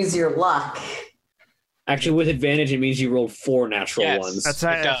to use your luck. Actually, with advantage, it means you rolled 4 natural ones. That's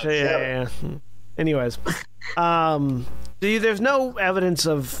yeah. Anyways, there's no evidence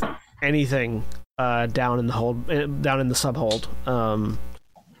of anything down in the hold, down in the subhold.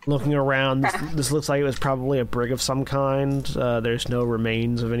 Looking around, this looks like it was probably a brig of some kind. There's no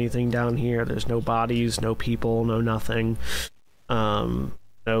remains of anything down here. There's no bodies, no people, no nothing.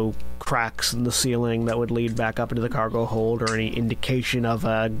 No cracks in the ceiling that would lead back up into the cargo hold, or any indication of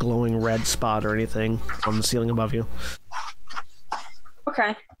a glowing red spot or anything on the ceiling above you.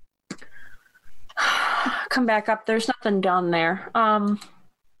 Okay. Come back up. There's nothing down there.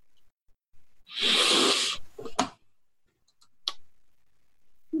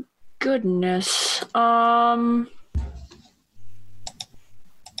 Goodness.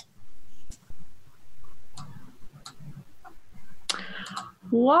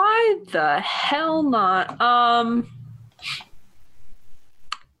 Why the hell not?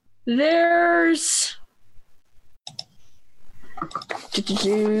 There's...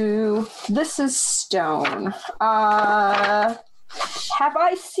 This is stone. Have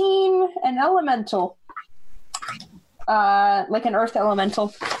I seen an elemental? Like an earth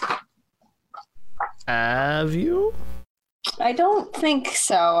elemental? Have you? I don't think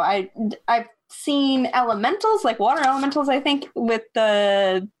so. I've seen elementals, like water elementals, I think, with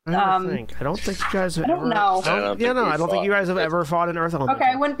the... I don't think you guys have I don't know. I don't think you guys have ever fought an earth elemental.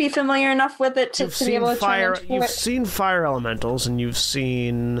 Okay, I wouldn't be familiar enough with it to be able to turn into You've it. seen fire elementals, and you've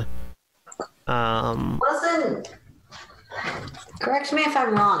seen... Correct me if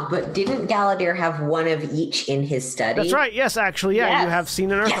I'm wrong, but didn't Galadir have one of each in his study? That's right, yes, actually, yeah. Yes. You have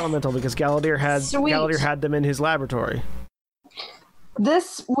seen an earth elemental, because Galadir had them in his laboratory.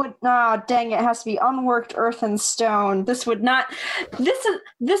 This would dang it has to be unworked earth and stone. This was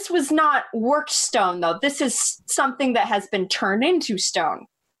not worked stone though. This is something that has been turned into stone.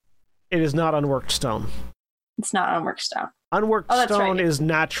 It is not unworked stone. It's not unworked stone. Unworked stone is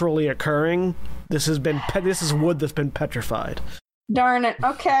naturally occurring. This is wood that's been petrified. Darn it.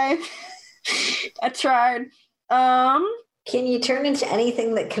 Okay. I tried. Can you turn into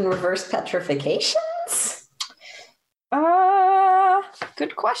anything that can reverse petrifications?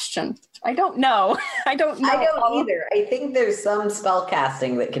 Good question. I don't know. I don't know. I don't either. I think there's some spell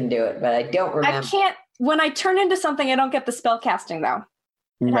casting that can do it, but I don't remember. I can't. When I turn into something, I don't get the spell casting though.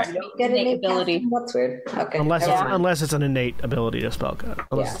 It has to be an innate ability. That's weird. Okay. Unless it's an innate ability to spell cast.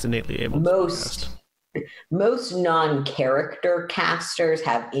 Unless it's innately able to cast. Most non-character casters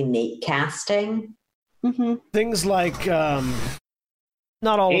have innate casting. Mm-hmm. Things like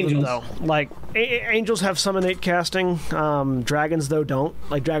not all angels. of them though. Like angels have some innate casting. Dragons though don't.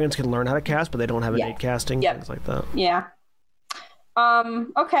 Like dragons can learn how to cast, but they don't have innate casting. Things like that. Yeah.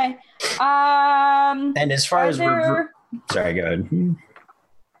 Okay. And as far as sorry, go ahead.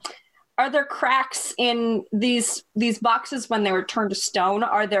 Are there cracks in these boxes when they were turned to stone?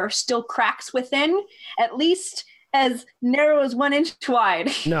 Are there still cracks within, at least as narrow as 1 inch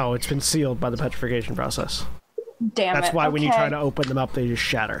wide? No, it's been sealed by the petrification process. Damn it. That's why when you try to open them up, they just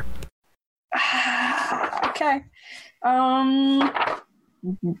shatter. Okay. Damn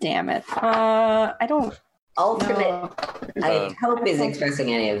it. I don't... Alternate, I hope is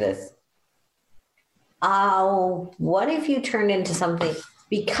expressing any of this. What if you turned into something...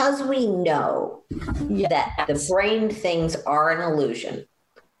 Because we know that the brain things are an illusion,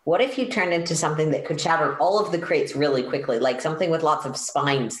 what if you turned into something that could shatter all of the crates really quickly, like something with lots of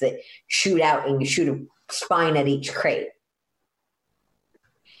spines that shoot out and you shoot a spine at each crate.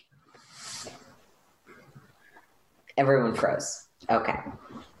 Everyone froze. Okay.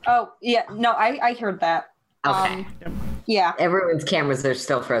 Oh, yeah. No, I heard that. Okay. Yeah. Everyone's cameras are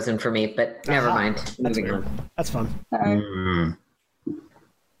still frozen for me, but never mind. That's Moving weird. on. That's fun.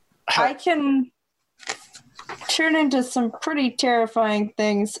 I can turn into some pretty terrifying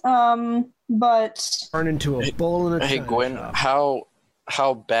things. But Turn into a bull in a Hey china Gwen, shop.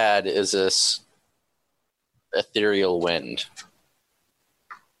 how bad is this ethereal wind?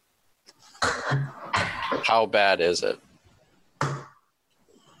 How bad is it?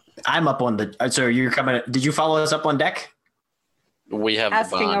 I'm up on the. So you're coming. Did you follow us up on deck? We have the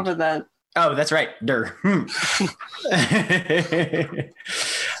asking bond. over the Oh, that's right. Dur.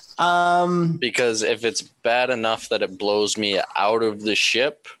 Because if it's bad enough that it blows me out of the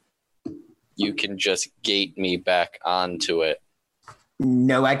ship, you can just gate me back onto it.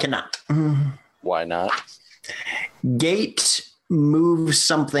 No, I cannot. Why not? Gate moves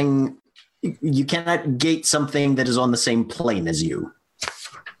something. You cannot gate something that is on the same plane as you.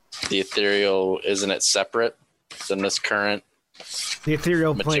 The ethereal, isn't it separate than this current? The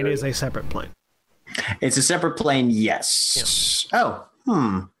ethereal plane material. is a separate plane. It's a separate plane, yes. Oh,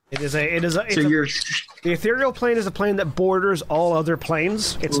 The ethereal plane is a plane that borders all other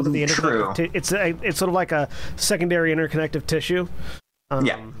planes. It's sort of the True. it's sort of like a secondary interconnective tissue.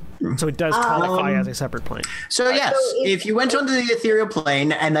 Yeah. So it does qualify as a separate plane. So yes, if you went onto the ethereal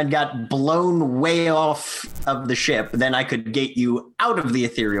plane and then got blown way off of the ship, then I could gate you out of the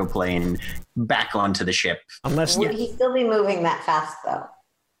ethereal plane back onto the ship. Unless Would he still be moving that fast, though?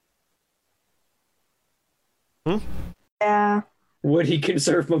 yeah. Would he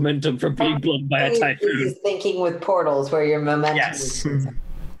conserve momentum from being blown by a typhoon? He's thinking with portals where your momentum Yes. is.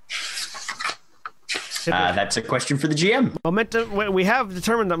 That's a question for the GM. momentum, we have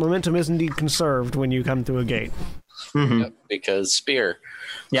determined that momentum is indeed conserved when you come through a gate. Yep, because spear.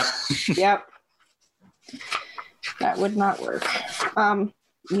 Yep. Yep. That would not work.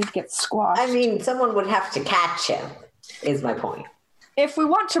 You'd get squashed. I mean, someone would have to catch him, is my point. if we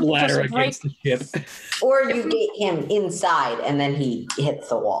want to Ladder just break, against the ship. Or you get him inside and then he hits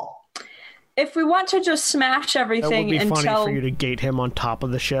the wall. if we want to just smash That would everything be funny until for you to gate him on top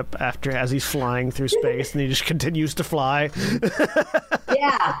of the ship as he's flying through space, and he just continues to fly.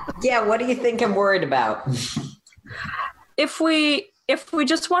 Yeah. What do you think I'm worried about? if we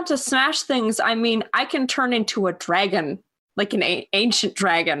just want to smash things, I mean, I can turn into a dragon, like an ancient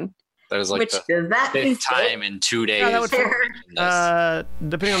dragon. There's like Which- the Does that mean fifth time in 2 days. that would- we're mentioning this.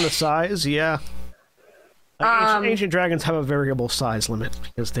 Depending on the size, yeah. Ancient dragons have a variable size limit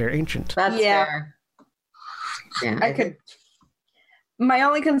because they're ancient. That's Yeah. fair. Yeah, I could. My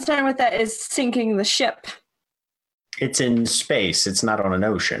only concern with that is sinking the ship. It's in space. It's not on an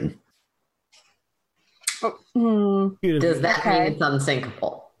ocean. Does that Okay. mean it's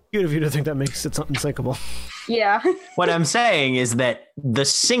unsinkable? Cute of you to think that makes it unsinkable. Yeah. What I'm saying is that the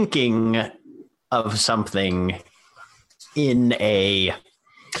sinking of something in a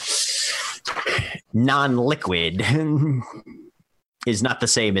non-liquid is not the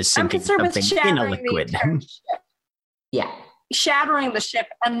same as I'm sinking concerned with something in a shattering the liquid. entire ship. Yeah. Shattering the ship,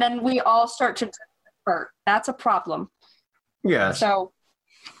 and then we all start to hurt. That's a problem. Yes. So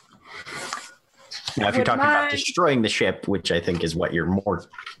Now, if you're would talking about my- destroying the ship, which I think is what you're more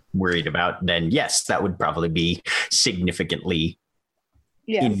worried about, then yes, that would probably be significantly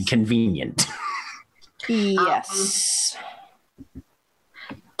yes, inconvenient. yes.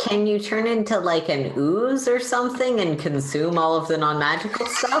 Can you turn into like an ooze or something and consume all of the non-magical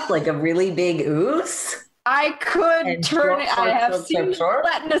stuff, like a really big ooze? I could And turn it. I have seen short.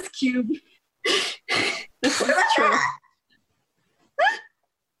 Latinus Cube. This is true.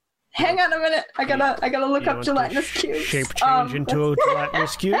 Hang on a minute. I gotta look up gelatinous cubes. Shape change into a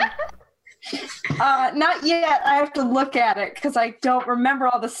gelatinous cube. Not yet. I have to look at it because I don't remember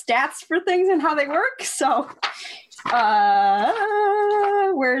all the stats for things and how they work. So,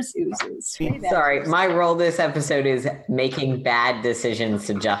 where's oozes? Way back. Sorry, my role this episode is making bad decision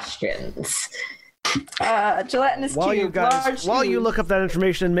suggestions. Gelatinous While cube. you large you cube. look up that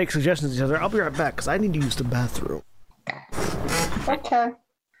information and make suggestions to each other, I'll be right back because I need to use the bathroom. Okay.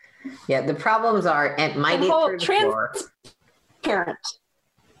 Yeah, the problems are it might And eat whole through the floor. Transparent.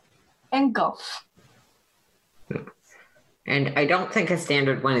 Engulf. And I don't think a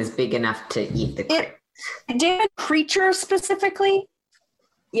standard one is big enough to eat the crate. Damage creatures specifically.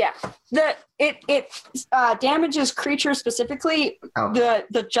 Yeah, it damages creatures specifically. Oh.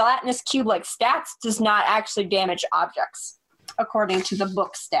 The gelatinous cube like stats does not actually damage objects, according to the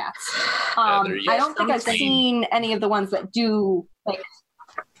book stats. I don't think I've seen any of the ones that do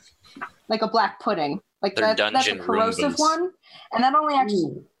like a black pudding. Like They're that's a dungeon corrosive Roombas. one, and that only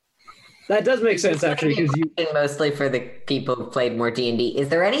actually. That does make sense, actually, because you. Mostly for the people who played more D&D. Is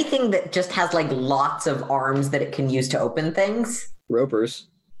there anything that just has like lots of arms that it can use to open things? Ropers.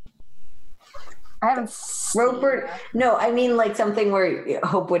 I haven't. Roper? No, I mean like something where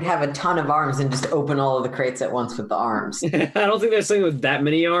Hope would have a ton of arms and just open all of the crates at once with the arms. I don't think there's something with that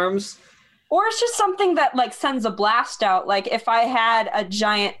many arms. Or it's just something that like sends a blast out. Like if I had a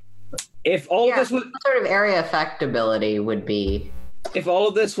giant. If all Yeah, of this was, some sort of area effect ability would be. if all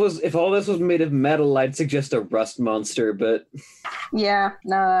of this was made of metal, I'd suggest a rust monster. But Yeah,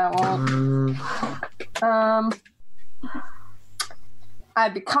 no, that won't. I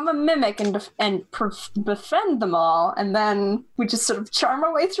become a mimic and befriend them all, and then we just sort of charm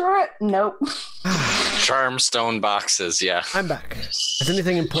our way through it. Nope. Charm stone boxes, yeah. I'm back. Is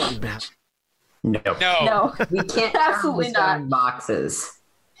anything important, Matt? No. No. We can't Absolutely charm the stone boxes.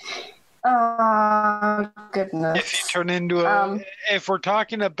 Goodness. If you turn into a, if we're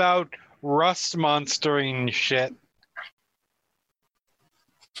talking about rust monstering shit,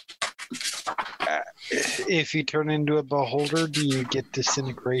 if you turn into a beholder, do you get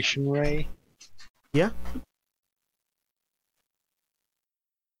disintegration ray? Yeah.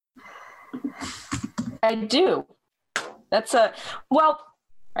 I do. That's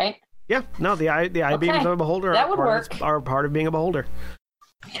right? Yeah. No, the eye beams Okay, of a beholder that would are part of being a beholder.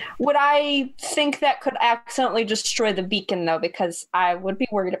 Would I think that could accidentally destroy the beacon, though? Because I would be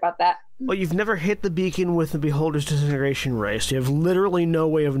worried about that. Well, you've never hit the beacon with the beholder's disintegration ray, so you have literally no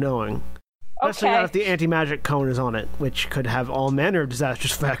way of knowing. Especially not if the anti-magic cone is on it, which could have all manner of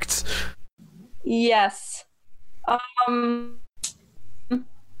disastrous effects. Yes.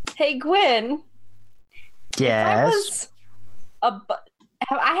 Hey, Gwyn. Yes. I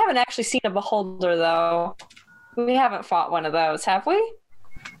haven't actually seen a beholder, though. We haven't fought one of those, have we?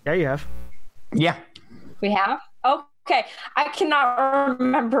 Yeah, you have. Yeah. We have? Okay. I cannot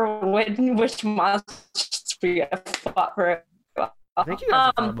remember which monsters we have fought for. I think you guys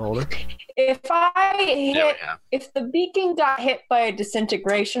have fought a beholder. If if the beacon got hit by a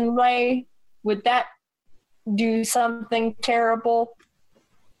disintegration ray, would that do something terrible?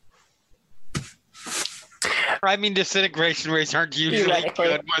 I mean, disintegration rays aren't usually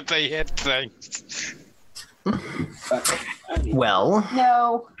good when they hit things. Well,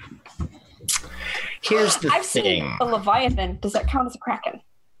 No. here's the I've thing. seen a Leviathan. Does that count as a Kraken?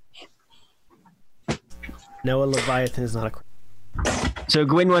 No, a Leviathan is not a... So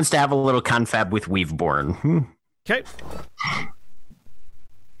Gwyn wants to have a little confab with Weaveborn. Okay.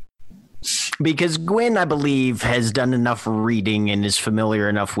 Because Gwyn, I believe, has done enough reading and is familiar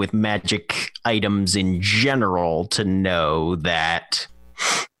enough with magic items in general to know that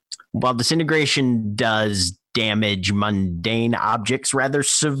while disintegration does damage mundane objects rather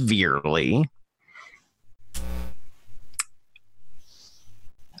severely,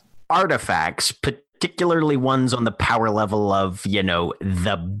 artifacts, particularly ones on the power level of,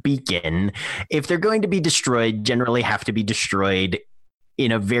 the beacon, if they're going to be destroyed, generally have to be destroyed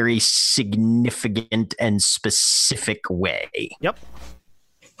in a very significant and specific way. Yep.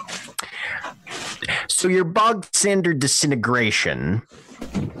 So your bog standard disintegration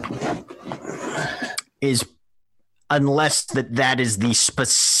is, unless that is the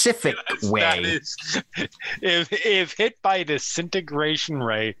specific way. That is, if hit by disintegration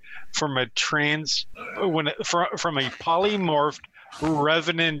ray from a from a polymorphed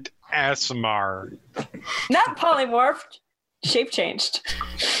revenant Asimar, Not polymorphed. Shape changed.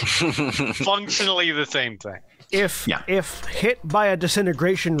 functionally the same thing. If hit by a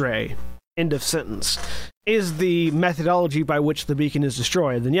disintegration ray, end of sentence, is the methodology by which the beacon is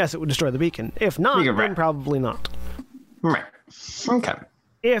destroyed, then yes, it would destroy the beacon. If not, then probably not. Right. Okay.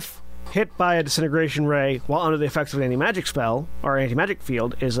 If hit by a disintegration ray while under the effects of an anti-magic spell or anti-magic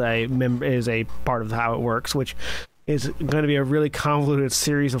field is a part of how it works, which is going to be a really convoluted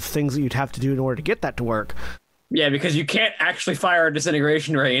series of things that you'd have to do in order to get that to work. Yeah, because you can't actually fire a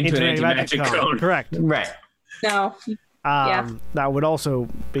disintegration ray into an anti-magic cone. Correct. Right. No. That would also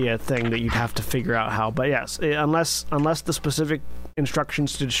be a thing that you'd have to figure out how. But yes, unless the specific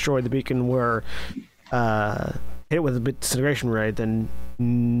instructions to destroy the beacon were hit with a disintegration ray, then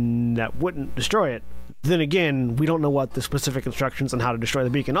that wouldn't destroy it. Then again, we don't know what the specific instructions on how to destroy the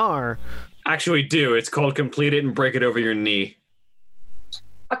beacon are. Actually, do. It's called complete it and break it over your knee.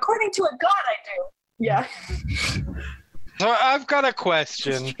 According to a god, I do. Yeah. So I've got a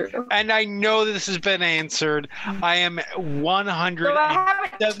question, and I know this has been answered. I am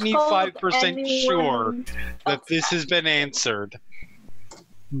 175% sure that this has been answered.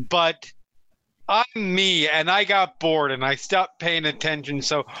 But I'm me, and I got bored, and I stopped paying attention.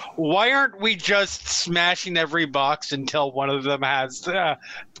 So why aren't we just smashing every box until one of them has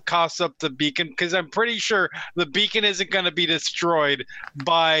coughs up the beacon? Because I'm pretty sure the beacon isn't going to be destroyed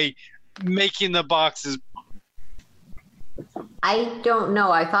by making the boxes. I don't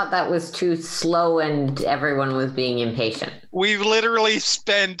know. I thought that was too slow and everyone was being impatient. We've literally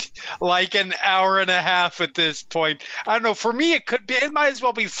spent like an hour and a half at this point. I don't know. For me, it might as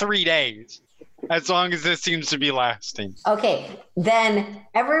well be 3 days, as long as this seems to be lasting. Okay, then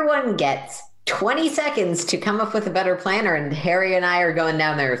everyone gets 20 seconds to come up with a better plan, or Harry and I are going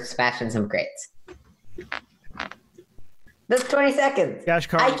down there smashing some crates. That's 20 seconds.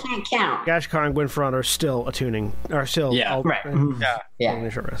 Gashkar, I can't count. Gashkar and Gwynfron are still attuning. Are still right. Yeah.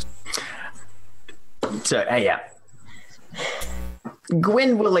 Short rest. So, yeah.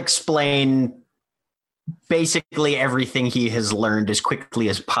 Gwyn will explain basically everything he has learned as quickly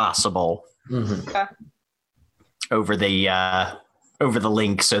as possible over the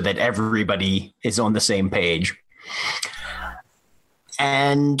link so that everybody is on the same page.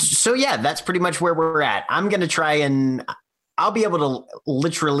 And so, yeah, that's pretty much where we're at. I'm going to try and I'll be able to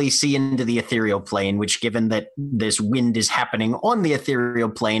literally see into the ethereal plane, which, given that this wind is happening on the ethereal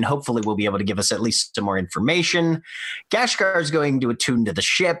plane, hopefully will be able to give us at least some more information. Gashkar is going to attune to the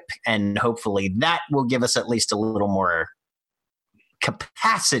ship, and hopefully that will give us at least a little more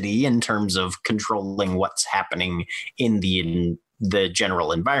capacity in terms of controlling what's happening in the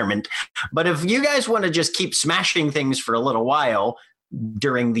general environment. But if you guys want to just keep smashing things for a little while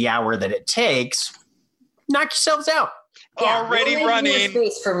during the hour that it takes, knock yourselves out. Already running.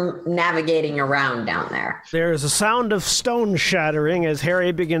 Space from navigating around down there. There is a sound of stone shattering as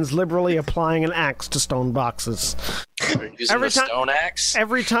Harry begins liberally applying an axe to stone boxes. Using a stone axe?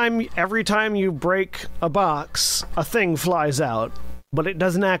 Every time you break a box, a thing flies out, but it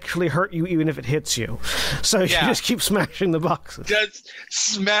doesn't actually hurt you even if it hits you. So you just keep smashing the boxes. Just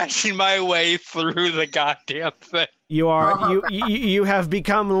smashing my way through the goddamn thing. You are you have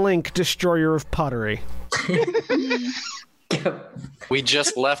become Link, destroyer of pottery. We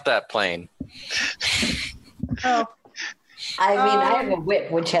just left that plane. Oh. I mean, I have a whip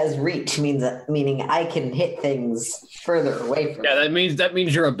which has reach, meaning I can hit things further away from. Yeah, that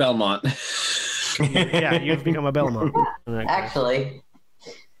means you're a Belmont. Yeah, you've become a Belmont. Actually.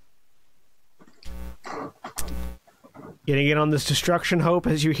 Getting in on this destruction, Hope,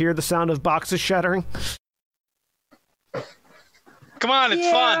 as you hear the sound of boxes shattering? Come on, it's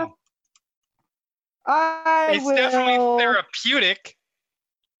fun. It's definitely therapeutic.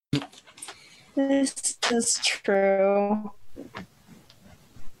 This is true.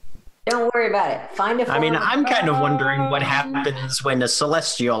 Don't worry about it. Find a form. I mean, I'm kind of wondering what happens when a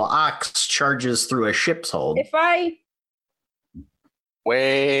celestial ox charges through a ship's hold. If I...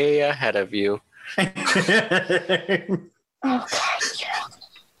 Way ahead of you. Oh, God.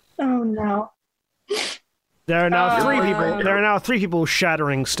 Oh, no. There are now three people. There are now 3 people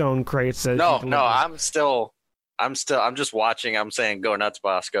shattering stone crates. No, I'm just watching. I'm saying, go nuts,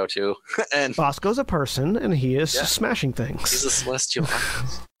 Bosco, too. And Bosco's a person, and he is smashing things. He's a celestial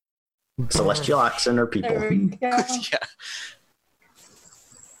ox. Celestial oxen are people. There we go. Yeah.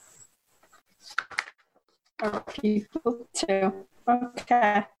 Are people too.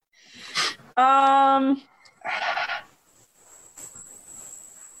 Okay.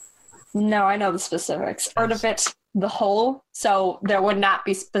 No, I know the specifics. Part of it, the whole, so there would not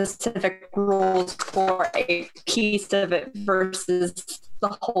be specific rules for a piece of it versus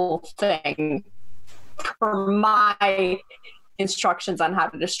the whole thing for my instructions on how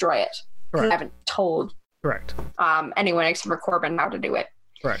to destroy it. I haven't told anyone except for Corbin how to do it.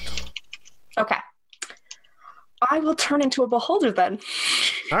 Correct. Okay. I will turn into a beholder then.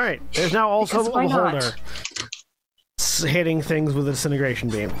 All right. There's now also a beholder hitting things with a disintegration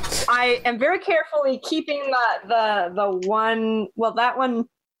beam. I am very carefully keeping the one. Well, that one.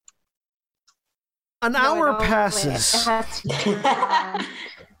 An hour passes.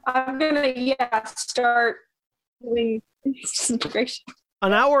 I'm gonna start doing disintegration.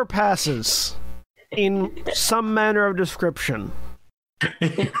 An hour passes in some manner of description.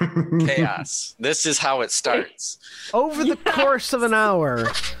 Chaos. This is how it starts. Over the course of an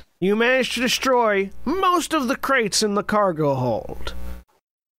hour, you manage to destroy most of the crates in the cargo hold.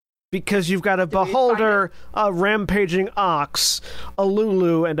 Because you've got a beholder, a rampaging ox, a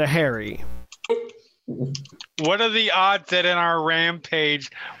Lulu, and a Harry. What are the odds that in our rampage,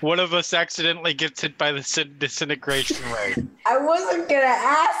 one of us accidentally gets hit by the disintegration ray? I wasn't going to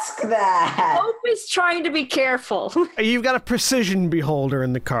ask that. Hope is trying to be careful. You've got a precision beholder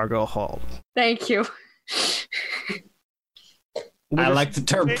in the cargo hold. Thank you. I like the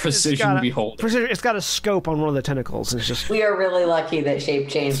term precision beholder. It's got a scope on one of the tentacles. It's just We are really lucky that shape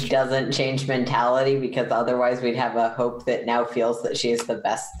change doesn't change mentality, because otherwise we'd have a hope that now feels that she is the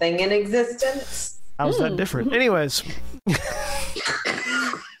best thing in existence. how's that different? Anyways.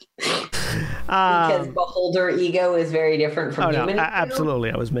 Because beholder ego is very different from human ego.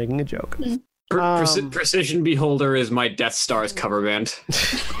 Absolutely. I was making a joke. Precision beholder is my Death Star's cover band.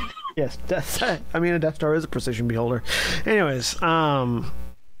 Yes, a Death Star is a precision beholder. Anyways, an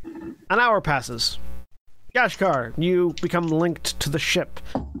hour passes. Gashkar, you become linked to the ship.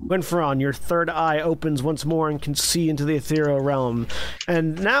 Gwynfron, your third eye opens once more and can see into the ethereal realm.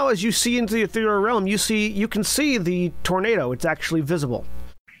 And now as you see into the ethereal realm, you can see the tornado. It's actually visible.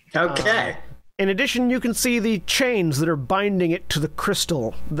 Okay. In addition, you can see the chains that are binding it to the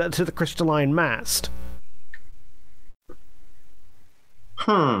crystalline mast.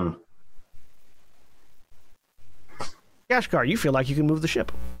 Gashkar, you feel like you can move the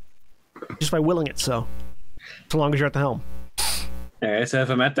ship. Just by willing it so long as you're at the helm. Alright, so if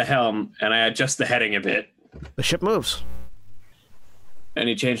I'm at the helm and I adjust the heading a bit, the ship moves.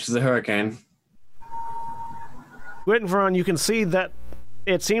 Any change to the hurricane? Gwynfron, you can see that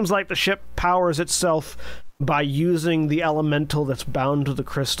it seems like the ship powers itself by using the elemental that's bound to the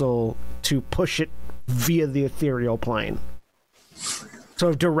crystal to push it via the ethereal plane. So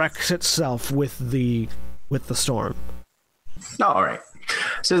it directs itself with the storm. All right.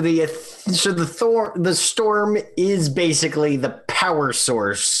 So the storm is basically the power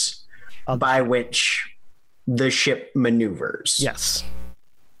source by which the ship maneuvers. Yes.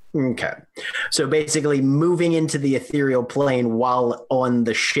 Okay. So basically moving into the ethereal plane while on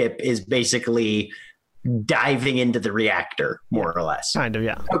the ship is basically diving into the reactor, more or less. Kind of,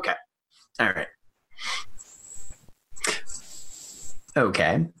 yeah. Okay. All right.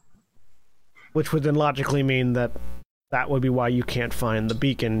 Okay. Which would then logically mean that would be why you can't find the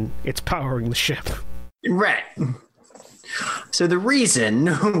beacon. It's powering the ship. Right. So the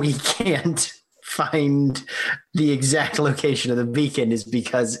reason we can't find the exact location of the beacon is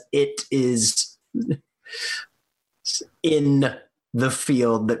because it is in the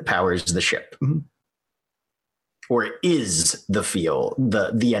field that powers the ship. Or is the field,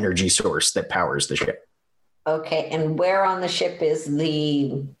 the energy source that powers the ship. Okay, and where on the ship is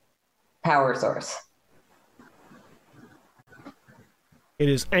the power source? It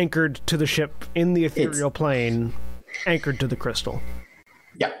is anchored to the ship in the ethereal plane, anchored to the crystal.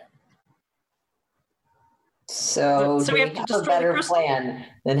 Yep. So we have a better plan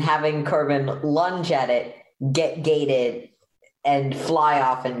than having Corbin lunge at it, get gated, and fly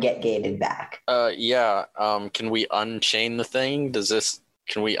off and get gated back. Yeah. Can we unchain the thing?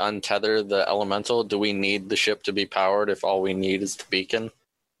 Can we untether the elemental? Do we need the ship to be powered if all we need is the beacon?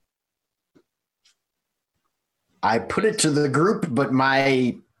 I put it to the group, but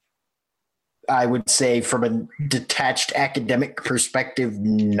I would say from a detached academic perspective,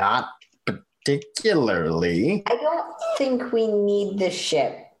 not particularly. I don't think we need the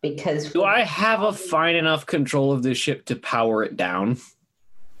ship because... Do I have a fine enough control of this ship to power it down?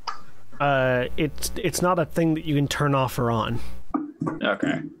 It's not a thing that you can turn off or on.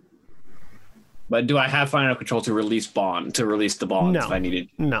 Okay. But do I have fine enough control to release the bonds if I needed?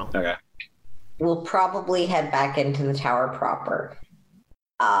 No. Okay. We'll probably head back into the tower proper.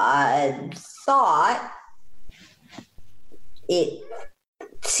 I thought it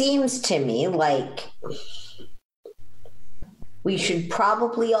seems to me like we should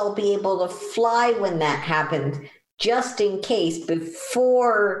probably all be able to fly when that happens, just in case,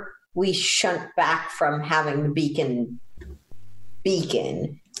 before we shunt back from having the beacon.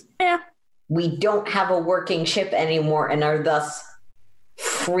 Yeah. We don't have a working ship anymore and are thus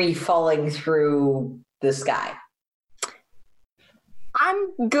free falling through the sky.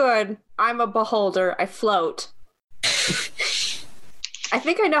 I'm good. I'm a beholder. I float. I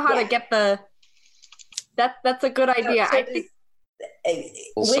think I know how to get the... That's a good idea. So I think...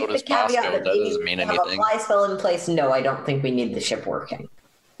 So with does the caveat Pascal. that That maybe doesn't mean we have anything. a fly spell in place, no, I don't think we need the ship working.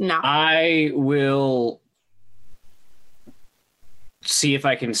 No. I will see if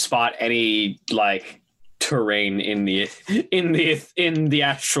I can spot any terrain in the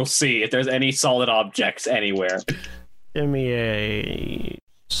astral sea. If there's any solid objects anywhere. Give me a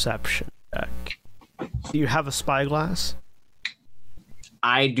perception check. Do you have a spyglass?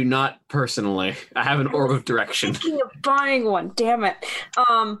 I do not personally. I have an orb of direction. Thinking of buying one. Damn it.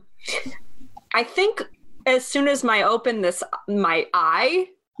 I think as soon as my eye,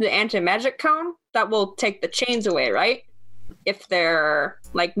 the anti-magic cone, that will take the chains away, right? If they're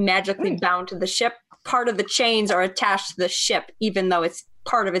magically bound to the ship, part of the chains are attached to the ship, even though it's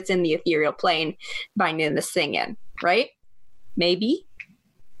in the ethereal plane, binding this thing in, right? Maybe.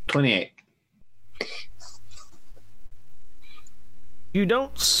 28. You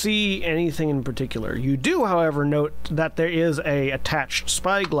don't see anything in particular. You do, however, note that there is a attached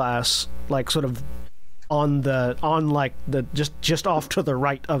spyglass, like sort of just off to the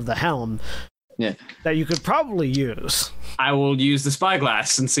right of the helm. Yeah. That you could probably use. I will use the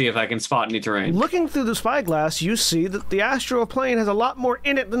spyglass and see if I can spot any terrain. Looking through the spyglass, you see that the astral plane has a lot more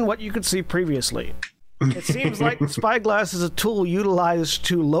in it than what you could see previously. It seems like the spyglass is a tool utilized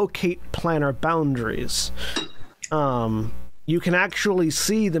to locate planar boundaries. You can actually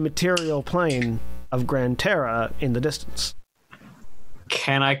see the material plane of Gran Terra in the distance.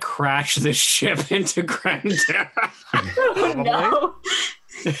 Can I crash this ship into Gran Terra? Oh, no.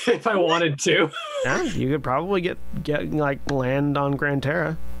 If I wanted to. Yeah, you could probably get land on Gran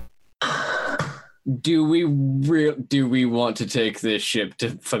Terra. Do we want to take this ship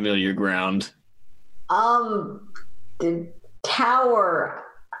to familiar ground? The tower,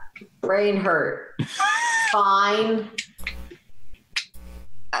 brain hurt. Fine.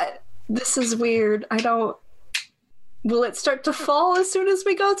 This is weird. Will it start to fall as soon as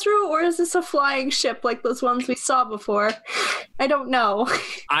we go through, or is this a flying ship like those ones we saw before? I don't know.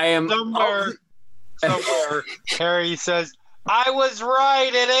 I am somewhere. Harry says, "I was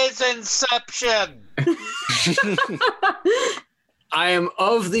right. It is Inception." I am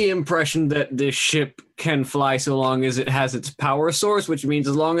of the impression that this ship can fly so long as it has its power source, which means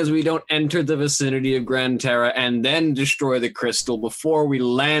as long as we don't enter the vicinity of Gran Terra and then destroy the crystal before we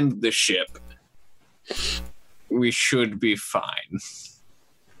land the ship, we should be fine.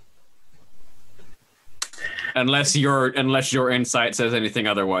 Unless your insight says anything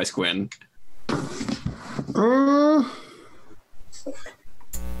otherwise, Quinn.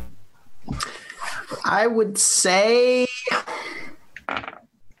 I would say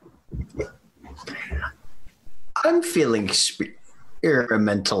I'm feeling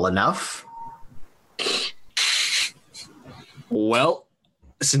experimental enough. Well,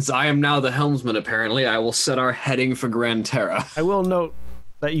 since I am now the helmsman, apparently, I will set our heading for Gran Terra. I will note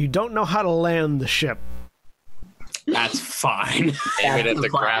that you don't know how to land the ship. That's fine. Aim it at the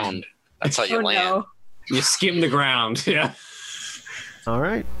ground. That's how you land. No. You skim the ground, yeah. All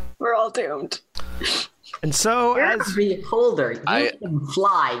right. We're all doomed. And so, You're as a beholder. You can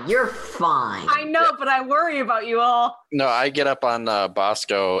fly. You're fine. I know, but I worry about you all. No, I get up on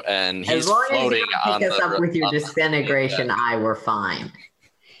Bosco, and he's As long as you floating don't on pick us the up with your on the- disintegration eye, we're fine.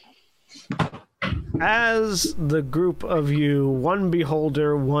 as the group of you, one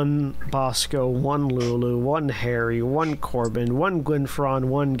Beholder, one Bosco, one Lulu, one Harry, one Corbin, one Gwynfron,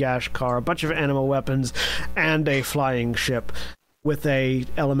 one Gashkar, a bunch of animal weapons, and a flying ship with a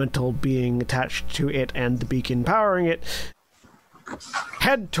elemental being attached to it and the beacon powering it,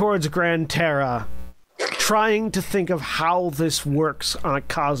 head towards Gran Terra, trying to think of how this works on a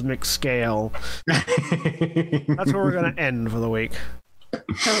cosmic scale. That's where we're going to end for the week.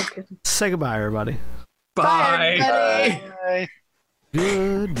 Oh, goodness. Say goodbye, everybody. Bye. Bye, everybody.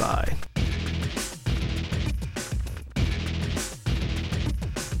 Bye. Goodbye.